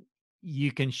again,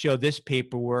 you can show this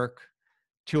paperwork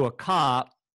to a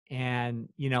cop and,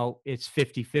 it's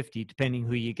 50-50 depending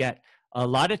who you get. A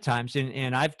lot of times,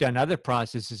 and I've done other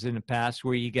processes in the past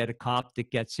where you get a cop that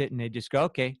gets it and they just go,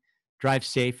 okay, drive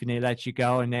safe, and they let you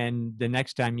go. And then the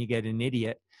next time you get an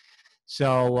idiot.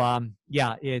 So,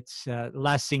 it's the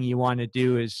last thing you want to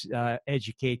do is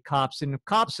educate cops. And the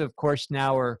cops, of course,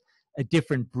 now are a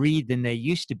different breed than they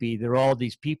used to be. They're all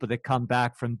these people that come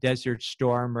back from Desert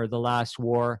Storm or the last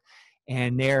war,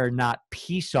 and they're not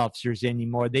peace officers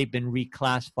anymore. They've been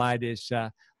reclassified as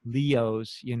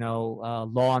LEOs,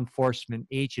 law enforcement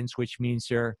agents, which means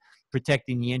they're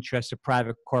protecting the interests of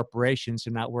private corporations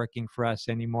and not working for us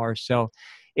anymore. So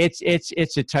it's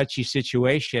a touchy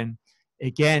situation.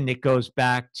 Again, it goes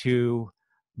back to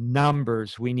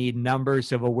numbers. We need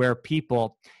numbers of aware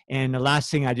people. And the last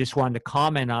thing I just wanted to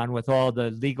comment on with all the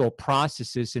legal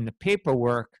processes and the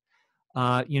paperwork,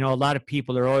 a lot of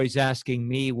people are always asking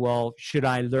me, well, should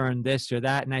I learn this or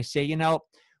that? And I say,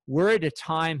 we're at a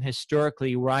time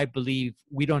historically where I believe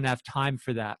we don't have time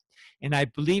for that. And I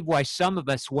believe why some of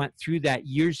us went through that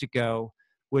years ago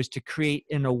was to create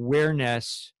an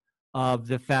awareness of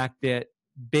the fact that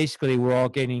basically we're all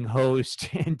getting hosed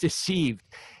and deceived.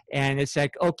 And it's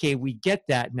like, okay, we get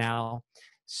that now.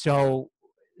 So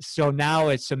now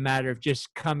it's a matter of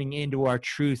just coming into our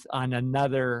truth on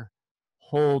another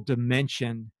whole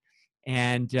dimension.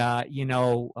 And, the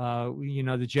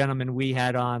gentleman we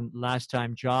had on last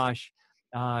time, Josh,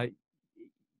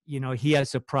 he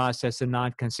has a process of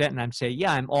non-consent. And I'm saying,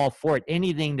 yeah, I'm all for it.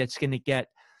 Anything that's going to get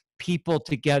people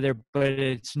together, but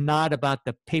it's not about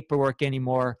the paperwork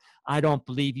anymore. I don't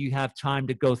believe you have time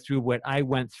to go through what I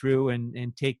went through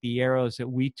and take the arrows that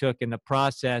we took in the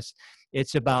process.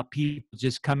 It's about people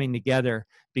just coming together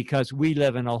because we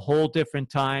live in a whole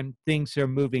different time. Things are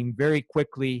moving very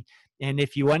quickly. And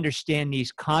if you understand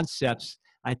these concepts,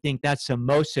 I think that's the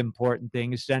most important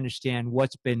thing, is to understand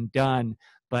what's been done.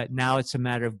 But now it's a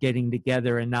matter of getting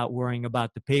together and not worrying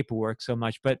about the paperwork so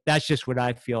much. But that's just what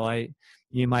I feel.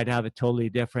 You might have a totally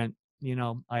different,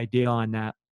 idea on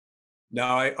that. No,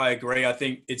 I agree. I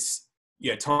think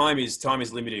time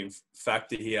is limiting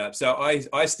factor here. So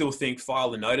I still think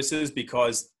file the notices,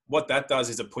 because what that does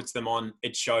is it puts them on.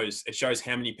 It shows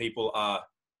how many people are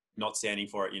not standing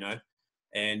for it,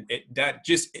 and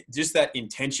that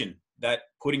intention, that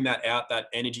putting that out, that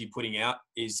energy putting out,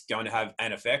 is going to have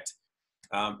an effect.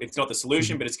 It's not the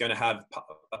solution, but it's going to have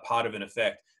a part of an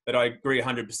effect. But I agree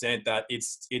 100% that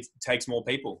it takes more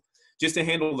people just to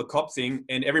handle the cop thing.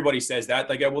 And everybody says that.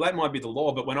 They go, well, that might be the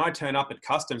law. But when I turn up at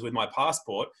customs with my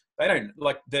passport, they don't,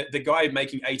 like the guy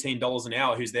making $18 an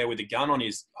hour who's there with a gun on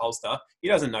his holster, he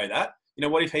doesn't know that.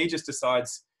 What if he just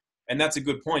decides? And that's a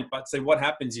good point. But so what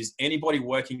happens is anybody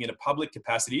working in a public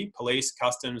capacity, police,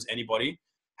 customs, anybody,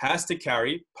 has to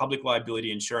carry public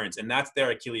liability insurance. And that's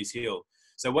their Achilles heel.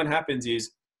 So what happens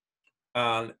is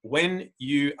when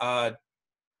you are,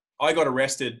 I got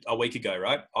arrested a week ago,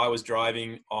 right? I was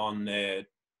driving in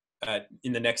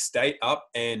the next state up,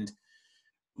 and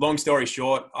long story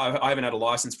short, I haven't had a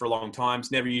license for a long time.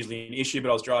 It's never usually an issue, but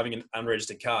I was driving an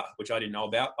unregistered car, which I didn't know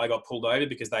about. I got pulled over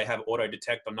because they have auto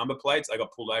detect on number plates. I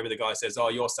got pulled over. The guy says, oh,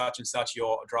 you're such and such,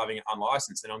 you're driving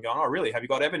unlicensed. And I'm going, oh, really? Have you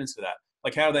got evidence for that?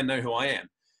 Like, how do they know who I am?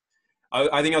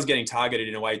 I think I was getting targeted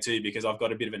in a way too, because I've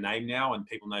got a bit of a name now and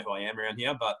people know who I am around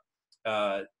here. But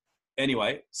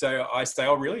anyway, so I say,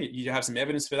 oh, really? You have some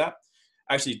evidence for that?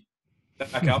 Actually,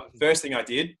 back up. First thing I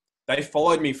did, they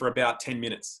followed me for about 10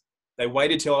 minutes. They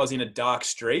waited till I was in a dark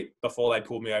street before they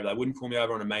pulled me over. They wouldn't pull me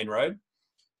over on a main road.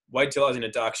 Wait till I was in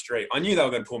a dark street. I knew they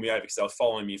were going to pull me over because they were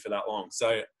following me for that long.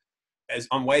 So as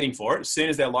I'm waiting for it, as soon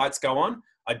as their lights go on,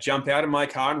 I jump out of my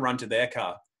car and run to their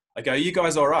car. I go, you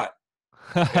guys all right?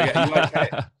 They go, are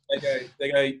you okay?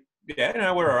 They go, yeah,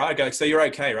 no, we're all right. I go, so you're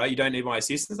okay, right? You don't need my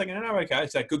assistance? They go, no, okay.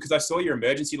 So good, because I saw your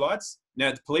emergency lights.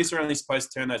 Now, the police are only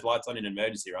supposed to turn those lights on in an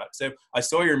emergency, right? So I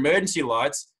saw your emergency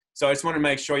lights. So I just want to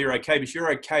make sure you're okay. But if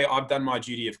you're okay, I've done my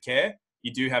duty of care.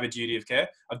 You do have a duty of care.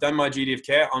 I've done my duty of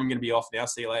care. I'm going to be off now.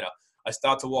 See you later. I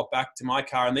start to walk back to my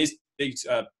car, and these big,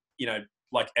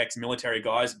 like ex-military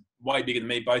guys, way bigger than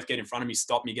me, both get in front of me,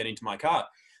 stop me getting to my car.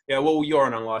 Yeah, well, you're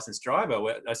an unlicensed driver.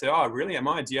 I said, oh, really? Am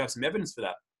I? Do you have some evidence for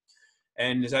that?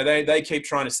 And so they keep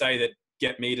trying to say that,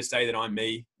 get me to say that I'm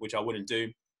me, which I wouldn't do.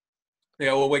 They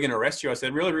go, well, we're going to arrest you. I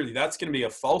said, really, that's going to be a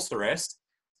false arrest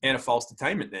and a false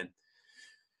detainment then.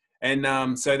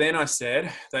 And so then I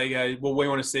said, they go, well, we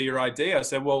want to see your ID. I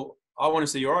said, well, I want to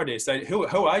see your ID. So who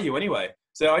are you anyway?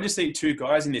 So I just see two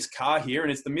guys in this car here,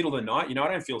 and it's the middle of the night. I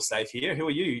don't feel safe here. Who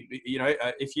are you?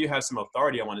 If you have some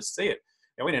authority, I want to see it.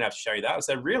 And we didn't have to show you that. I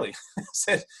said, really? I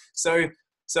said, so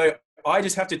I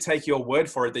just have to take your word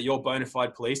for it that you're bona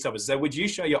fide police officers. So would you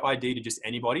show your ID to just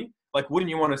anybody? Like, wouldn't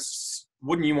you want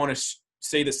to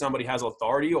see that somebody has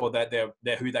authority, or that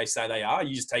they're who they say they are?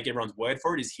 You just take everyone's word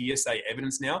for it. Is hearsay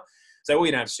evidence now? So we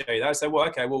didn't have to show you that. I said, well,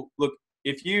 okay, well, look,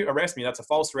 if you arrest me, that's a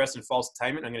false arrest and false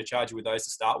detainment. I'm going to charge you with those to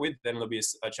start with. Then there'll be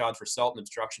a charge for assault and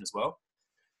obstruction as well.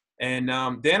 And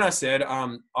then I said,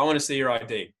 I want to see your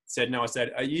ID. Said, no. I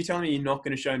said, are you telling me you're not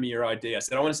going to show me your ID? I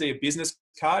said, I want to see a business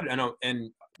card.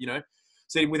 And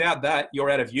said, without that, you're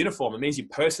out of uniform. It means you're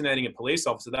impersonating a police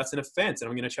officer. That's an offense, and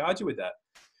I'm going to charge you with that.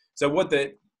 So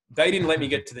they didn't let me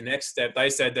get to the next step. They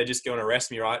said they're just going to arrest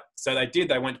me, right? So they did.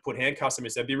 They went to put handcuffs on me.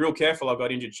 Said, be real careful. I've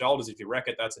got injured shoulders. If you wreck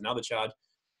it, that's another charge.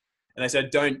 And they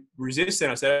said, don't resist.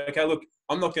 And I said, okay, look,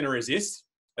 I'm not going to resist.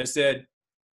 I said,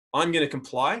 I'm going to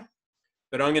comply,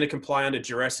 but I'm going to comply under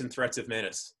duress and threats of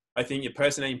menace. I think you're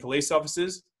impersonating police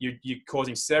officers. You're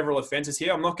causing several offenses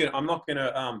here. I'm not going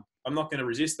to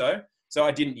resist though. So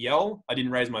I didn't yell. I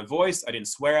didn't raise my voice. I didn't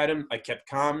swear at him. I kept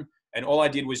calm. And all I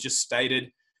did was just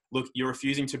stated, look, you're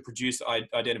refusing to produce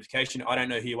identification. I don't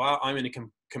know who you are. I'm going to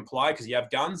comply because you have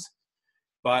guns,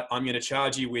 but I'm going to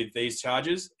charge you with these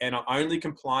charges. And I'm only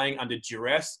complying under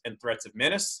duress and threats of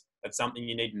menace. That's something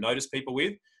you need to notice people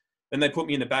with. Then they put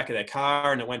me in the back of their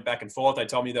car, and it went back and forth. They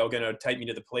told me they were going to take me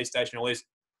to the police station and all this.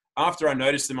 After I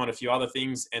noticed them on a few other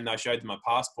things and I showed them my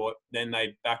passport, then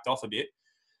they backed off a bit.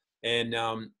 And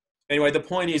anyway, the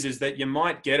point is that you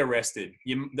might get arrested.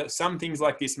 Some things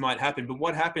like this might happen, but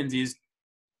what happens is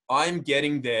I'm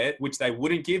getting there, which they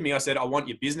wouldn't give me. I said, I want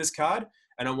your business card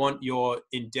and I want your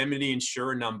indemnity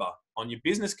insurer number on your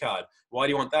business card. Why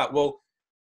do you want that? Well,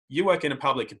 you work in a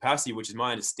public capacity, which is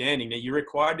my understanding, that you're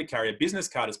required to carry a business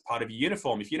card as part of your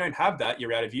uniform. If you don't have that,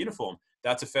 you're out of uniform.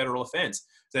 That's a federal offense.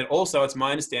 So also, it's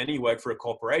my understanding you work for a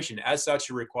corporation. As such,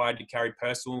 you're required to carry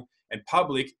personal and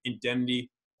public indemnity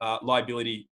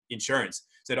liability insurance.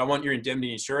 So I want your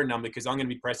indemnity insurer number because I'm going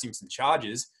to be pressing some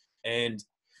charges, and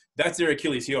that's their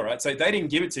Achilles heel, right? So they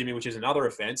didn't give it to me, which is another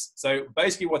offense. So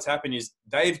basically what's happened is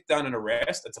they've done an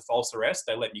arrest. It's a false arrest.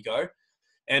 They let me go.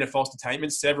 And a false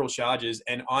detainment, several charges.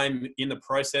 And I'm in the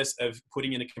process of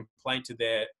putting in a complaint to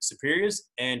their superiors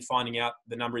and finding out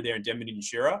the number of their indemnity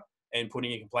insurer and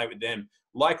putting a complaint with them.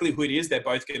 Likelihood is they're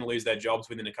both going to lose their jobs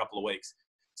within a couple of weeks.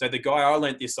 So the guy I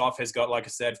lent this off has got, like I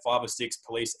said, 5 or 6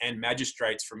 police and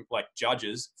magistrates from like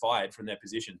judges fired from their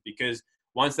positions, because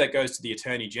once that goes to the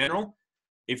Attorney General,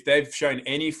 if they've shown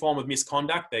any form of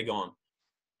misconduct, they're gone.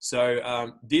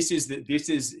 So this is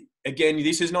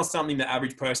not something the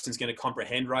average person is going to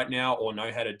comprehend right now or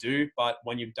know how to do. But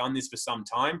when you've done this for some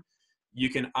time, you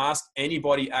can ask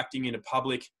anybody acting in a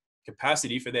public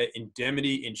capacity for their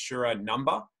indemnity insurer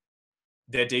number,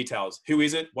 their details. Who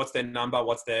is it? What's their number?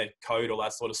 What's their code? All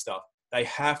that sort of stuff. They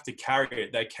have to carry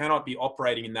it. They cannot be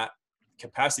operating in that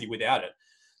capacity without it.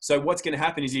 So what's going to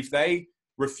happen is if they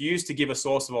refuse to give a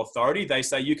source of authority, they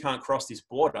say you can't cross this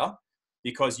border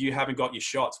because you haven't got your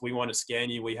shots. We want to scan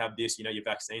you. We have this, your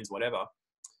vaccines, whatever.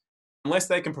 Unless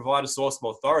they can provide a source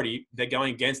of authority, they're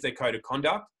going against their code of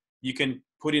conduct. You can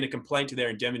put in a complaint to their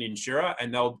indemnity insurer,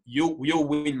 and you'll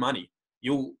win money.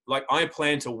 I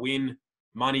plan to win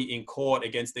money in court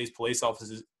against these police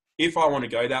officers. If I want to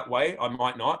go that way, I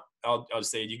might not. I'll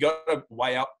see. You got to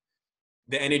weigh up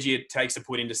the energy it takes to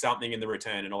put into something in the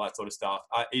return and all that sort of stuff.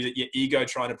 Is it your ego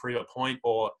trying to prove a point,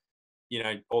 or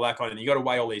all that kind of thing? You got to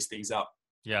weigh all these things up.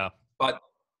 Yeah. But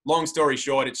long story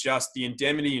short, it's just the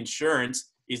indemnity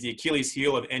insurance is the Achilles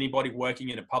heel of anybody working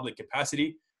in a public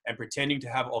capacity and pretending to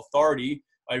have authority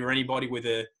over anybody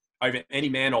over any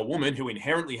man or woman who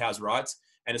inherently has rights,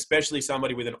 and especially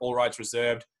somebody with an all rights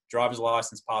reserved driver's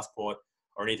license, passport,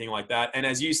 or anything like that. And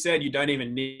as you said, you don't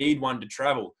even need one to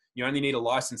travel. You only need a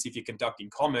license if you're conducting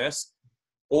commerce.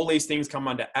 All these things come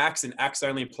under acts, and acts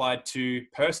only applied to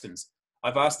persons.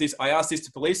 I asked this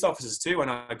to police officers too when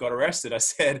I got arrested. I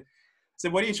said,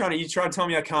 what are you trying to tell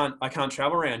me I can't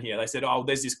travel around here? They said, oh,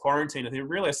 there's this quarantine. I said,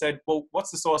 really? I said, well,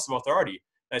 what's the source of authority?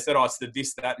 They said, oh, it's the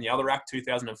this, that, and the other Act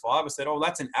 2005. I said, oh,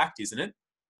 that's an act, isn't it?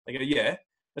 They go, yeah.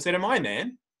 I said, am I a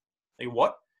man? They go,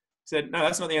 what? I said, no,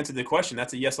 that's not the answer to the question.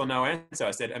 That's a yes or no answer.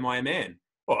 I said, am I a man?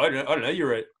 Well, I don't know.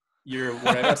 You're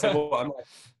whatever. I said, well,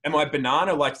 am I a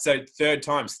banana? Like, so third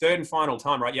and final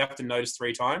time, right? You have to notice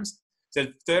 3 times. So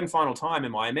third and final time,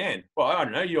 am I a man? Well, I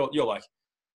don't know. You're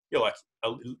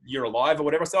alive or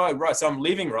whatever. So, oh, right. So I'm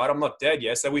living, right? I'm not dead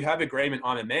yet. So we have agreement.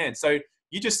 I'm a man. So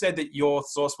you just said that your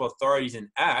source of authority is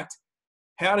an act.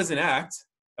 How does an act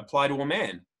apply to a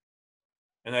man?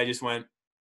 And they just went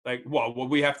like, well,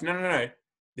 we have to, no.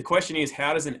 The question is,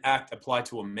 how does an act apply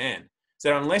to a man?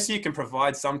 So unless you can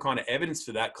provide some kind of evidence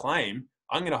for that claim,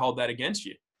 I'm going to hold that against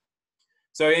you.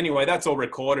 So anyway, that's all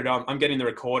recorded. I'm getting the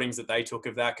recordings that they took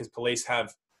of that because police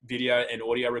have video and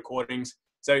audio recordings.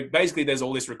 So basically there's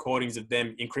all this recordings of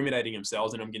them incriminating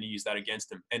themselves, and I'm going to use that against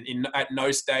them. And at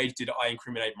no stage did I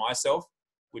incriminate myself,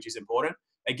 which is important.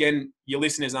 Again, your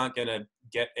listeners aren't going to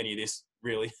get any of this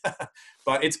really,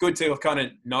 but it's good to kind of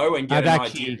know and get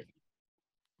idea.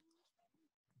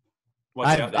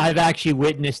 I've actually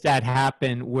witnessed that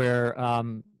happen where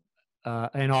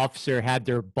an officer had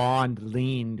their bond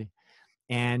liened,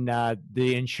 and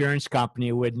the insurance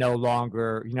company would no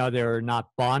longer, they're not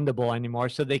bondable anymore,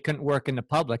 so they couldn't work in the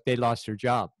public. They lost their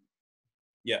job.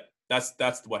 Yeah, that's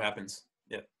what happens.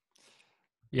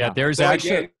 Yeah, there's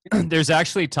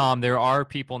actually, Tom, there are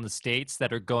people in the States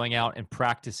that are going out and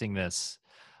practicing this.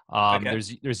 Okay.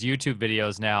 There's YouTube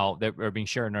videos now that are being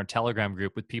shared in our Telegram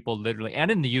group with people literally,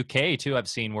 and in the UK too, I've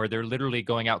seen where they're literally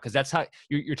going out, because that's how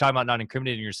you're talking about not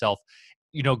incriminating yourself,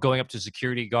 going up to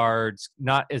security guards,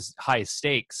 not as high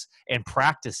stakes, and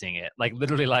practicing it, like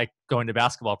literally like going to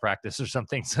basketball practice or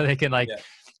something, so they can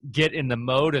get in the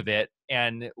mode of it.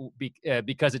 And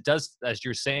because it does, as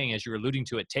you're saying, as you're alluding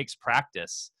to, it takes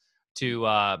practice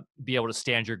to be able to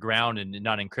stand your ground and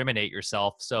not incriminate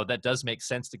yourself. So that does make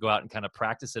sense to go out and kind of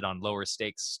practice it on lower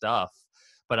stakes stuff.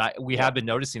 But we have been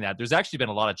noticing that there's actually been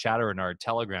a lot of chatter in our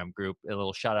Telegram group, a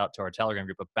little shout out to our Telegram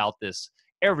group about this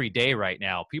every day right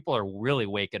now. People are really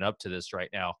waking up to this right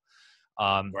now.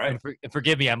 Right. And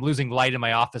forgive me, I'm losing light in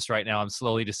my office right now. I'm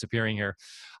slowly disappearing here.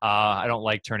 I don't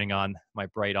like turning on my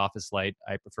bright office light.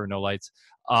 I prefer no lights.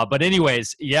 But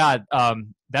anyways,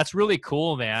 that's really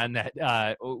cool, man.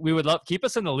 That we would love, keep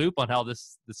us in the loop on how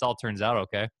this all turns out.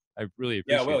 Okay, I really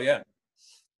appreciate it.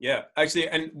 Yeah. Actually,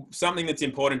 and something that's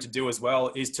important to do as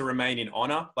well is to remain in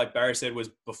honor. Like Barry said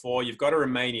before, you've got to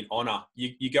remain in honor.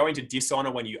 You go into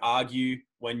dishonor when you argue,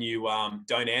 when you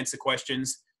don't answer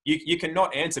questions. You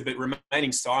cannot answer, but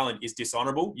remaining silent is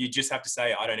dishonorable. You just have to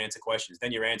say, I don't answer questions.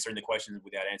 Then you're answering the questions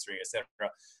without answering, etc.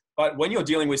 But when you're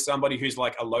dealing with somebody who's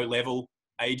like a low-level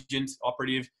agent,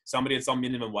 operative, somebody that's on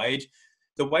minimum wage,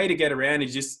 the way to get around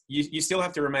is just, you still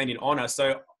have to remain in honor.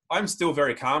 So I'm still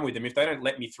very calm with them. If they don't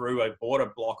let me through a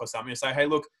border block or something, I say, hey,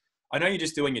 look, I know you're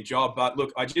just doing your job, but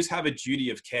look, I just have a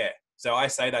duty of care. So I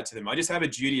say that to them. I just have a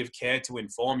duty of care to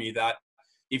inform you that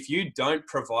if you don't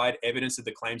provide evidence of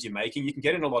the claims you're making, you can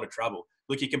get in a lot of trouble.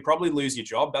 Look, you can probably lose your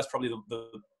job. That's probably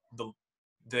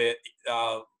the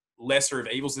lesser of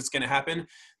evils that's going to happen.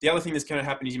 The other thing that's going to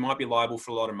happen is you might be liable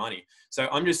for a lot of money. So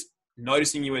I'm just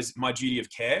noticing you as my duty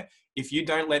of care. If you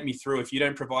don't let me through, if you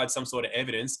don't provide some sort of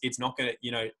evidence, it's not going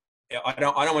to, I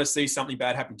don't want to see something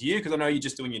bad happen to you, because I know you're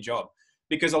just doing your job.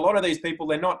 Because a lot of these people,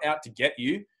 they're not out to get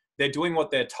you. They're doing what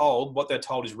they're told. What they're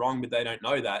told is wrong, but they don't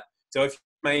know that. So if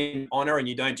main honor and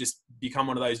you don't just become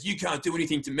one of those you can't do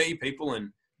anything to me people,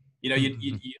 and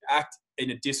you act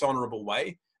in a dishonorable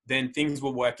way, then things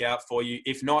will work out for you.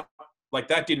 If not, like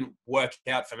that didn't work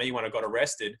out for me when I got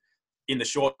arrested. In the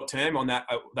short term on that,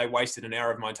 they wasted an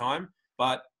hour of my time,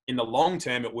 but in the long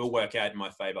term it will work out in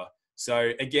my favor.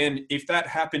 So again, if that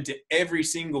happened to every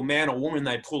single man or woman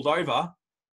they pulled over,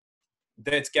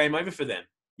 that's game over for them.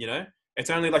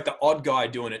 It's only like the odd guy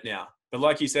doing it now. But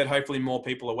like you said, hopefully more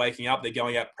people are waking up. They're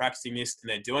going out practicing this and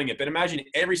they're doing it. But imagine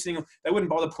they wouldn't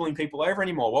bother pulling people over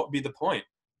anymore. What would be the point?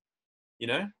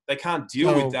 They can't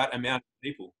deal with that amount of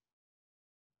people.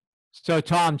 So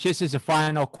Tom, just as a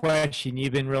final question,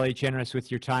 you've been really generous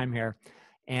with your time here.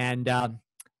 And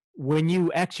when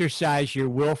you exercise your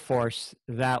will force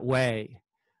that way,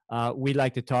 we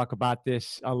like to talk about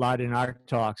this a lot in our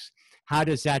talks. How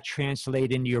does that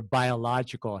translate into your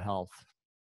biological health?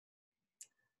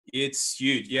 It's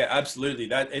huge. Yeah, absolutely.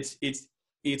 That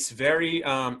it's very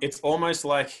it's almost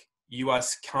like you are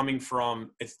coming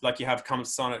from, it's like you have come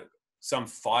some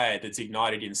fire that's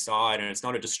ignited inside, and it's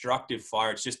not a destructive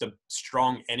fire, it's just a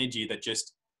strong energy that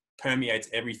just permeates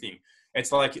everything.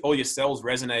 It's like all your cells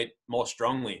resonate more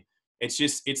strongly.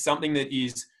 It's something that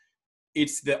is,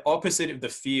 it's the opposite of the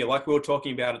fear, like we were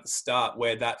talking about at the start,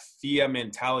 where that fear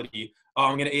mentality, oh,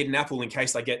 I'm going to eat an apple in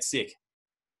case I get sick.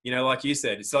 You know, like you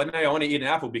said, it's like, no, I want to eat an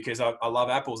apple because I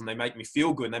love apples and they make me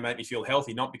feel good and they make me feel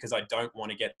healthy, not because I don't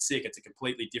want to get sick. It's a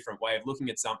completely different way of looking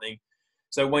at something.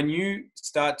 So when you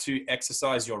start to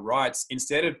exercise your rights,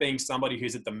 instead of being somebody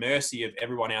who's at the mercy of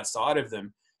everyone outside of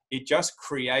them, it just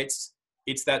creates,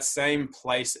 it's that same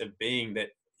place of being that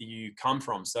you come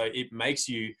from. So it makes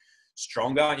you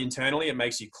stronger internally. It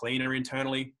makes you cleaner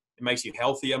internally. It makes you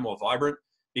healthier, more vibrant,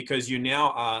 because you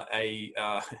now are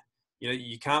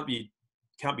you can't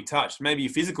be touched. Maybe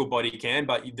your physical body can,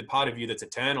 but the part of you that's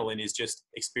eternal and is just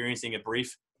experiencing a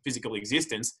brief physical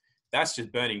existence, that's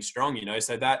just burning strong, you know?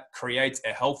 So that creates a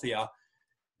healthier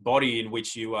body in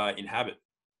which you inhabit.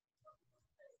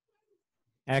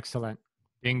 Excellent.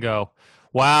 Bingo.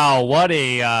 Wow, what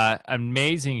a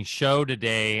amazing show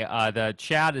today. The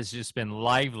chat has just been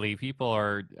lively. People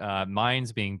are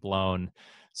minds being blown.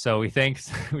 So we thank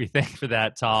for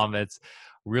that, Tom. It's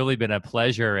really been a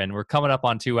pleasure, and we're coming up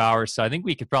on 2 hours, so I think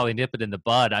we could probably nip it in the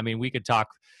bud. I mean, we could talk.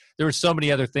 There were so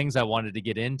many other things I wanted to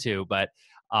get into, but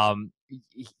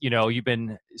you know, you've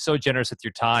been so generous with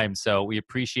your time, so we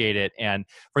appreciate it. And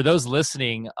for those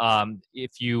listening,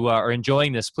 if you are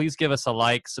enjoying this, please give us a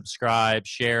like, subscribe,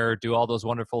 share, do all those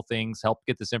wonderful things, help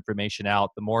get this information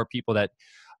out. The more people that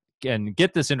can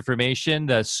get this information,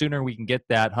 the sooner we can get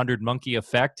that 100 monkey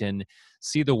effect and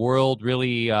see the world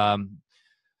really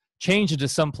change into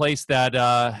some place that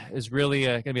is really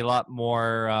going to be a lot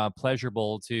more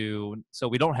pleasurable to, so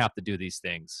we don't have to do these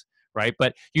things, right?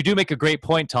 But you do make a great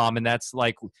point, Tom, and that's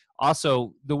like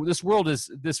also this world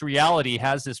is, this reality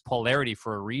has this polarity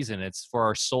for a reason. It's for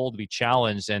our soul to be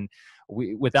challenged, and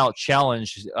without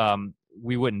challenge,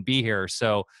 we wouldn't be here.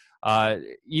 So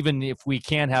even if we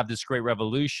can have this great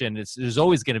revolution, there's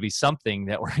always going to be something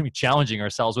that we're going to be challenging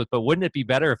ourselves with. But wouldn't it be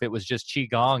better if it was just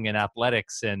qigong and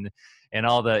athletics and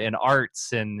all the and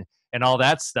arts and all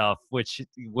that stuff, which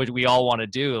we all want to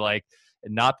do, like,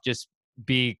 not just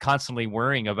be constantly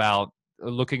worrying about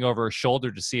looking over our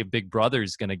shoulder to see if Big Brother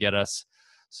is going to get us.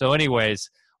 So anyways,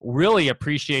 really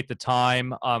appreciate the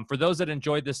time. For those that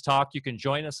enjoyed this talk, you can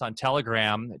join us on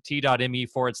Telegram,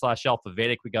 t.me/Alfa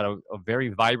Vedic. We got a very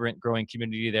vibrant, growing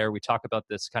community there. We talk about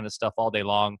this kind of stuff all day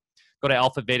long. Go to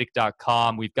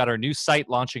alfavedic.com. We've got our new site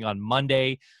launching on Monday.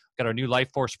 We've got our new Life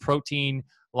Force Protein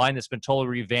line that's been totally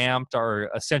revamped, our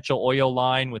essential oil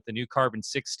line with the new carbon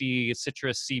 60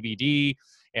 citrus CBD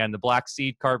and the black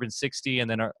seed carbon 60, and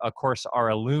then of course our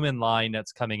Illumin line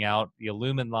that's coming out. The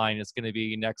Illumin line is going to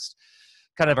be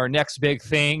our next big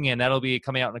thing, and that'll be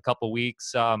coming out in a couple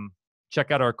weeks.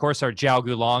 Check out our Jiao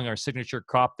Gulong, our signature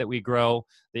crop that we grow.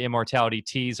 The Immortality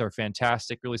teas are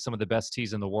fantastic, really some of the best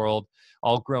teas in the world,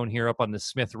 all grown here up on the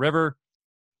Smith River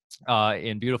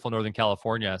in beautiful Northern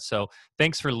California. So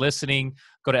thanks for listening.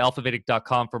 Go to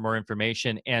alfavedic.com for more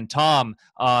information. And Tom,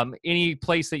 any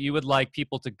place that you would like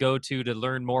people to go to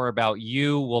learn more about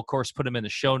you, we'll of course put them in the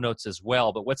show notes as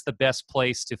well. But what's the best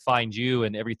place to find you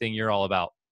and everything you're all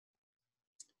about?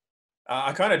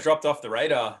 I kind of dropped off the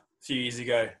radar a few years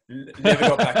ago. Never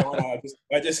got back on.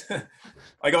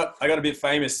 I got a bit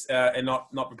famous and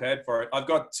not prepared for it. I've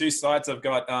got two sites. I've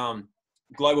got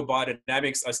Global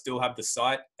Biodynamics. I still have the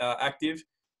site active.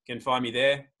 You can find me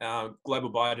there,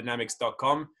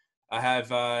 globalbiodynamics.com. I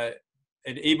have an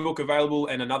ebook available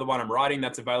and another one I'm writing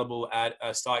that's available at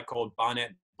a site called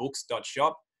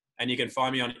barnettbooks.shop. And you can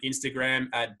find me on Instagram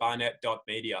at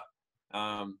barnett.media.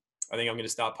 I think I'm going to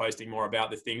start posting more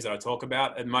about the things that I talk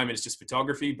about. At the moment, it's just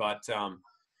photography, but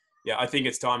yeah, I think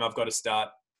it's time I've got to start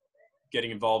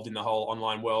getting involved in the whole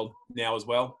online world now as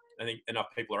well. I think enough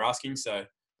people are asking, so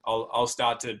I'll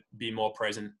start to be more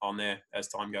present on there as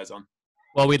time goes on.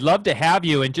 Well, we'd love to have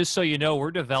you. And just so you know,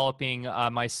 we're developing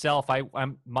myself.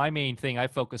 My main thing I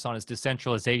focus on is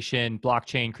decentralization,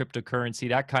 blockchain, cryptocurrency,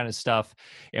 that kind of stuff.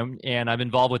 And I'm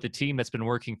involved with a team that's been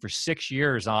working for 6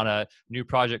 years on a new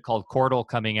project called Cordal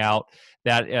coming out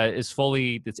that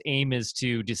its aim is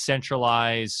to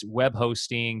decentralize web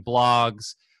hosting,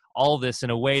 blogs, all of this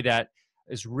in a way that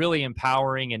is really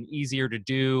empowering and easier to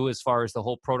do as far as the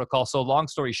whole protocol. So long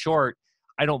story short,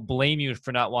 I don't blame you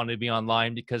for not wanting to be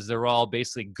online, because they're all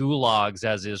basically gulags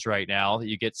as is right now.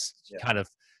 You get kind of,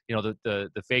 you know,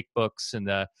 the fake books and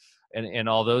and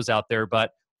all those out there.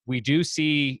 But we do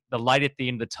see the light at the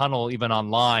end of the tunnel, even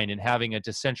online, and having a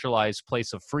decentralized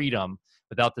place of freedom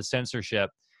without the censorship.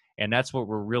 And that's what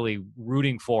we're really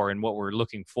rooting for and what we're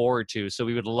looking forward to. So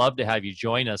we would love to have you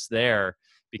join us there,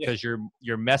 because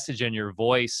your message and your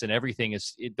voice and everything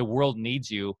the world needs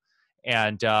you.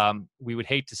 And we would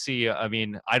hate to see, I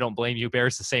mean, I don't blame you.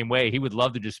 Bear's the same way. He would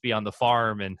love to just be on the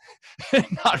farm and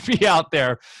not be out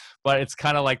there, but it's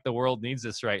kind of like the world needs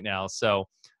this right now. So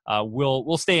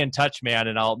we'll stay in touch, man,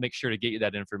 and I'll make sure to get you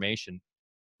that information.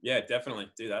 Yeah, definitely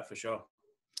do that for sure.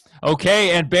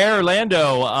 Okay, and Bear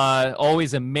Orlando,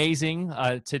 always amazing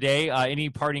today. Any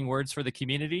parting words for the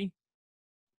community?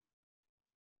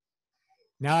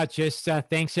 No, just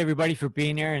thanks everybody for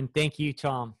being here, and thank you,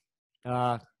 Tom.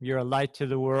 You're a light to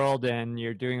the world, and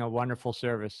you're doing a wonderful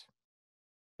service.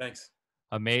 Thanks.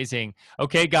 Amazing.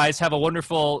 Okay, guys, have a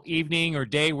wonderful evening or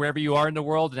day wherever you are in the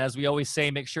world. And as we always say,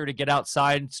 make sure to get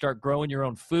outside and start growing your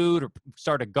own food, or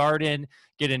start a garden,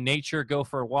 get in nature, go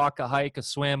for a walk, a hike, a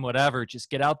swim, whatever. Just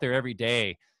get out there every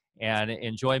day and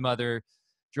enjoy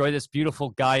this beautiful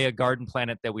Gaia garden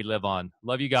planet that we live on.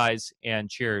 Love you guys, and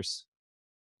cheers.